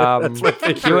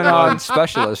 QAnon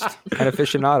specialist and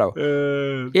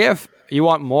aficionado. If you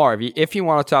want more, if you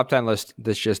want a top 10 list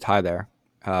that's just Hi There,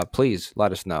 please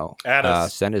let us know. Add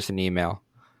us. Send us an email,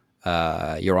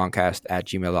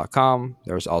 youroncast@gmail.com.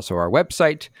 There's also our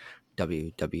website,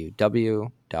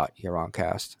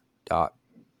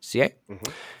 www.youroncast.ca.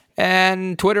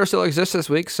 And Twitter still exists this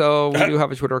week, so we do have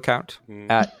a Twitter account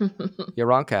at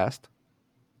YourOnCast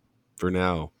For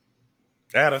now.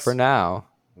 Add us. for now.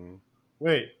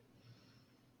 Wait,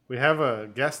 we have a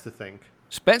guest to thank.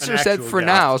 Spencer An said actual for guest.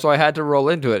 now, so I had to roll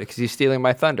into it because he's stealing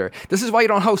my thunder. This is why you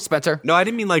don't host, Spencer. No, I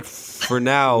didn't mean like for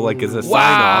now, like as a sign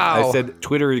Wow. off. I said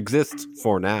Twitter exists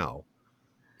for now.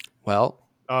 Well,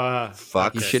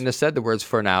 Fuck. you shouldn't have said the words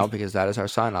for now because that is our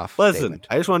sign off. Listen,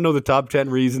 I just want to know the top 10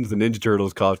 reasons the Ninja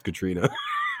Turtles caused Katrina.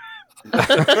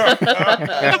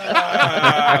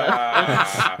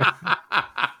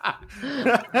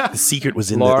 The secret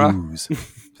was in Laura? the ooze.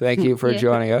 Thank you for Yeah.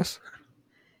 joining us.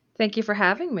 Thank you for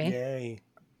having me. Yay.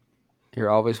 You're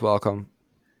always welcome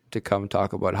to come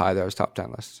talk about Hi There's top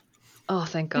 10 lists. Oh,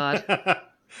 thank God.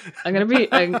 I'm gonna be.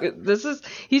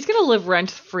 He's gonna live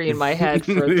rent free in my head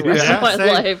for the rest Yeah, of my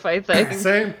same. life. I think.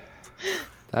 Same.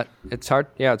 It's hard.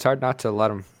 Yeah, it's hard not to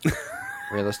let him.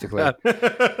 Realistically, I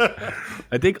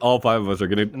think all five of us are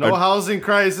going to. No housing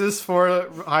crisis for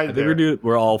Hi I think There.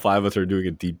 we're all five of us are doing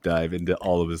a deep dive into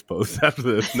all of his posts after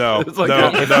this. No, It's like,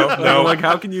 no. Like,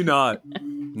 how can you not?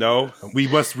 No, we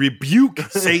must rebuke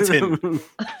Satan.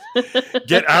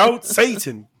 Get out,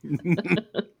 Satan.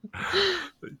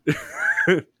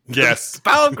 Yes.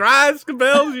 Spell Christ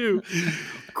compels you.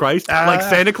 Christ, like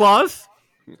Santa Claus?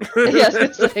 Yes,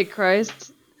 it's like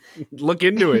Christ. Look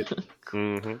into it.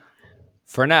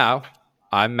 for now,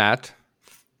 I'm Matt.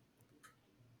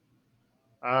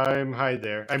 I'm Hi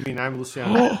There. I mean, I'm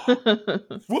Luciano. Whoop,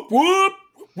 whoop,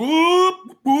 whoop,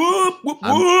 whoop, whoop,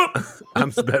 whoop.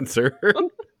 I'm Spencer.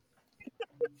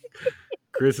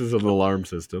 Chris is an alarm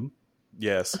system.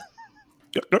 Yes.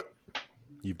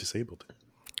 You've disabled it.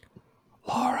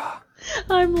 Laura.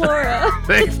 I'm Laura.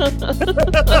 Thanks.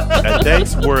 And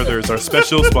thanks, Werther's our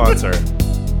special sponsor.